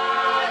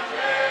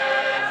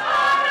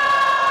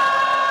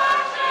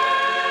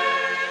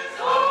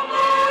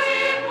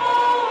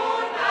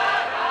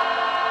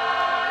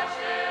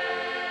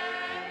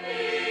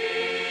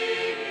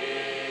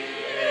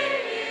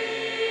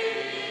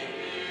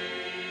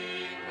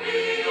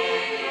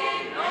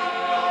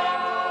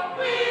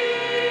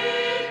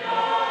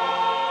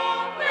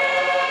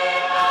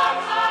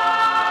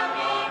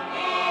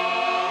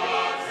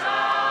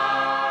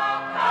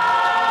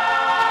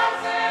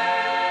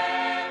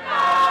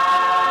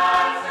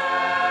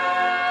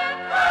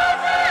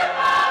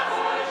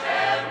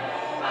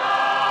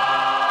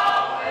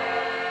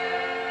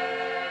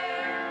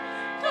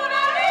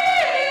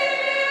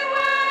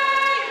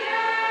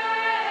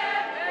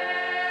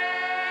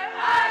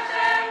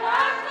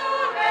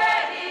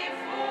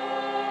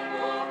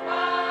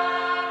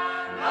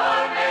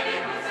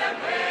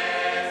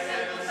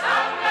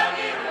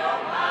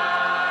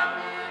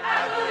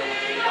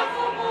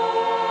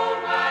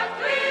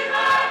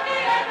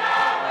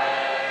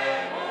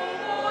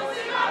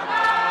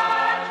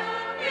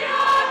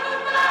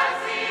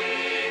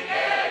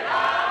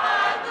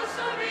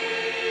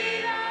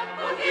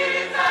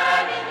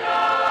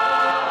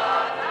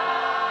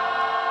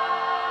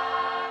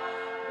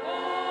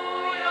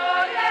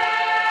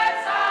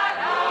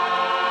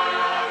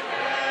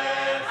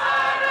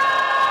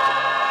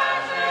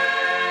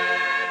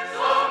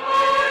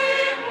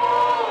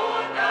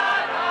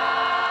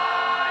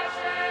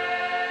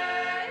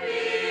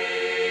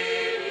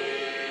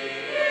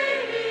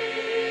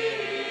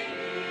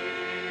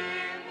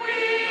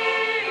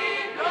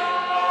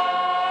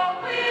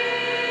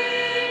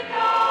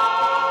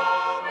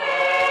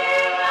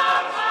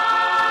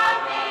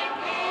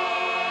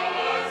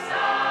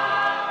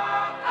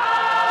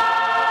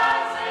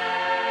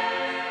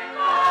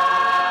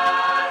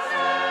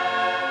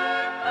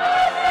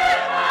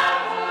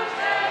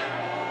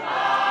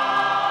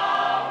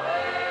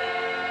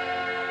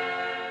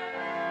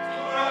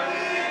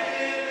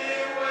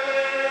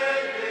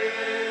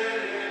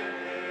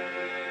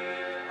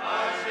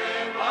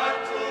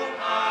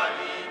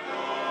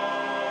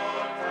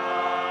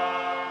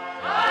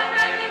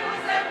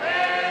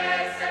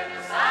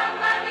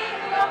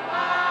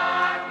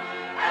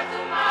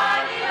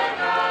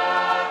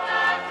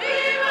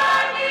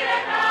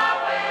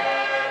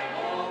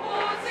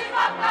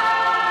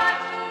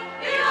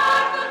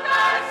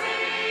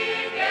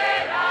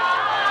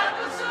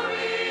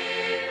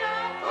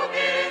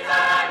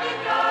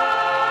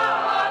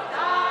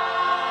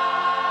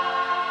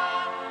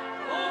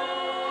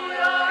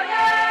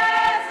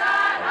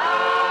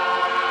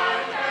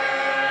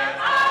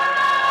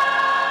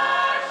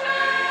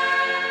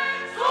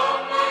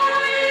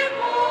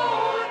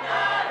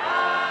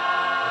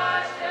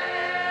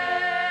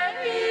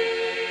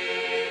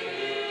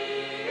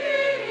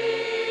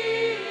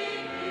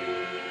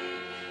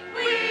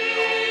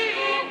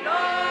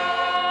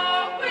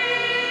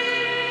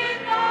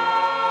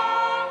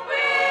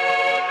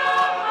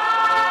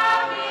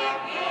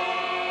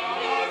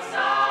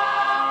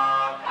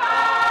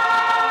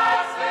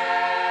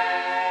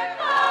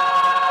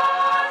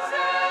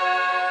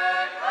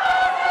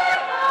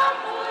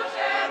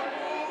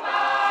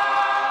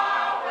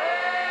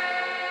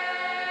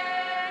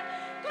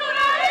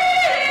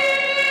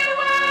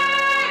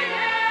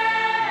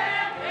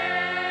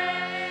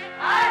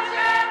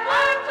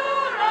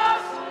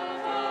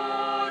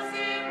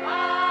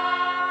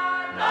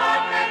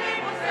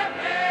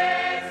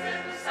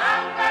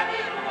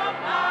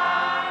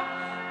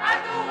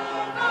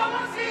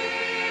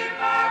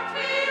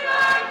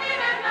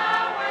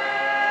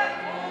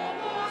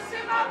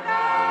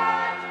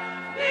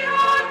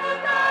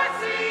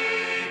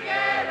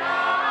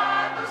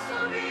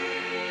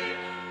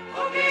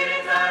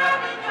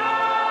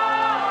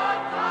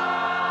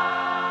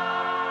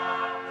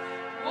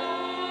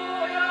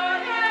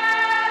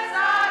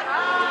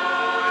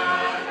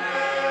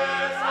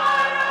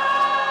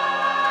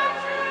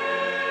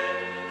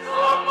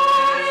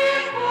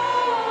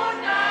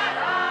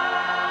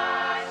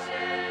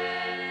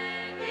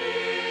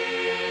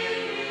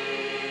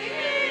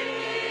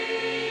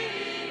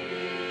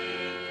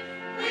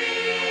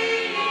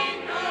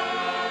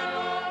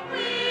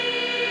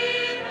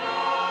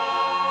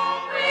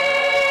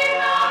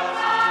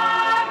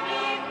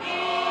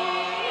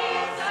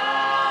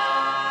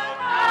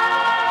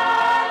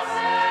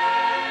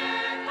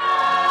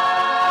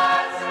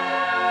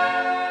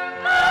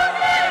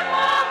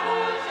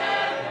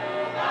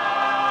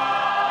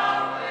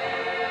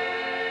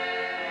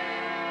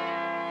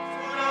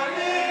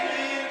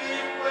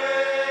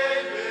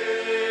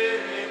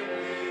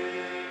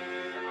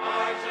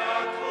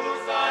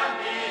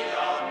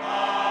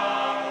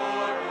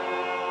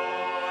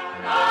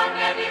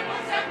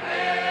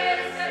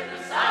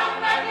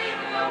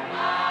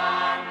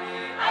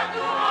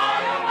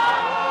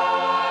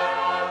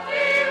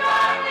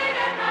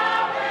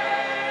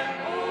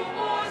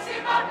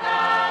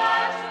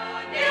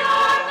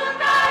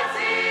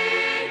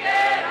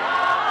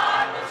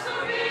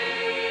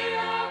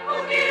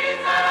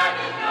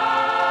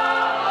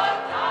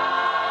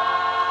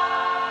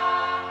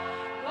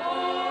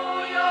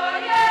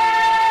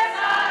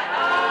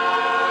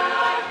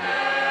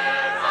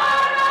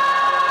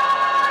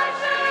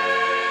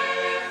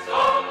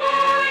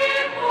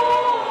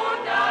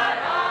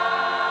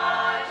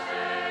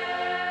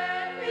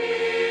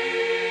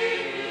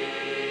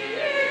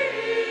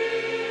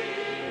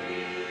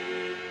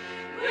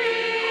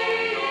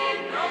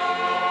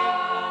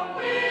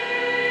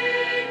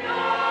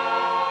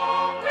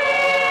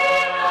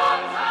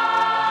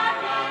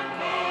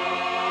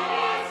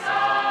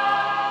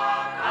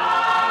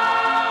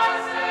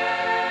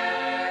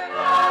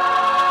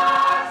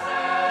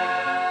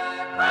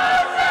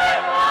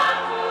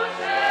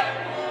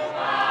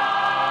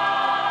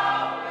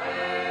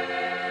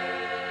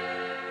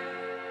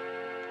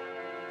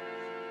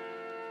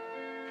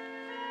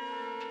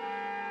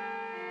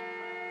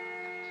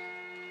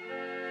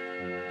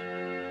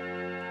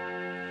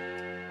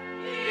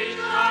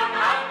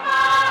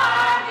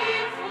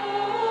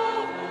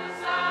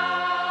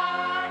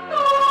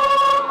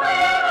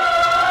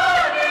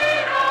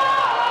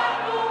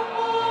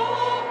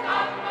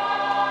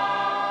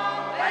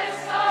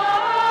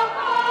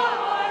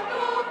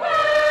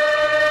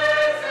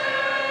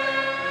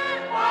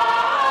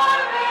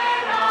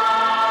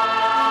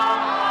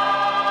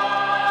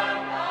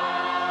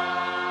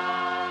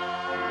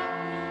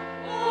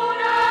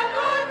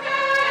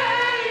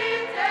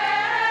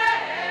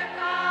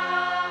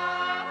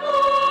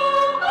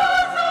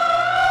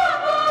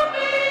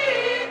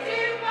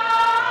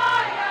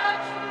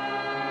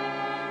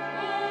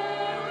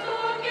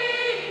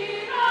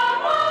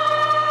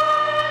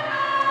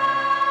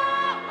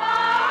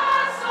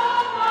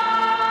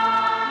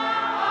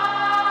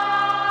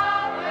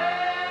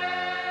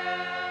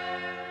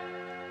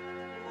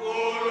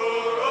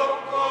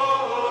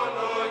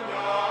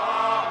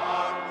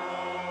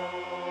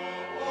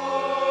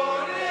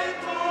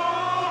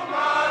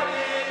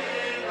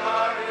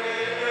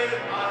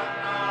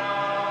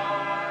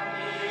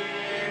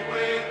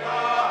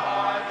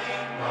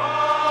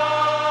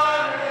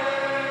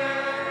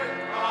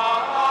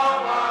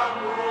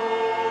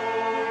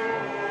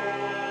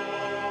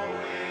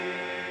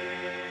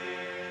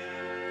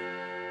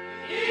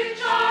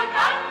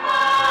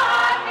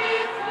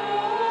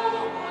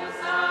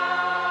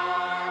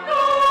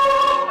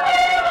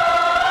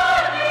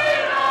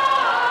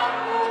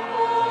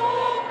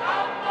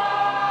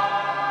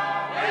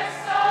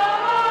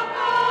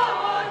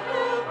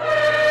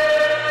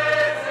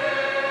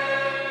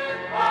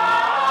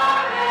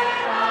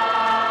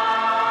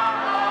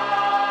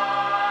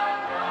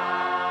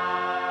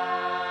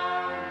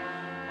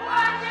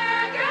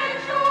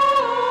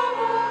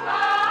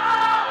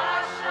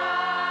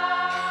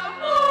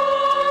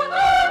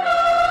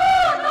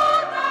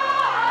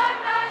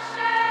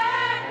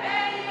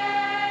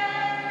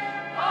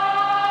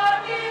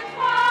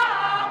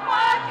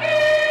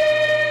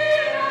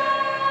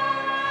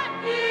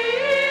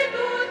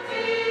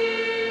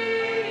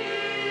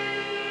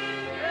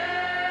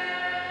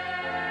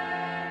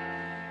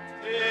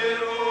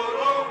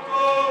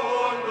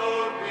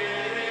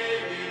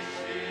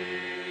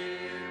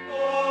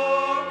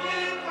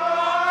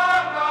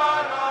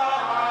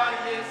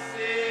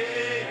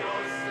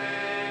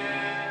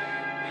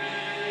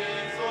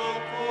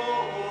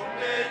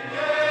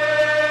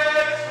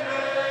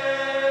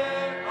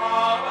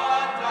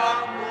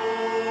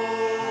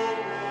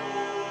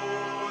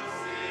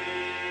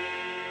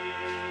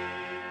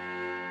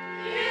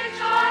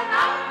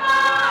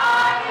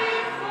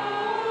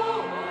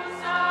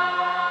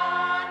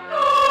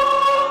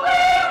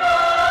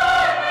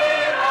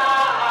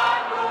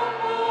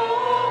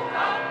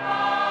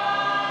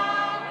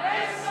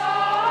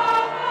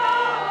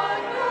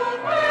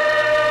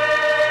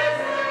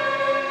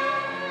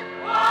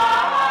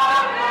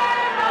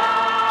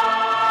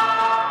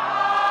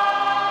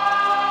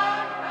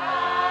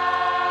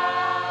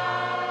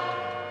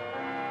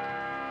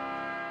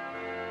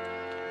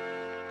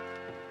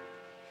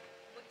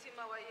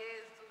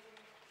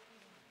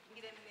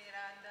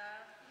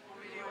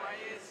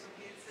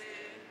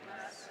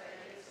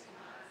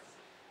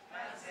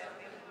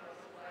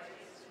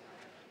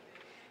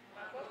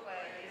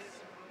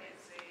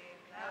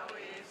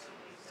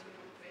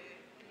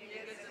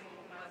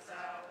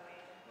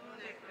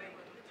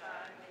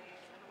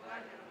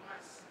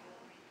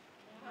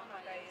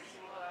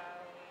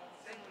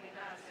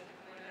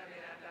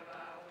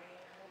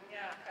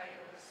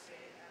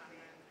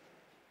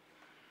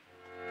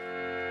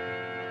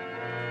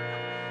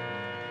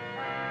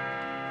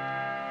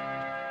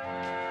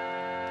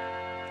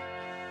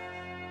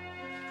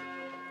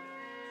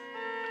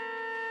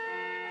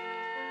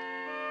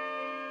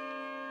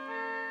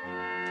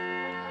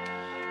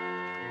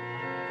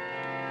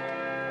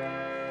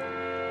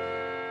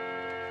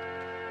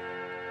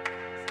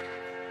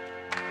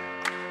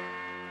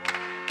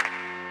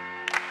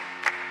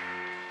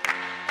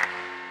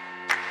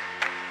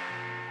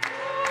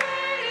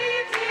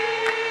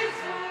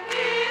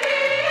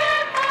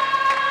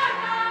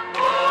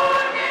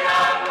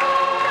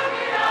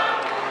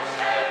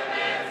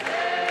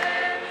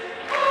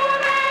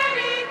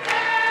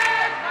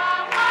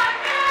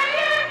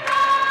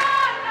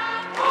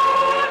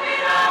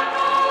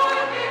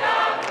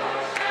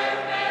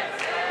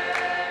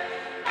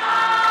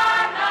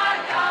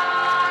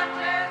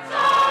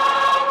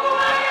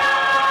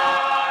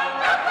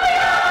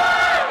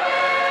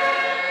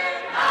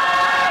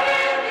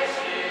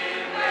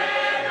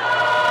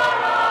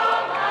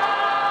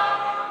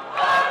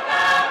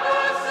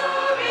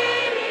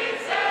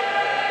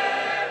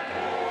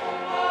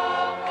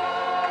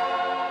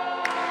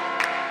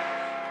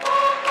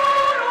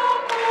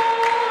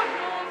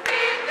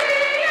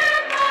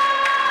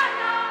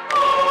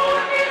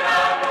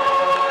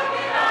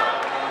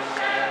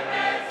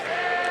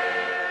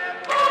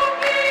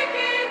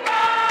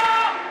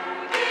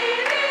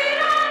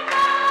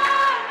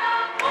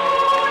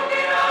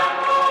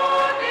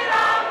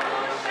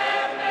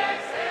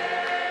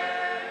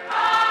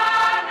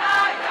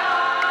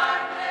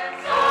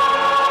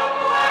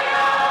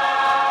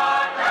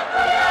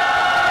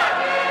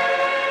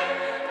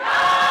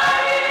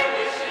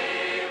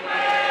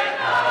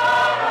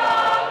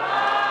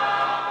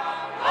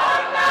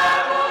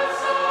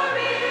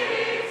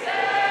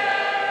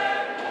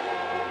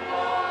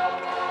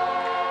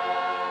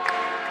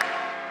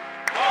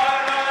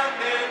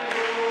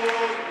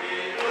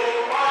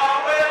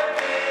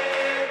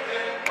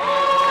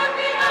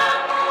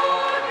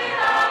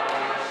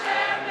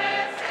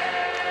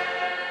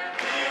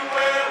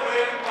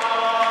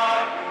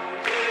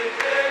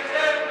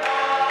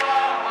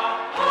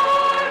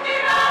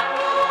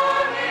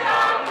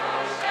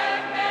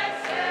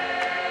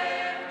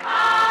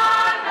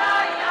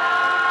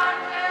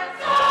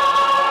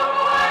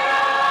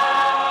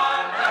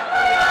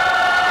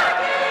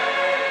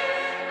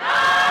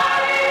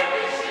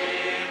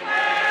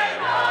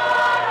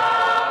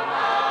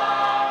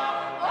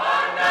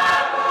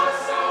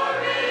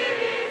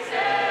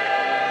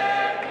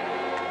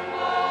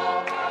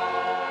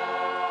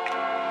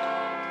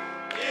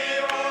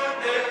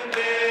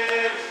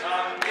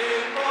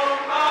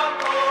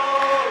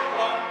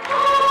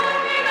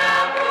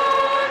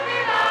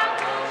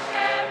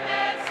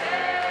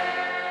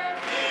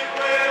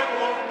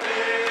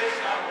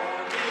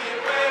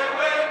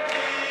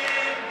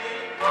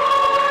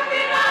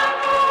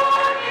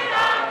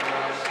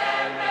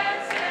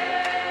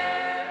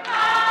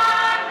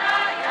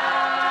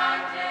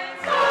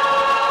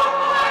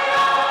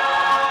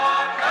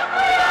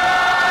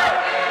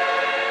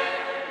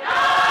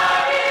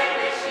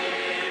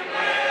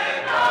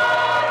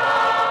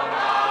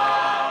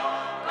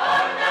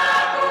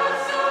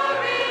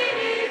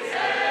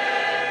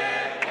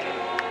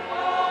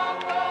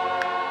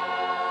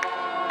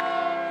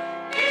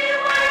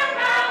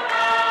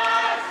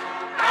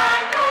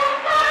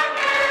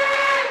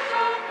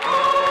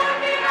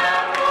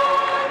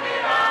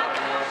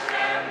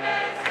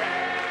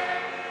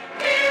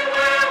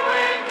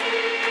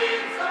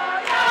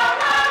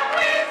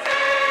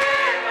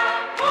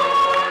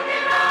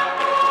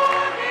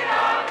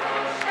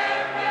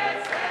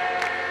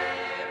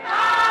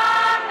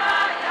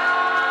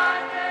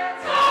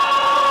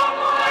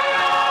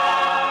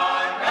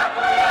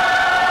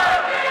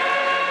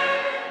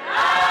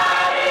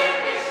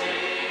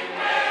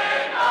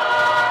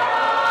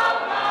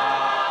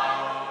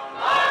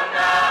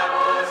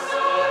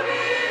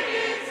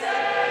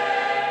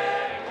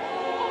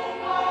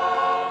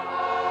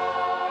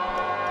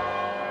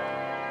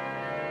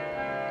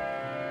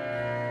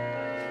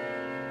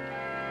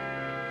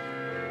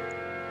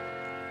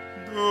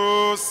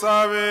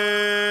dusabe.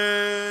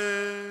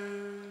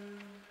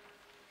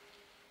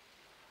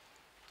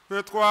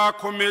 Twe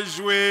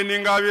twakomejwe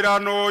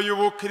n'ingabirano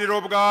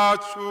y'ubukiriro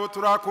bwacu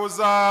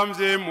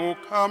turakuzamvye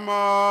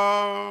Mukama,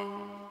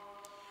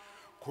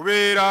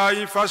 kubera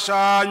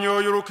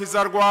imfashanyo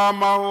y'urukiza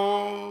rw'amaho,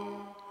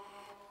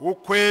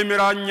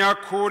 ukwemera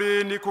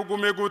nyakuri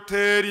nikugume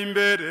gutera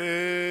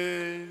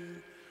imbere,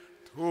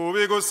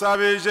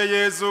 tubigusabije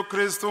Yezu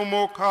Kristu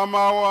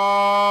Mukama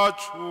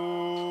wacu.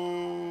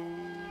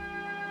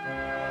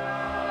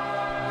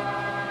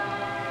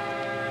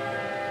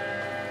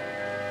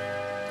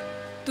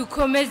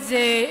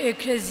 Dukomeze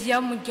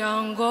Eklezia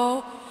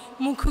muryango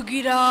mu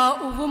kugira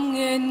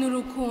ubumwe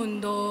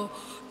n'urukundo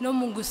no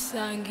mu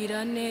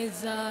gusangira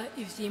neza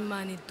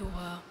ivy'Imana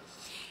iduha.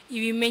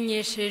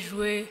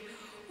 Ibimenyeshejwe,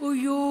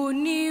 uyu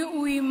ni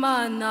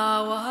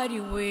uw'Imana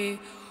wahariwe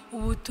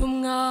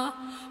ubutumwa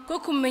bwo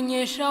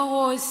kumenyesha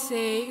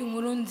hose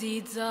inkuru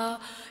nziza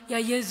ya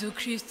Yezu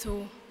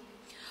Kristo.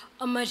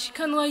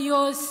 Amashikanwa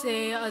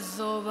yose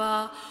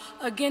azoba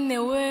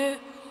agenewe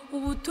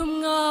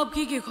ubutumwa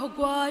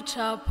bw'igikorwa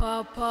ca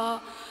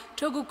Papa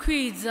cyo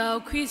gukwiza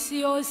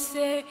kw'isi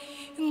yose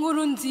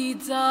inkuru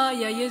nziza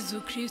ya Yezu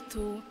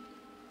Kristo.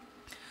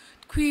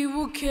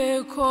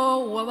 Twibuke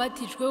ko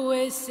uwabatijwe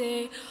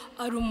wese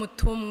ari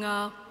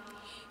umutumwa.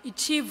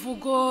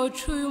 Icivugo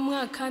c'uyu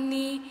mwaka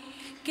ni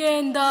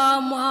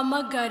genda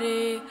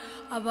muhamagare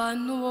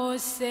abantu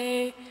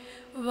bose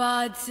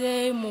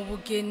baze mu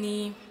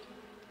bugeni.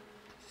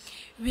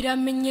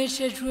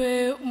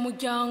 Biramenyeshejwe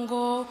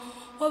umuryango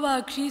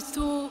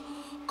w'abakristu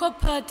ko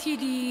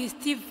Patiri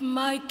Steve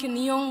Mike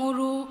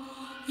Niyonkuru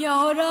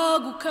yahora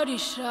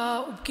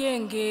gukarisha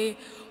ubwenge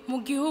mu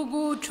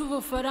gihugu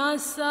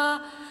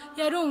c'Ubufaransa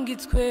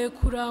yarungitswe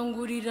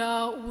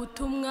kurangurira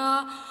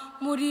ubutumwa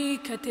muri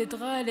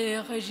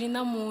Cathédrale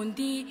Regina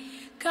Mundi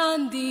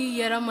kandi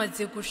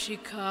yaramaze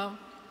gushika.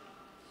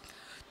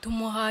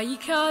 Tumuhaye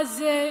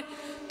ikaze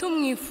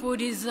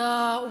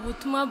tumwifuriza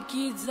ubutumwa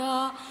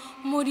bwiza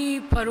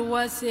muri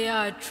paruwase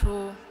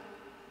yacu.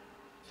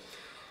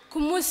 Ku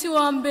munsi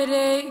wa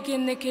mbere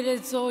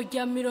igenekerezo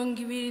rya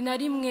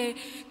 21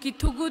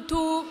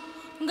 Gitugutu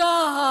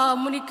ngaha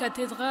muri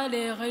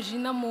Cathédrale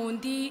Regina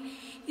Mundi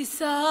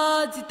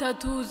isaha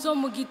 3 zo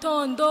mu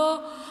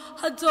gitondo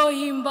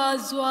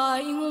hazohimbazwa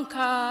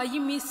inkuka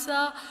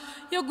y'Imisa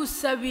yo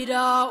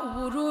gusabira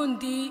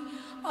Uburundi,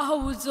 aho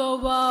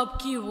buzoba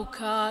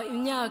bwibuka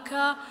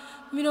imyaka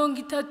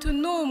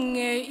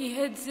 31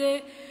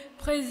 iheze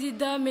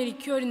Perezida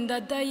Melchior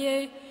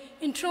Ndadaye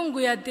incungu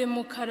ya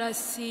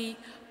demokarasi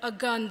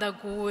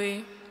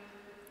agandaguwe.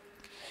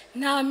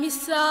 Nta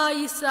misa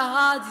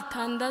y'isaha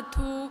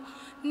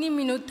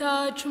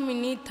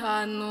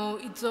 6:15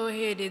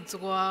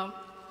 izoherezwa.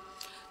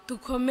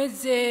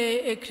 Dukomeze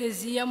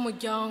Eklezia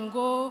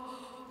muryango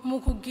mu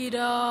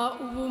kugira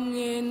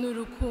ubumwe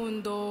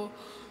n'urukundo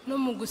no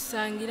mu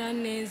gusangira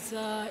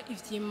neza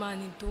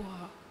ivy'Imana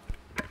iduha.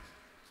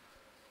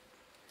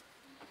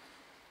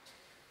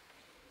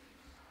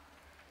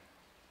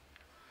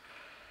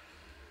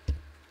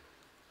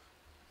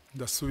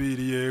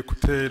 Ndasubiriye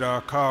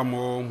gutera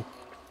kamo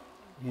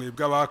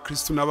mwebwe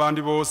abakristu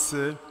n'abandi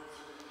bose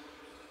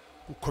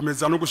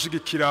gukomeza no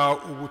gushigikira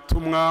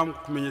ubutumwa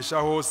kumenyesha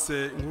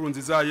hose inkuru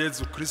nziza ya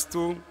Yezu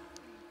Kristo,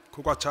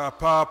 kugwa ca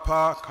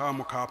Papa,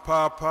 kamo ka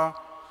Papa,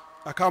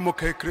 akamo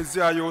ka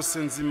Eklezia yose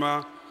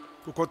nzima,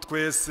 kuko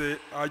twese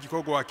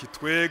agikorwa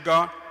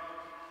kitwega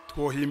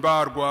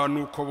twohimbarwa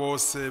nuko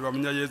bose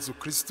bamenya Yezu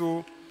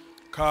Kristo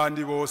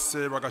kandi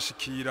bose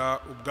bagashikira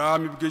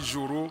ubwami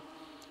bw'ijuru.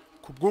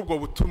 Kubw'ubwo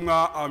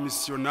butumwa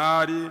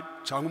abamisionari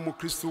cyangwa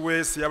umukristo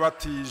wese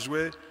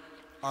yabatijwe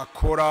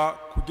akora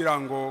kugira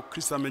ngo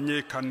Kristo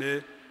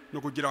amenyekane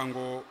no kugira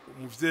ngo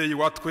umuvyeyi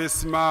wa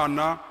twese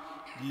Imana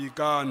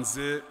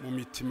yiganze mu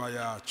mitima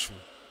yacu.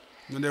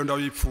 None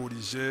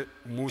ndabipfurije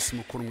umunsi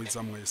mukuru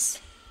mwiza mwese.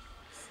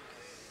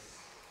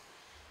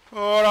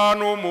 Ora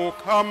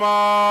n'Umukama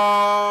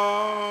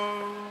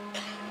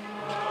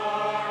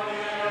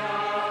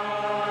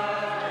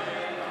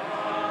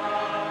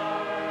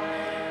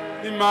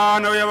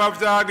Imana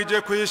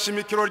yabavyagije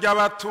kwishimikiro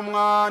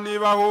ry'abatumwa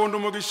nibahunda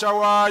umugisha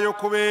wayo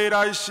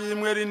kubera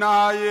ishimwe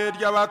rinaye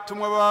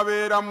ry'abatumwa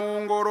babera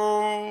mu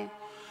ngoro,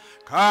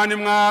 kandi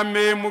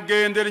mwame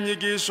mugendera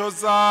inyigisho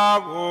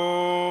zabo.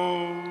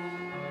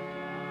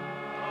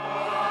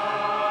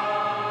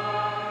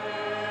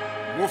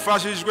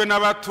 Mufashijwe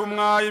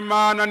n'abatumwa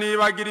Imana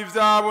nibagira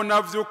ivyabo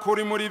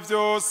navy'ukuri muri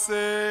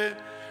vyose,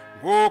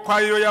 nguko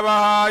ayo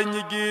yabahaye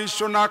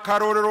inyigisho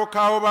n'akarorero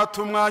kaho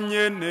batumwa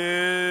nyene.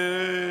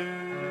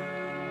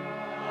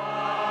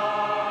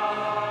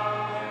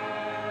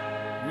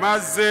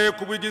 Maze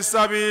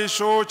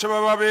kubw'igisabisho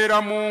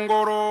c'ababera mu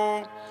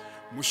ngoro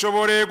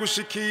mushobore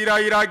gushikira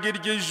iragi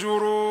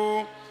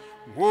ry'ijuru,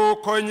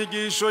 nguko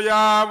inyigisho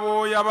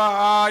yabo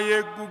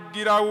yabahaye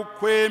kugira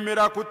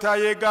ukwemera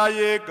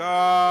kutayegayega.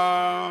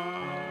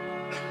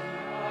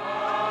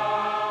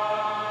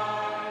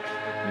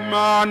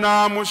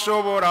 Mana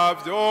mushobora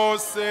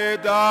byose,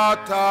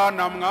 data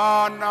na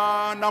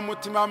mwana na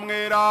mutima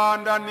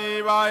mweranda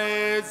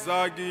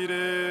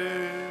nibahezagire.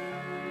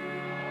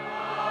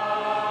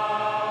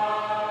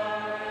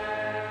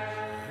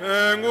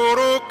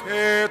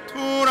 Enguruke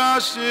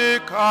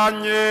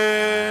turashikanye.